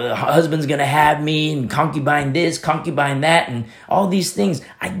 Husband's going to have me and concubine this, concubine that, and all these things.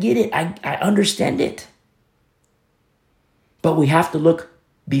 I get it. I understand it. But we have to look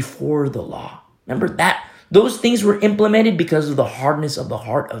before the law. Remember that those things were implemented because of the hardness of the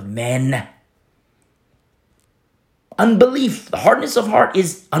heart of men. Unbelief. The hardness of heart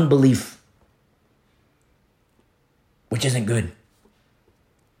is unbelief, which isn't good.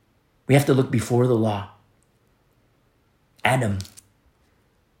 We have to look before the law. Adam.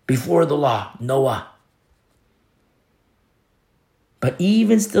 Before the law, Noah. But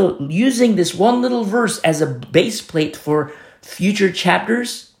even still, using this one little verse as a base plate for future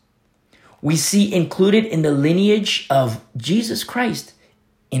chapters, we see included in the lineage of Jesus Christ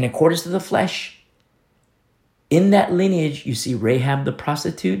in accordance to the flesh. In that lineage, you see Rahab the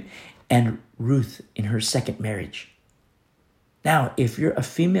prostitute and Ruth in her second marriage. Now, if you're a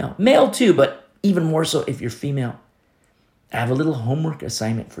female, male too, but even more so if you're female, I have a little homework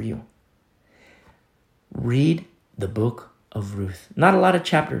assignment for you. Read the book of Ruth. Not a lot of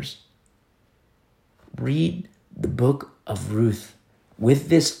chapters. Read the book of Ruth with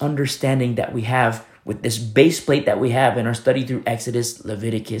this understanding that we have, with this base plate that we have in our study through Exodus,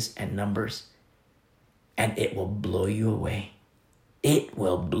 Leviticus, and Numbers. And it will blow you away. It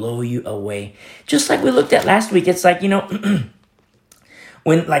will blow you away. Just like we looked at last week, it's like, when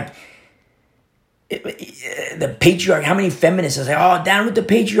the patriarchy, how many feminists are like, down with the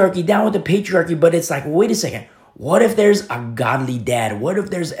patriarchy, but it's like, wait a second. What if there's a godly dad? What if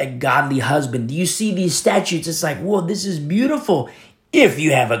there's a godly husband? Do you see these statutes? It's like, whoa, this is beautiful. If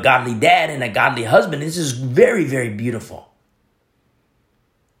you have a godly dad and a godly husband, this is very, very beautiful.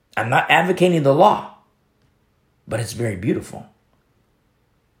 I'm not advocating the law, but it's very beautiful.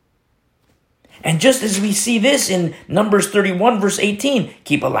 And just as we see this in Numbers 31, verse 18,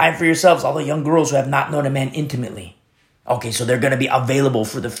 keep alive for yourselves all the young girls who have not known a man intimately. Okay, so they're going to be available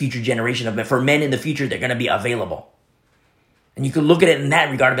for the future generation of men. For men in the future, they're going to be available. And you can look at it in that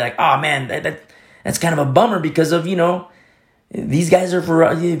regard and be like, oh man, that's kind of a bummer because of, these guys are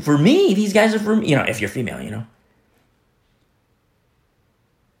for me. These guys are for me, if you're female,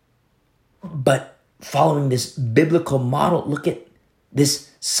 But following this biblical model, look at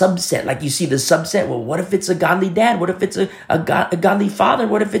this subset. Like you see the subset. Well, what if it's a godly dad? What if it's a godly father?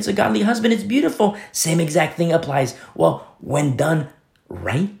 What if it's a godly husband? It's beautiful. Same exact thing applies. Well, when done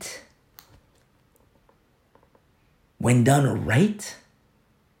right,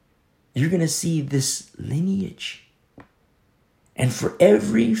 you're going to see this lineage. And for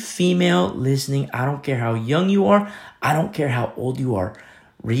every female listening, I don't care how young you are, I don't care how old you are,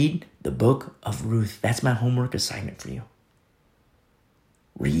 read the book of Ruth. That's my homework assignment for you.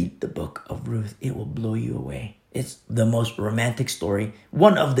 Read the book of Ruth. It will blow you away. It's the most romantic story,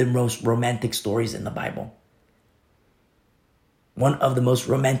 one of the most romantic stories in the Bible. One of the most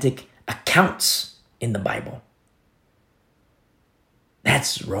romantic accounts in the Bible.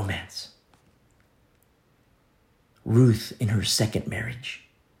 That's romance. Ruth in her second marriage.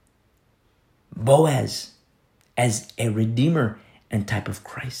 Boaz as a redeemer and type of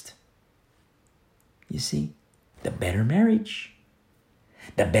Christ. You see, the better marriage.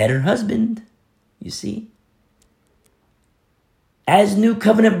 The better husband, you see. As new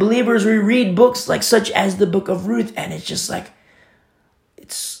covenant believers, we read books like such as the book of Ruth, and it's just like,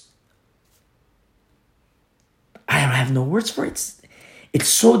 I don't have no words for it. It's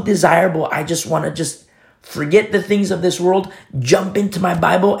so desirable. I just want to just forget the things of this world, jump into my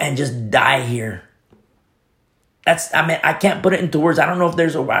Bible, and just die here. I can't put it into words. I don't know if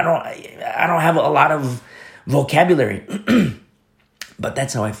I don't have a lot of vocabulary. But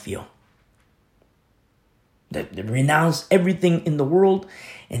that's how I feel. That renounce everything in the world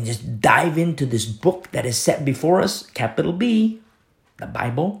and just dive into this book that is set before us, capital B, the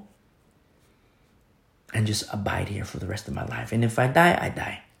Bible, and just abide here for the rest of my life. And if I die, I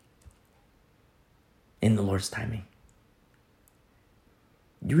die. In the Lord's timing.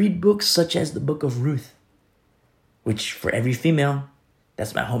 You read books such as the book of Ruth, which for every female,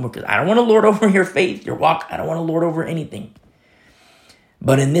 that's my homework. I don't want to lord over your faith, your walk. I don't want to lord over anything.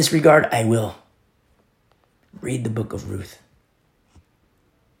 But in this regard, I will. Read the book of Ruth.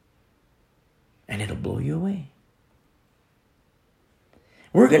 And it'll blow you away.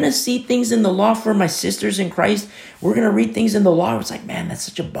 We're going to see things in the law for my sisters in Christ. We're going to read things in the law. It's like, man, that's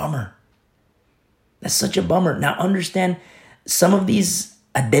such a bummer. That's such a bummer. Now understand, some of these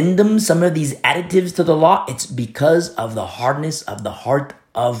addendums, some of these additives to the law, it's because of the hardness of the heart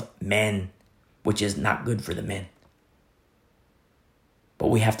of men, which is not good for the men. But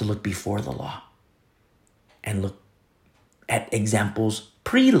we have to look before the law and look at examples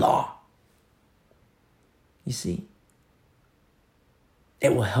pre-law. You see,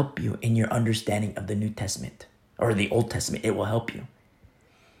 it will help you in your understanding of the New Testament or the Old Testament. It will help you.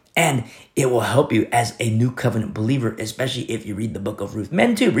 And it will help you as a new covenant believer, especially if you read the book of Ruth.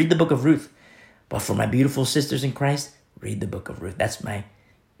 Men too, read the book of Ruth. But for my beautiful sisters in Christ, read the book of Ruth. That's my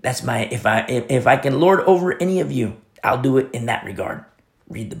if I can lord over any of you, I'll do it in that regard.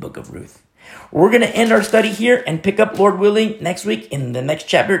 Read the book of Ruth. We're going to end our study here and pick up, Lord willing, next week in the next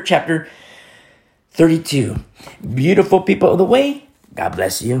chapter, chapter 32. Beautiful people of the way, God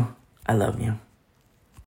bless you. I love you.